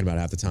he's talking about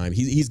half the time.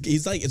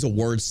 He's like, it's a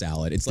word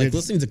salad. It's like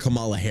listening to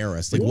Kamala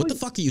Harris. Like, what the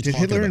fuck are you talking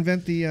about? Did Hitler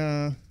invent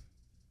the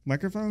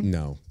microphone?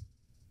 No,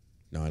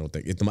 I don't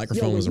think. If the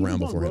microphone was around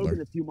before Hitler.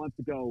 Rogan a few months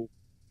ago,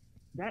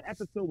 that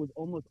episode was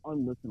almost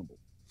unlistenable.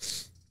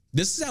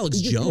 This is Alex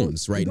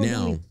Jones right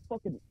now.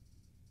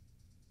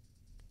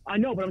 I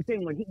know, but I'm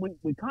saying, like, when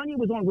Kanye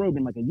was on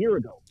Rogan like a year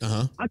ago,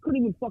 I couldn't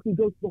even fucking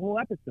go through the whole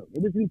episode.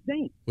 It was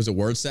insane. Was it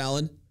word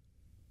salad?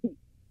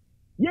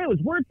 Yeah, it was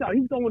word salad.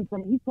 He's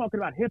talking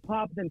about hip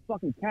hop, then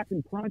fucking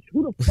Captain Crunch.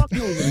 Who the fuck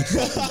knows what he's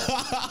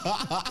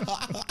talking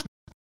about?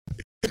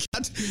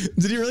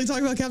 Did he really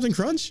talk about Captain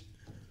Crunch?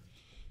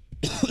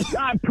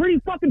 I'm pretty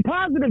fucking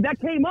positive that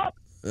came up.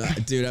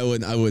 Dude, I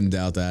wouldn't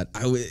doubt that.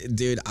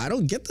 Dude, I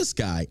don't get this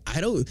guy.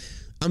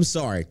 I'm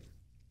sorry.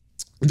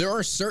 There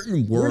are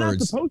certain words. We're not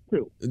supposed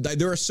to.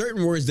 There are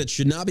certain words that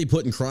should not be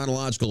put in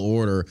chronological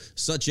order,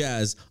 such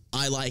as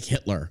 "I like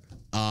Hitler."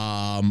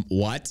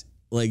 What?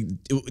 Like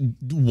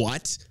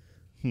what?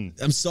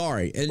 I'm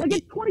sorry. Like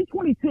it's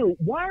 2022.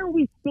 Why are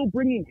we still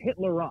bringing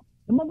Hitler up?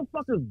 The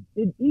motherfucker,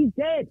 he's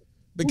dead.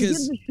 Who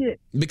gives a shit?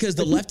 Because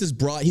the left has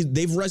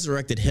they've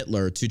resurrected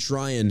Hitler to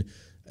try and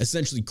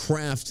essentially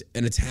craft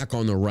an attack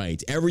on the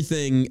right.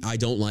 Everything I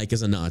don't like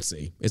is a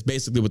Nazi. It's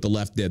basically what the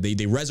left did.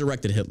 They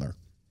resurrected Hitler.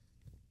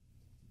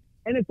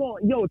 And it's all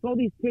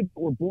these kids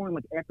that were born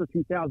like after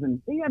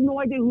 2000. They have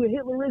no idea who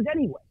Hitler is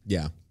anyway.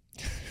 Yeah.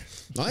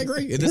 I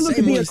agree. Hitler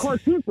could be a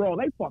cartoon for all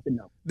they fucking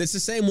know. It's the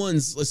same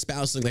ones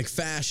espousing like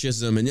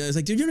fascism. And it's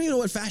like, dude, you don't even know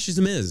what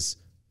fascism is.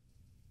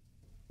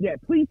 Yeah,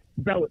 please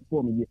spell it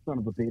for me, you son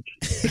of a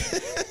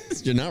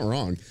bitch. You're not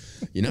wrong.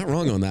 You're not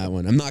wrong on that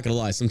one. I'm not going to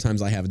lie.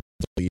 Sometimes I have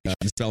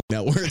spelling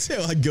that word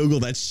too. I Google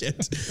that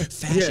shit.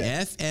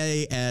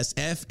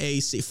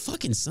 F-A-S-F-A-C.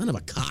 Fucking son of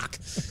a cock.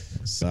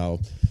 So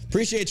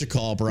appreciate your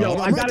call, bro. Yo,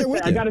 I gotta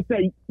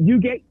say,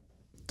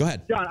 go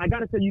ahead, John. I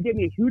gotta say, you gave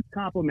me a huge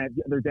compliment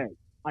the other day.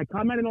 I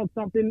commented on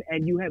something,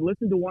 and you had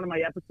listened to one of my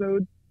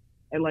episodes,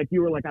 and like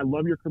you were like, "I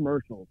love your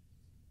commercials,"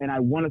 and I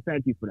want to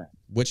thank you for that.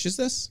 Which is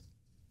this?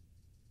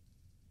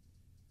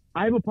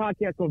 I have a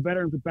podcast called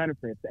Veterans with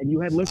Benefits, and you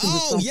had listened to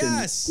something.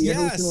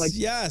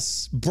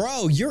 Yes.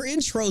 Bro, your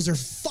intros are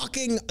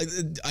fucking...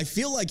 I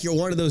feel like you're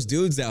one of those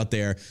dudes out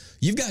there.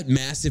 You've got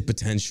massive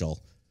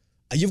potential.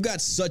 You've got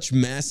such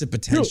massive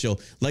potential.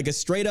 Dude. Like a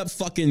straight up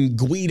fucking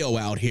Guido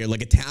out here,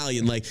 like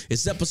Italian. Like,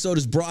 this episode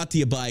is brought to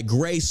you by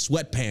gray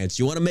sweatpants.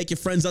 You want to make your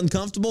friends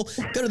uncomfortable?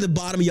 Go to the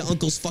bottom of your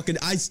uncle's fucking...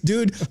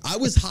 Dude, I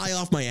was high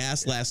off my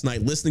ass last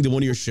night listening to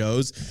one of your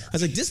shows. I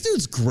was like, this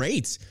dude's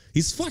great.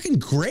 He's fucking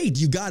great.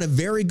 You got a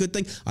very good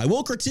thing. I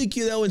will critique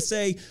you though and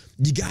say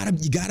you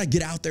gotta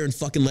get out there and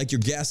fucking like your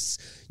guests.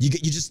 You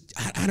just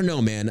I don't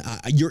know, man.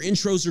 Your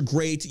intros are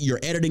great. Your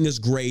editing is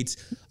great.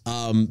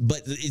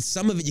 But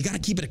some of it you gotta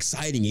keep it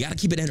exciting. You gotta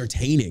keep it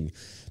entertaining.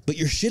 But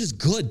your shit is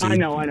good, dude. I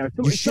know.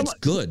 Your shit's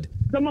good.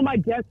 Some of my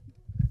guests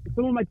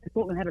don't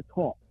know how to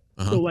talk.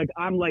 So like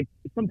I'm like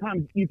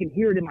sometimes you can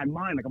hear it in my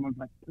mind. Like I'm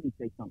like, please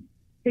say something.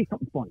 Say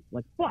something funny.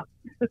 Like, fuck.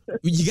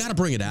 You got to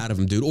bring it out of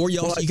them, dude. Or you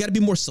got to be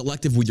more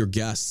selective with your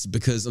guests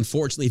because,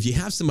 unfortunately, if you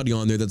have somebody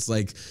on there that's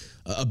like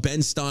a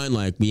Ben Stein,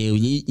 like,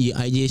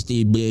 I just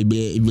need blah,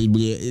 blah, blah,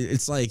 blah.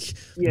 It's like,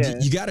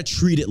 you got to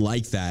treat it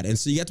like that. And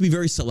so you have to be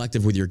very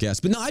selective with your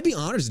guests. But no, I'd be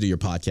honored to do your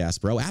podcast,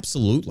 bro.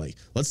 Absolutely.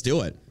 Let's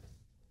do it.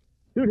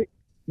 Dude,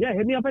 yeah,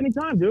 hit me up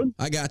anytime, dude.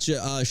 I got you.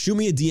 Shoot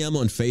me a DM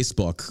on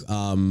Facebook.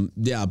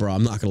 Yeah, bro,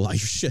 I'm not gonna lie.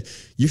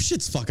 Your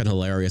shit's fucking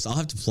hilarious. I'll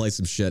have to play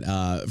some shit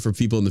for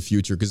people in the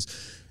future because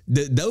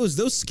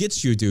those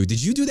skits you do.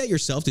 Did you do that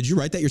yourself? Did you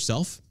write that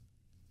yourself?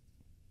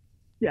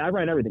 Yeah, I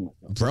write everything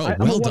myself. Bro,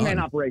 I'm a one-man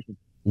operation.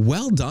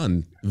 Well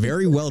done.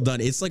 Very well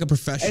done. It's like a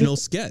professional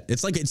skit.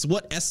 It's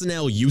what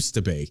SNL used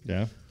to be.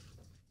 Yeah.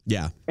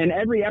 Yeah. And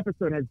every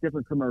episode has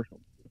different commercials.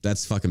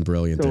 That's fucking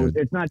brilliant, so dude.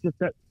 It's not just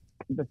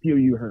the few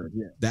you heard.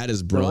 Yeah. That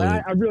is brilliant.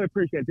 So I really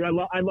appreciate it, dude.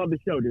 I love the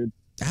show, dude.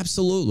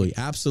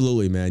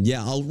 Absolutely, man.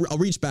 Yeah, I'll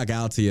reach back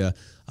out to you.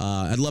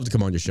 I'd love to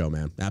come on your show,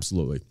 man.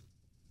 Absolutely.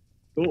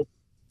 Cool.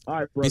 All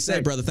right, bro. Be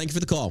safe, brother. Thank you for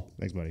the call.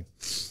 Thanks, buddy.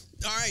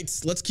 All right,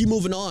 let's keep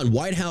moving on.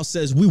 White House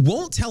says we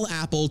won't tell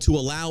Apple to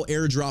allow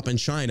AirDrop in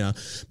China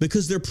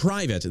because they're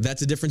private.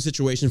 That's a different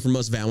situation from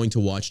us vowing to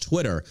watch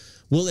Twitter.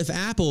 Well, if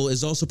Apple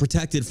is also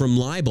protected from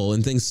libel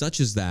and things such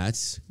as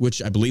that,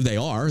 which I believe they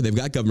are, they've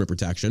got government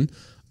protection,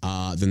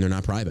 then they're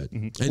not private.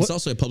 Mm-hmm. And it's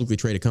also a publicly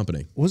traded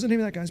company. What was the name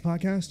of that guy's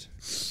podcast?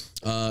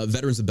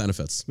 Veterans with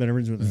Benefits.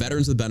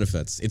 Veterans with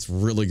Benefits. It's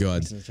really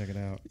good. Check it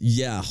out.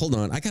 Yeah, hold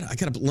on. I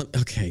gotta.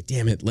 Okay,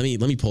 damn it. Let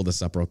me pull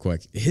this up real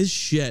quick. His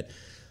shit.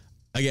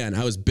 Again,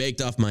 I was baked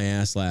off my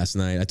ass last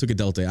night. I took a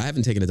Delta 8. I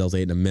haven't taken a Delta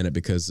 8 in a minute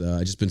because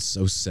I just been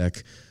so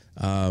sick.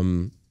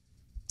 Damn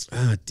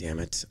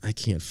it. I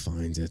can't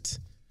find it.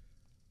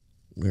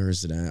 Where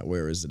is it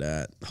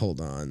at?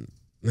 Hold on.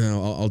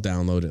 No, I'll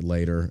download it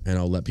later and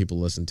I'll let people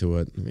listen to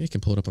it. Maybe you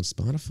can pull it up on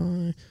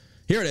Spotify.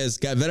 Here it is.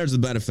 Got Veterans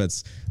with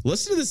Benefits.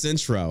 Listen to this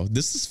intro.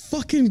 This is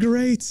fucking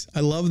great. I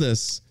love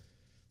this.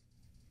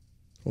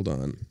 Hold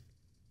on.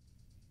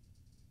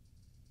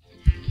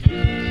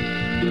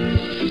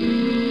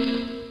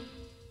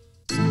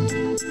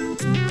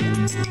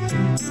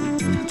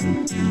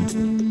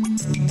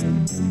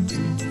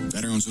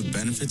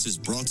 Benefits is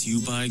brought to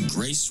you by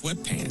Gray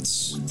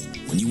Sweatpants.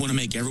 When you want to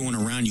make everyone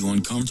around you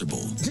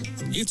uncomfortable,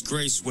 it's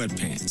Gray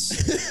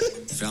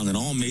Sweatpants. Found in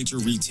all major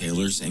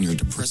retailers and your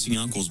depressing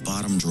uncle's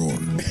bottom drawer.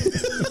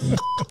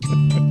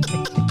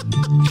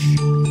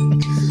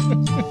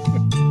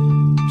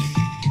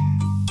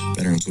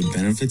 Veterans with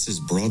Benefits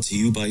is brought to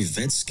you by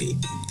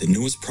Vetscape, the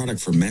newest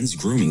product for men's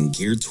grooming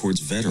geared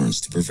towards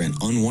veterans to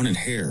prevent unwanted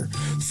hair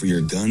for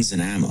your guns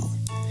and ammo.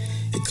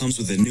 It comes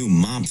with a new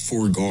Mop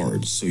 4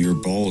 guard, so your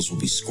balls will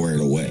be squared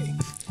away.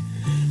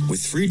 With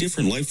 3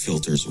 different light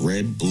filters,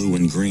 red, blue,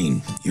 and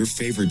green, your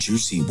favorite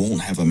juicy won't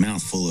have a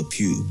mouthful of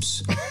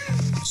pubes.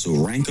 So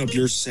rank up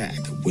your sack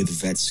with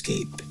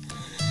Vetscape.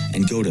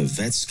 And go to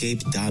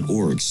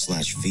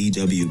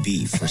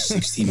vetscape.org/VWB for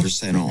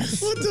 16%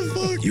 off. What the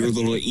fuck? Your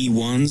little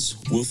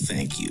E1s will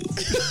thank you.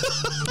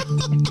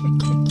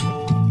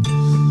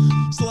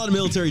 It's a lot of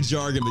military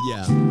jargon, but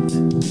yeah.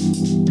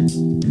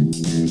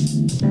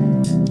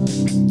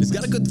 It's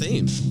got a good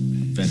theme.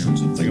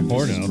 Veterans with like a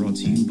porno. Brought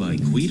to you by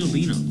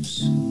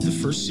Guidolinos, the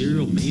first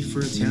cereal made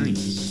for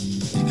Italians.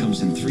 It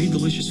comes in 3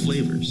 delicious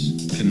flavors: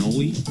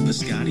 cannoli,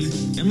 biscotti,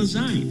 and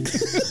lasagna.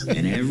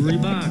 And every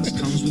box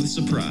comes with a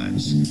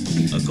surprise: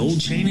 a gold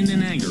chain and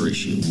an anger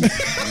issue.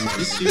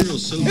 This cereal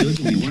is so good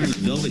you'll be wearing a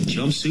velvet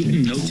jumpsuit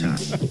in no time.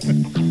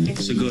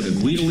 So go to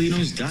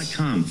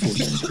Guidolinos.com for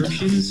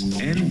subscriptions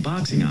and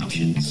boxing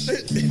options.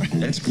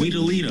 That's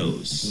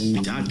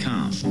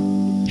Guidolinos.com.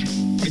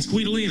 It's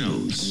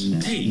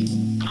Guidolinos. Hey,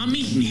 I'm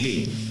eating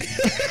here.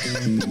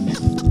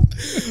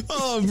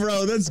 Oh,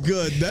 bro, that's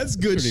good. That's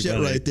good shit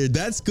funny. Right there.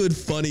 That's good,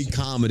 funny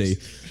comedy.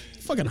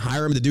 Fucking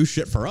hire him to do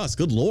shit for us.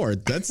 Good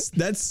Lord.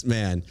 That's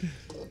man.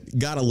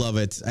 Gotta love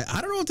it.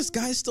 I don't know if this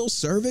guy's still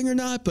serving or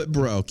not, but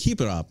bro, keep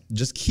it up.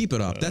 Just keep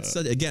it up. That's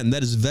again,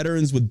 that is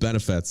Veterans with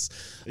Benefits.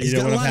 You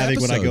know what I'm having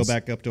when I go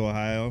back up to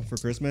Ohio for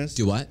Christmas?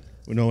 Do what?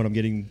 You know what I'm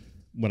getting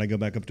when I go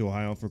back up to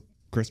Ohio for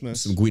Christmas?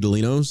 Some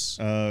Guidolinos?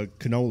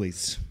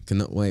 Cannolis.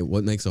 Wait,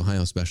 what makes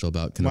Ohio special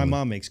about cannoli? My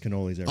mom makes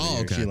cannolis every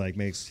year. Okay. She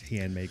makes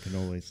handmade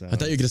cannolis. So. I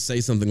thought you were going to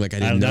say something like I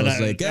didn't know. It's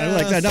like,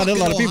 not a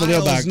lot of people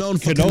know about known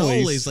for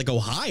cannolis. Like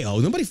Ohio.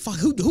 Nobody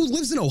who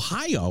lives in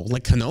Ohio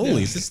like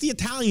cannolis? It's the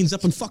Italians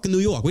up in fucking New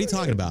York. What are you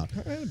talking about?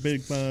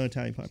 Big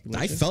Italian population.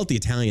 I felt the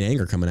Italian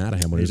anger coming out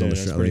of him when he was on the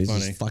show. He's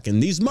just fucking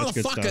these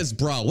motherfuckers,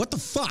 bro. What the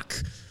fuck?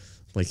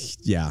 Like,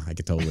 yeah, I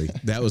could totally.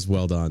 That was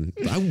well done.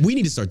 We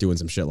need to start doing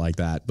some shit like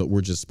that, but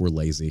we're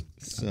lazy.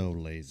 So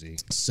lazy.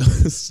 So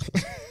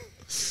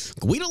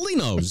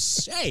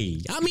Guidolinos.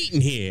 Hey, I'm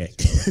eating here.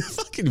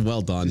 Fucking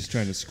well done. Just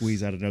trying to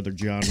squeeze out another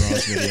John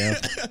Ross video.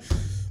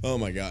 Oh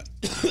my God.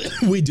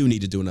 We do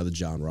need to do another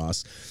John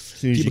Ross.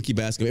 People keep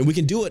asking me, and we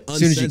can do it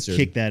uncensored. As soon as you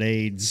kick that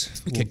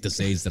AIDS. Kick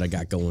this AIDS that I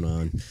got going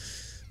on.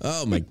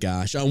 Oh, my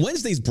gosh. On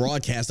Wednesday's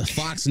broadcast of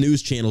Fox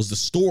News Channel's The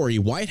Story,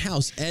 White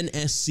House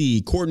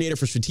NSC Coordinator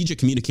for Strategic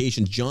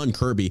Communications John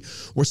Kirby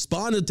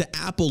responded to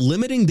Apple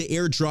limiting the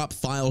AirDrop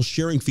file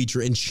sharing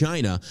feature in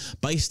China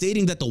by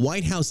stating that the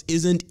White House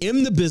isn't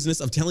in the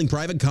business of telling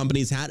private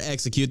companies how to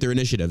execute their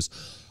initiatives.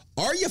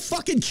 Are you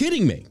fucking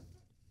kidding me?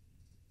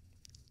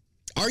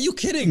 Are you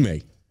kidding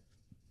me?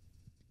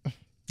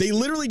 They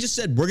literally just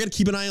said, we're going to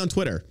keep an eye on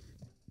Twitter.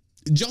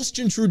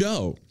 Justin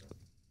Trudeau,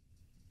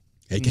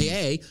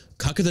 a.k.a.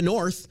 Cuck of the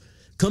North,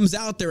 comes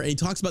out there and he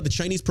talks about the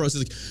Chinese protest.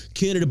 Like,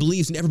 Canada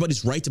believes in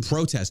everybody's right to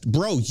protest.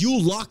 Bro, you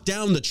locked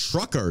down the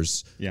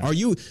truckers. Yeah. Are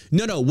you?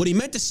 No. What he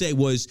meant to say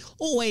was,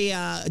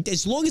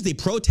 as long as they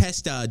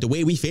protest the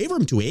way we favor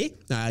them to,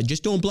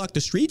 just don't block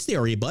the streets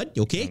there, bud,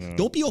 okay?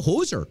 Don't be a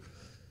hoser.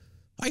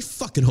 I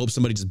fucking hope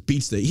somebody just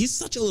beats the. He's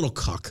such a little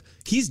cuck.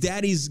 He's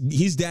daddy's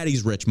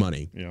rich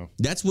money. Yeah.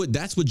 That's what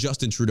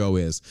Justin Trudeau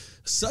is.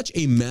 Such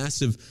a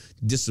massive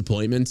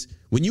disappointment.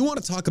 When you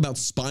want to talk about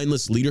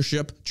spineless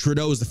leadership,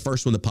 Trudeau is the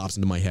first one that pops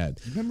into my head.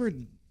 Remember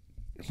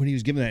when he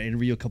was giving that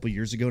interview a couple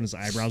years ago and his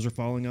eyebrows were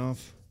falling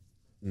off?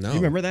 No. Do you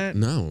remember that?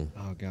 No.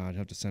 Oh, God. I'd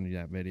have to send you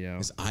that video.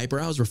 His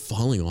eyebrows were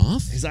falling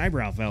off? His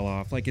eyebrow fell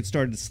off. Like, it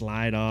started to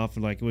slide off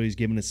like when he was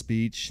giving a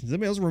speech. Does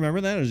anybody else remember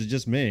that, or is it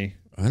just me?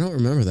 I don't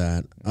remember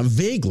that. I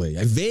vaguely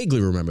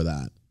remember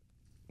that.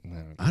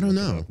 I don't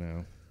know.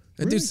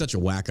 That dude's such a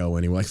wacko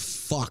anyway. Like,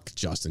 fuck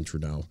Justin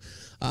Trudeau.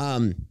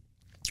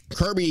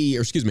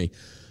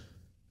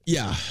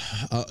 Yeah.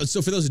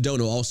 So for those who don't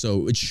know,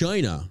 also,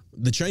 China,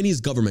 the Chinese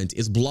government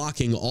is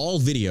blocking all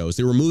videos.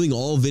 They're removing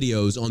all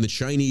videos on the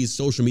Chinese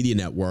social media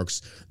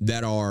networks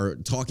that are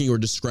talking or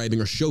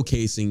describing or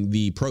showcasing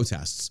the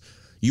protests.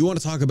 You want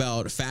to talk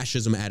about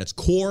fascism at its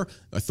core,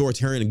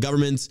 authoritarian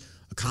governments,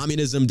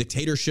 communism,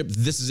 dictatorship.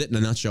 This is it in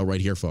a nutshell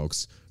right here,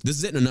 folks. This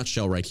is it in a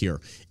nutshell right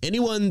here.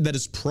 Anyone that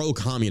is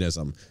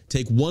pro-communism,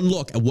 take one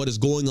look at what is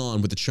going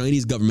on with the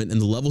Chinese government and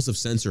the levels of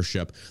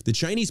censorship. The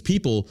Chinese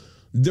people,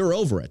 they're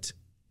over it.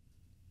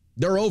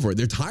 They're over it.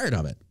 They're tired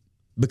of it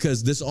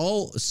because this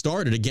all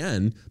started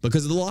again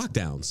because of the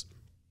lockdowns.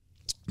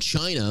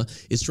 China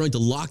is trying to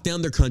lock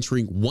down their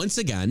country once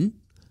again,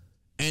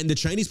 and the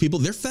Chinese people,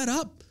 they're fed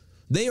up.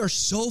 They are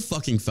so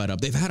fucking fed up.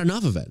 They've had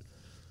enough of it.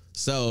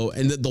 So,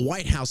 and the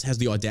White House has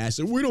the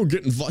audacity. We don't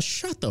get involved.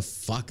 Shut the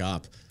fuck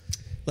up.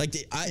 Like,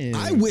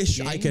 I wish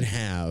I could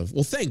have,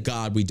 well, thank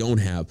God we don't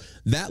have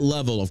that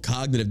level of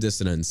cognitive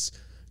dissonance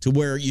to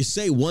where you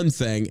say one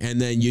thing and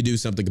then you do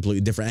something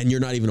completely different and you're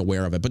not even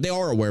aware of it. But they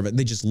are aware of it.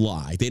 They just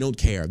lie. They don't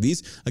care.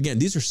 These are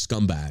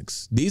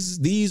scumbags.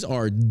 These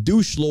are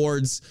douche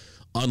lords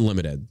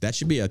unlimited. That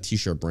should be a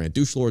t-shirt brand.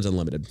 Douche lords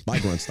unlimited by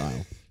Grunt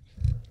Style.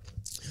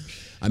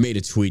 I made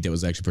a tweet that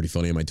was actually pretty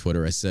funny on my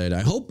Twitter. I said,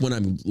 I hope when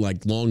I'm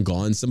like long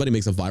gone, somebody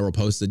makes a viral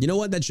post that, you know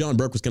what, that John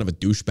Burke was kind of a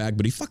douchebag,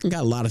 but he fucking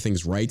got a lot of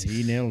things right.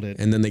 He nailed it.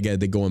 And then they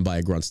go and buy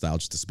a Grunt Style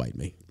just to spite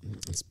me.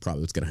 That's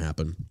probably what's going to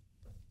happen.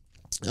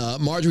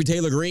 Marjorie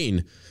Taylor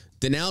Greene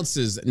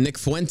denounces Nick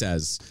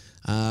Fuentes.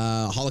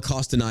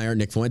 Holocaust denier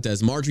Nick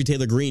Fuentes. Marjorie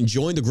Taylor Greene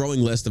joined the growing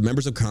list of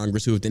members of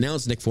Congress who have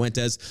denounced Nick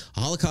Fuentes, a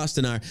Holocaust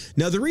denier.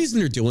 Now, the reason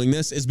they're doing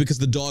this is because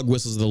the dog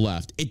whistles of the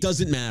left. It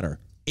doesn't matter.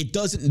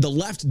 The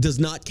left does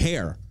not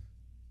care.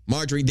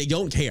 Marjorie, they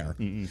don't care.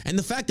 Mm-mm. And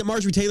the fact that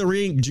Marjorie Taylor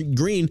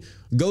Greene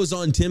goes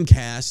on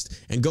Timcast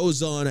and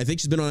goes on, I think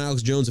she's been on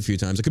Alex Jones a few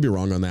times. I could be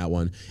wrong on that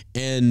one.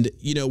 And,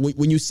 you know,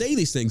 when you say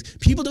these things,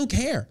 people don't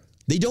care.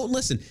 They don't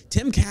listen.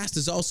 Timcast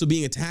is also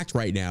being attacked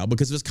right now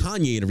because of his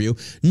Kanye interview,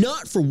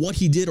 not for what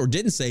he did or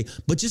didn't say,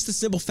 but just the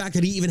simple fact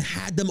that he even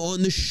had them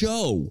on the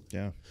show.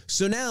 Yeah.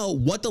 So now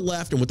what the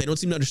left and what they don't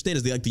seem to understand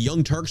is the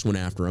Young Turks went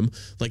after him.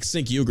 Like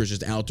Sink Uger's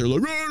just out there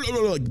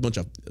like a bunch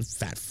of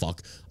fat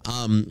fuck.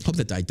 Hope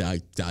that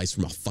guy dies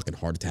from a fucking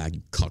heart attack,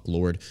 you cuck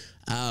lord.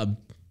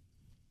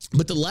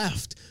 But the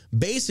left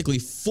basically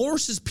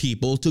forces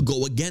people to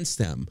go against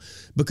them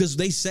because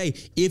they say,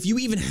 if you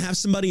even have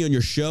somebody on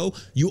your show,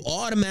 you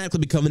automatically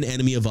become an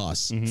enemy of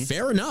us. Mm-hmm.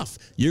 Fair enough.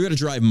 You're going to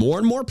drive more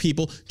and more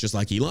people, just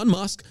like Elon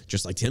Musk,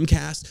 just like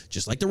Timcast,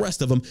 just like the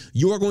rest of them.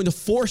 You are going to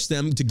force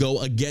them to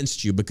go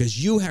against you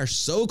because you are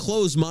so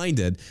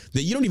close-minded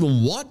that you don't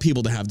even want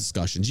people to have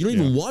discussions. You don't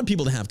even want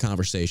people to have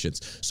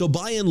conversations. So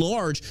by and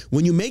large,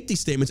 when you make these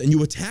statements and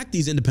you attack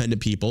these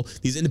independent people,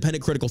 these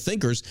independent critical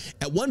thinkers,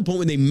 at one point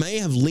when they may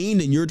have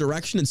leaned in your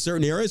direction in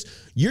certain areas,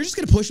 you're just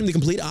going to push them the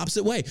complete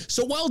opposite way.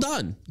 So well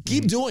done.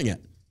 Keep doing it.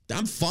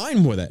 I'm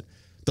fine with it.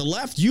 The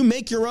left, you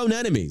make your own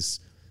enemies.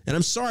 And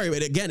I'm sorry,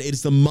 but again,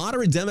 it's the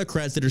moderate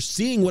Democrats that are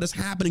seeing what is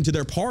happening to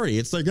their party.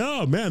 It's like,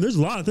 oh man, there's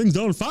a lot of things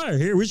on fire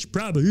here. We should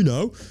probably,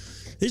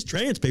 these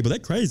trans people, they're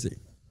crazy.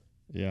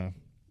 Yeah.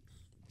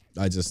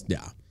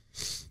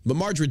 But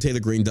Marjorie Taylor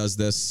Greene does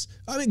this.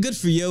 I mean, good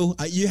for you.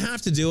 You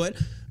have to do it.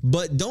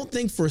 But don't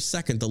think for a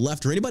second the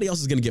left or anybody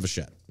else is going to give a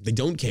shit. They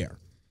don't care.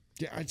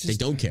 Yeah, they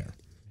don't care.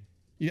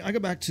 Yeah, I go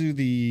back to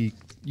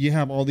you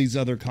have all these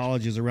other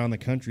colleges around the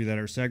country that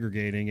are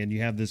segregating, and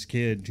you have this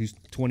kid who's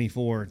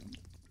 24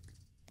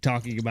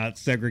 talking about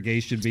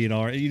segregation being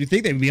all right. You'd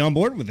think they'd be on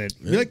board with it.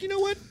 You're like, you know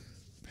what?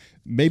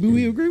 Maybe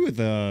we agree with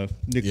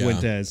Nick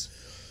Fuentes.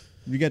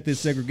 You got this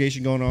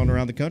segregation going on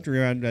around the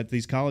country at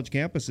these college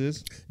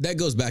campuses. That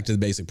goes back to the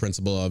basic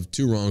principle of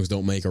two wrongs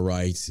don't make a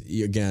right.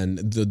 Again,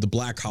 the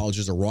black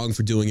colleges are wrong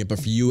for doing it, but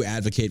for you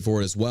advocate for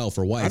it as well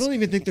for whites. I don't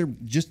even think they're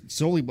just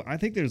solely. I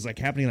think there's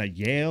happening at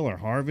Yale or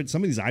Harvard,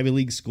 some of these Ivy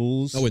League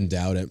schools. I wouldn't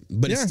doubt it,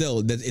 but it's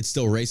still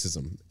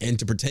racism, and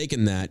to partake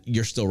in that,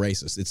 you're still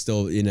racist. It's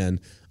still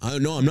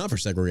I'm not for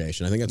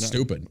segregation. I think that's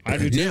stupid. I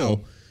do too. Now,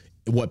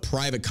 what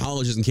private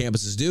colleges and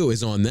campuses do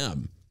is on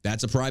them.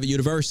 That's a private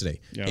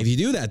university. Yep. If you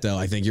do that, though,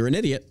 I think you're an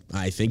idiot.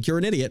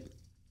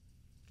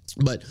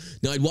 But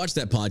no, I'd watched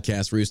that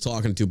podcast where he was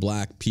talking to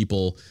black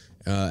people,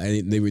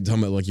 and they were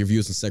talking about your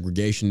views on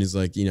segregation. He's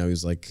like,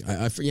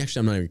 actually,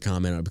 I'm not even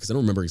commenting on it because I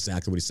don't remember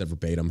exactly what he said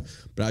verbatim.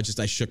 But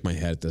I shook my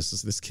head at this.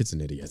 This kid's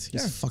an idiot.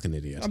 He's a fucking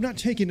idiot. I'm not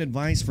taking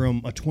advice from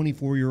a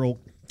 24-year-old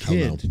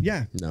kid. Oh, no.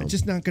 Yeah, no. It's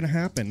just not going to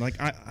happen.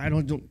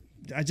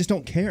 I just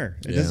don't care.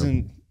 It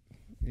doesn't.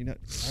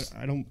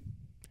 I don't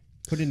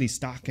put any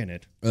stock in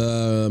it.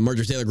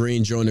 Marjorie Taylor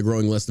Greene joined a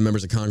growing list of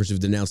members of Congress who've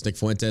denounced Nick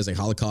Fuentes, a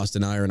Holocaust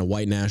denier and a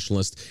white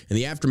nationalist, in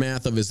the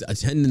aftermath of his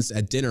attendance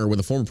at dinner with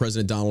the former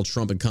President Donald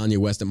Trump and Kanye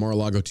West at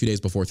Mar-a-Lago 2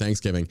 days before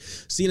Thanksgiving.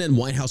 CNN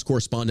White House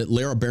correspondent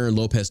Lara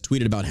Barron-Lopez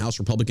tweeted about House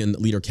Republican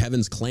leader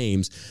Kevin's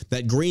claims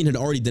that Greene had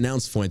already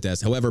denounced Fuentes.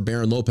 However,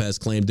 Barron-Lopez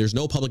claimed there's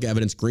no public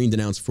evidence Greene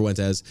denounced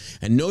Fuentes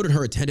and noted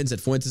her attendance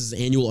at Fuentes'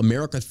 annual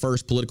America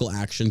First Political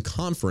Action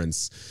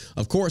Conference.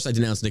 Of course, I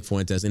denounced Nick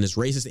Fuentes and his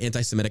racist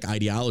anti-Semitic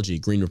ideology,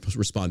 Greene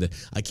responded.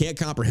 I can't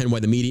comprehend why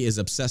the media is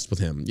obsessed with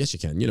him. Yes, you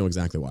can. You know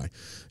exactly why.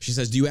 She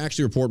says, do you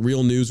actually report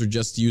real news or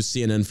just use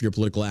CNN for your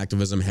political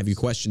activism? Have you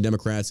questioned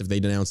Democrats if they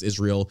denounce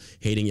Israel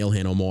hating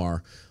Ilhan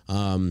Omar?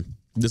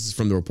 This is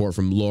from the report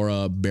from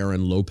Laura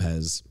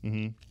Barron-Lopez.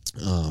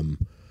 Mm-hmm.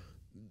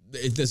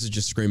 This is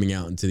just screaming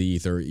out into the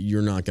ether.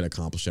 You're not going to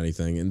accomplish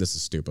anything, and this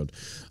is stupid.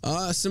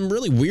 Some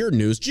really weird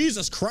news.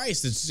 Jesus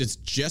Christ, it's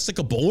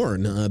Jessica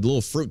Bourne, the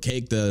little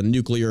fruitcake, the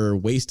nuclear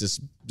waste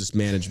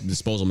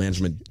disposal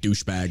management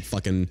douchebag,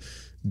 fucking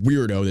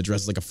weirdo that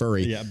dresses like a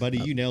furry. Yeah, buddy,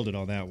 you nailed it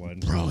on that one.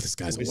 Bro, this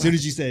guy's as soon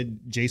as you said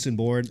Jason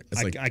Bourne,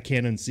 I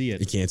can't unsee it.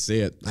 You can't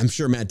see it. I'm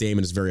sure Matt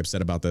Damon is very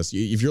upset about this.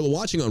 If you're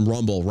watching on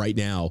Rumble right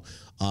now,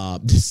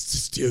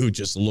 this dude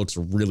just looks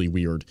really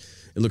weird.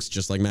 It looks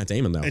just like Matt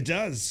Damon, though. It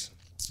does.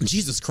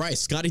 Jesus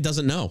Christ, Scotty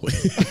doesn't know.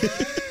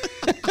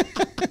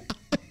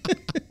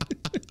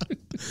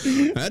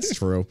 That's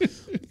true.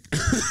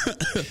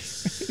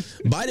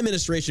 Biden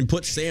administration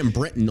put Sam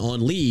Brinton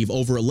on leave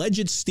over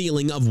alleged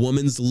stealing of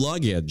women's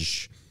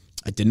luggage.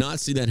 I did not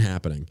see that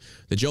happening.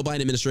 The Joe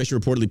Biden administration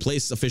reportedly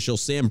placed official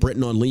Sam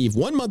Brinton on leave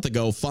 1 month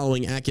ago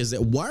following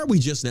accusations. Why are we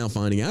just now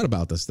finding out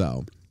about this,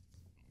 though?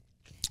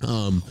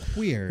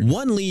 Weird.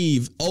 One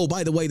leave. Oh,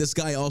 by the way, this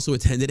guy also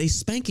attended a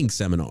spanking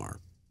seminar.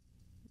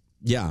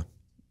 Yeah.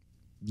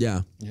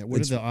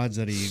 What are the odds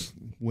that he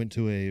went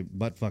to a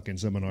butt fucking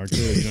seminar too?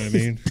 You know what I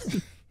mean?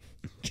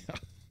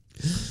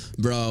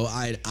 Bro,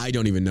 I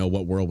don't even know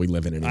what world we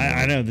live in anymore.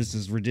 I know, this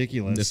is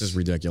ridiculous. This is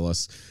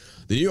ridiculous.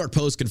 The New York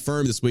Post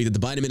confirmed this week that the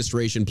Biden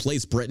administration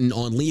placed Brinton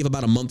on leave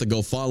about a month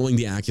ago following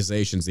the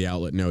accusations, the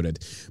outlet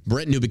noted.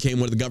 Brinton, who became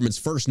one of the government's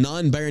first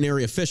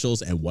non-binary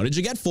officials, and what did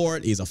you get for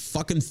it? He's a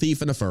fucking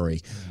thief and a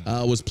furry,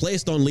 was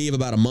placed on leave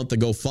about a month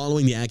ago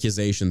following the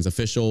accusations. The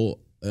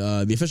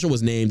official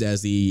was named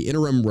as the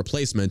interim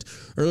replacement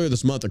earlier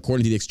this month,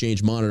 according to the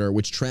Exchange Monitor,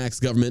 which tracks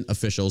government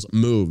officials'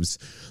 moves.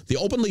 The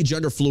openly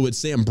gender-fluid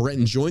Sam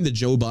Brinton joined the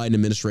Joe Biden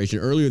administration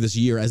earlier this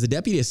year as the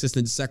Deputy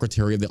Assistant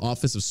Secretary of the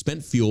Office of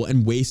Spent Fuel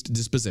and Waste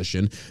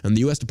Disposition and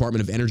the U.S.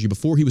 Department of Energy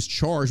before he was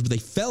charged with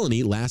a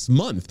felony last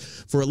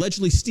month for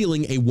allegedly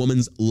stealing a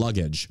woman's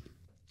luggage.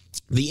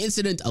 The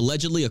incident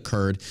allegedly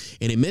occurred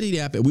in a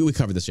Minneapolis. We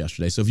covered this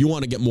yesterday, so if you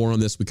want to get more on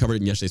this, we covered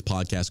it in yesterday's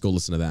podcast. Go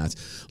listen to that.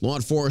 Law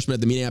enforcement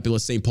at the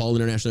Minneapolis-St. Paul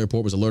International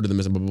Airport was alerted to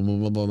them. Blah, blah,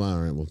 blah, blah, blah.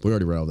 All right, well, we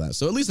already read all that.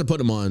 So at least they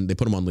put him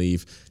on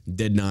leave.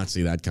 Did not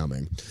see that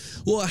coming.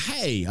 Well,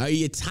 hey, are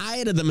you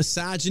tired of the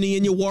misogyny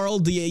in your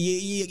world?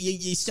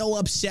 You're so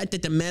upset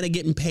that the men are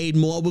getting paid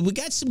more. But we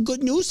got some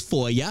good news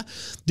for you.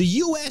 The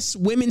U.S.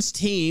 women's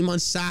team on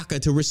soccer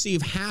to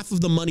receive half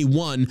of the money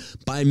won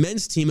by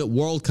men's team at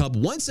World Cup,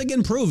 once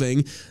again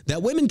proving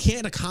that women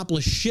can't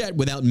accomplish shit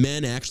without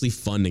men actually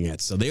funding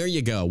it. So there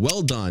you go.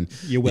 Well done.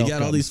 You're welcome. You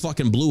got all these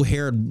fucking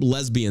blue-haired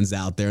lesbians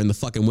out there in the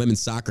fucking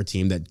women's soccer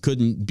team that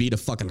couldn't beat a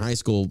fucking high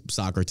school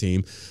soccer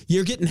team.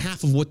 You're getting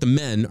half of what the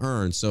men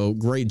earn. So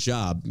great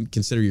job.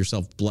 Consider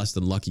yourself blessed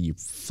and lucky, you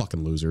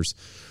fucking losers.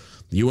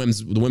 The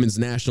women's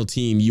national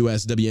team,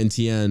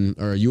 USWNT,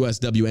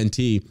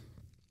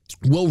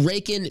 will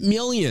rake in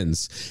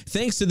millions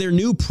thanks to their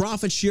new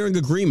profit-sharing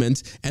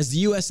agreement as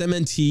the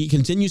USMNT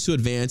continues to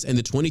advance in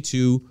the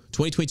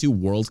 2022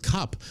 World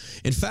Cup.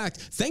 In fact,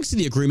 thanks to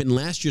the agreement in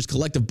last year's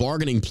collective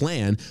bargaining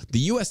plan,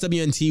 the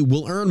USWNT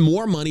will earn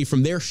more money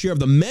from their share of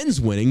the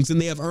men's winnings than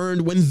they have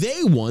earned when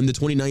they won the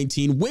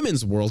 2019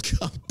 Women's World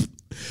Cup.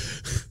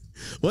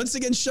 Once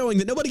again showing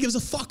that nobody gives a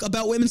fuck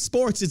about women's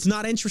sports. It's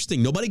not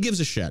interesting. Nobody gives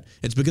a shit.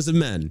 It's because of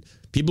men.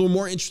 People are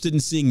more interested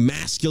in seeing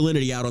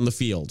masculinity out on the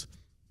field.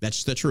 That's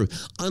just the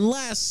truth.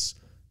 Unless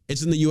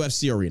it's in the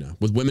UFC arena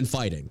with women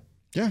fighting.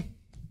 Yeah.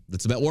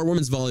 That's about or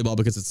women's volleyball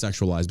because it's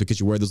sexualized, because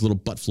you wear those little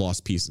butt floss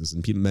pieces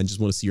and men just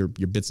want to see your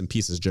bits and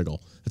pieces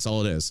jiggle. That's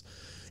all it is.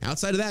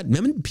 Outside of that,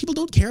 people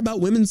don't care about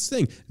women's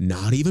thing.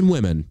 Not even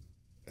women.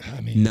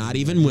 I mean, not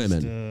even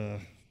women.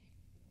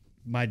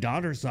 My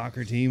daughter's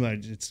soccer team,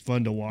 it's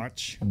fun to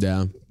watch.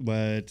 Yeah.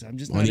 But I'm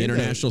just on the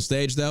international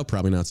stage, though,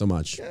 probably not so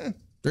much. Yeah.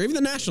 Or even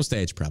the national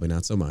stage, probably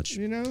not so much.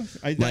 You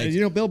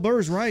know, Bill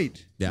Burr's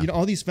right. Yeah. You know,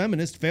 all these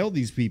feminists failed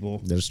these people.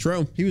 That is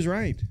true. He was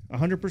right,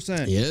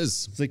 100%. He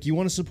is. It's like, you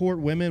want to support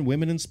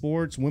women in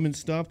sports, women's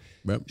stuff.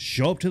 Yep.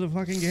 Show up to the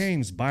fucking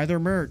games, buy their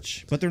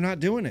merch, but they're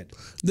not doing it.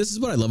 This is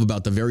what I love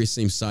about the very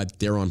same side that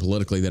they're on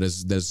politically that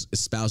is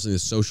espousing the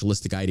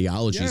socialistic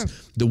ideologies. Yeah.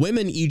 The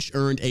women each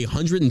earned a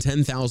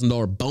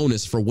 $110,000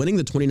 bonus for winning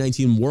the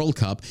 2019 World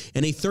Cup,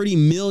 and a $30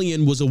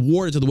 million was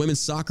awarded to the women's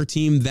soccer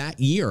team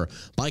that year.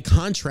 By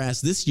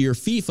contrast, this year,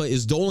 FIFA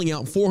is doling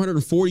out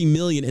 $440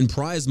 million in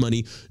prize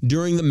money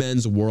during the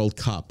men's World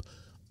Cup.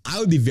 I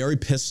would be very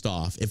pissed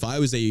off if I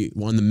was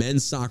on the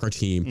men's soccer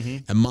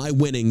team and my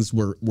winnings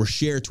were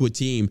shared to a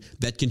team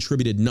that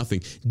contributed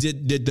nothing.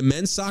 Did the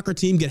men's soccer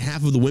team get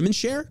half of the women's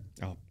share?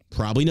 Oh,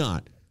 probably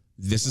not.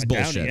 This is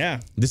bullshit. Yeah.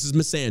 This is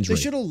misandry. They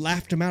should have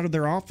laughed him out of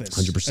their office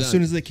 100%. as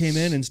soon as they came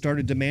in and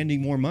started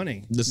demanding more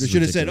money. They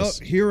should have said, "Oh,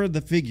 here are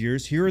the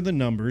figures. Here are the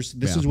numbers.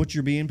 This is what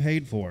you're being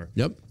paid for.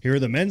 Yep. Here are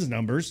the men's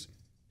numbers."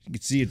 You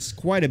can see it's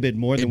quite a bit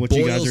more than what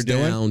you guys are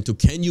doing. It boils down to,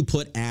 can you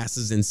put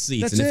asses in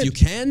seats? If you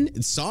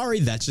can, sorry,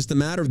 that's just a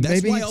matter of,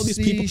 that's why all these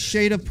people... Maybe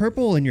shade of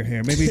purple in your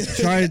hair. Maybe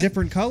try a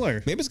different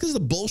color. Maybe it's because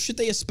of the bullshit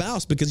they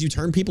espouse, because you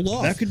turn people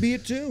off. That could be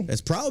it too. It's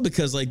probably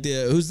because, like,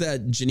 who's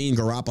that Janine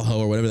Garoppolo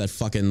or whatever that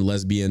fucking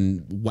lesbian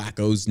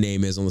wacko's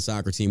name is on the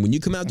soccer team? When you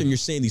come out there and you're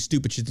saying these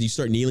stupid shit and you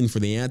start kneeling for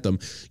the anthem,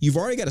 you've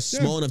already got a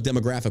small enough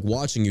demographic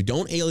watching you.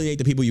 Don't alienate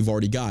the people you've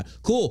already got.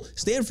 Cool,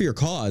 stand for your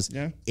cause.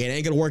 Yeah. It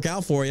ain't going to work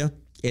out for you.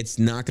 It's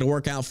not going to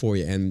work out for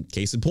you. And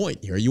case in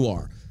point, here you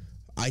are.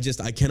 I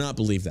cannot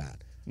believe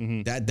that.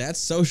 That's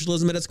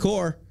socialism at its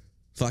core.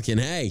 Fucking,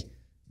 hey,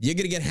 you're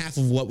going to get half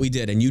of what we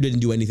did and you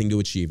didn't do anything to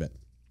achieve it.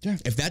 Yeah.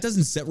 If that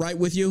doesn't sit right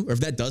with you, or if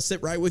that does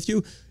sit right with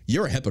you,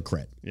 you're a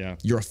hypocrite. Yeah.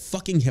 You're a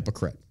fucking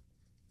hypocrite.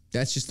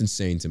 That's just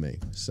insane to me.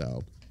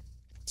 So,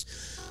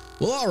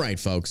 well, all right,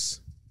 folks.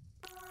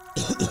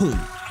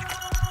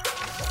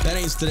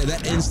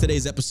 That ends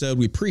today's episode.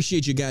 We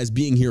appreciate you guys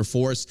being here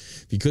for us.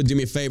 If you could do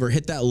me a favor,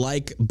 hit that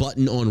like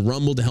button on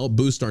Rumble to help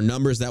boost our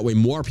numbers. That way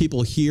more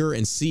people hear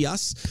and see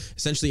us.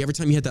 Essentially, every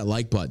time you hit that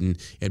like button,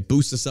 it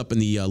boosts us up in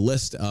the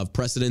list of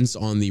precedents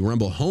on the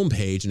Rumble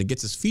homepage, and it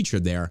gets us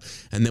featured there.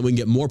 And then we can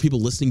get more people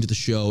listening to the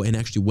show and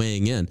actually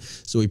weighing in.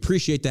 So we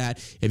appreciate that.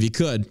 If you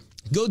could,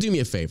 go do me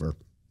a favor.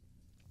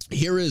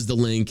 Here is the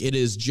link. It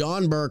is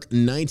John Burke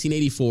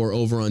 1984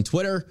 over on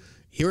Twitter.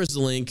 Here is the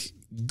link.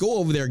 Go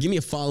over there. Give me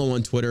a follow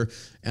on Twitter.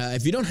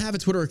 If you don't have a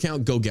Twitter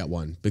account, go get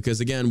one. Because,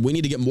 again, we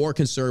need to get more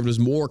conservatives,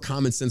 more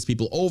common sense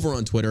people over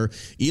on Twitter.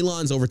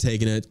 Elon's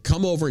overtaken it.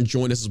 Come over and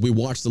join us as we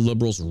watch the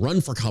liberals run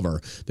for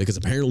cover. Because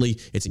apparently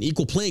it's an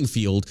equal playing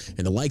field.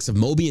 And the likes of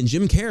Moby and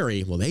Jim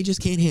Carrey, well, they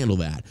just can't handle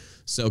that.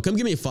 So come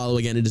give me a follow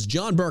again. It is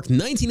John Burke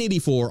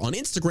 1984 on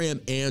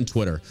Instagram and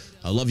Twitter.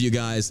 I love you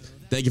guys.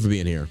 Thank you for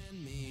being here.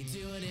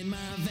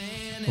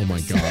 Oh,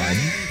 my God.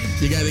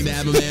 You got anything to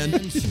add, my man?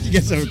 You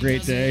guys have a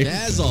great day.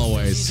 As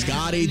always,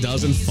 Scotty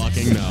doesn't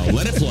fucking know.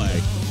 Let it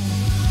play.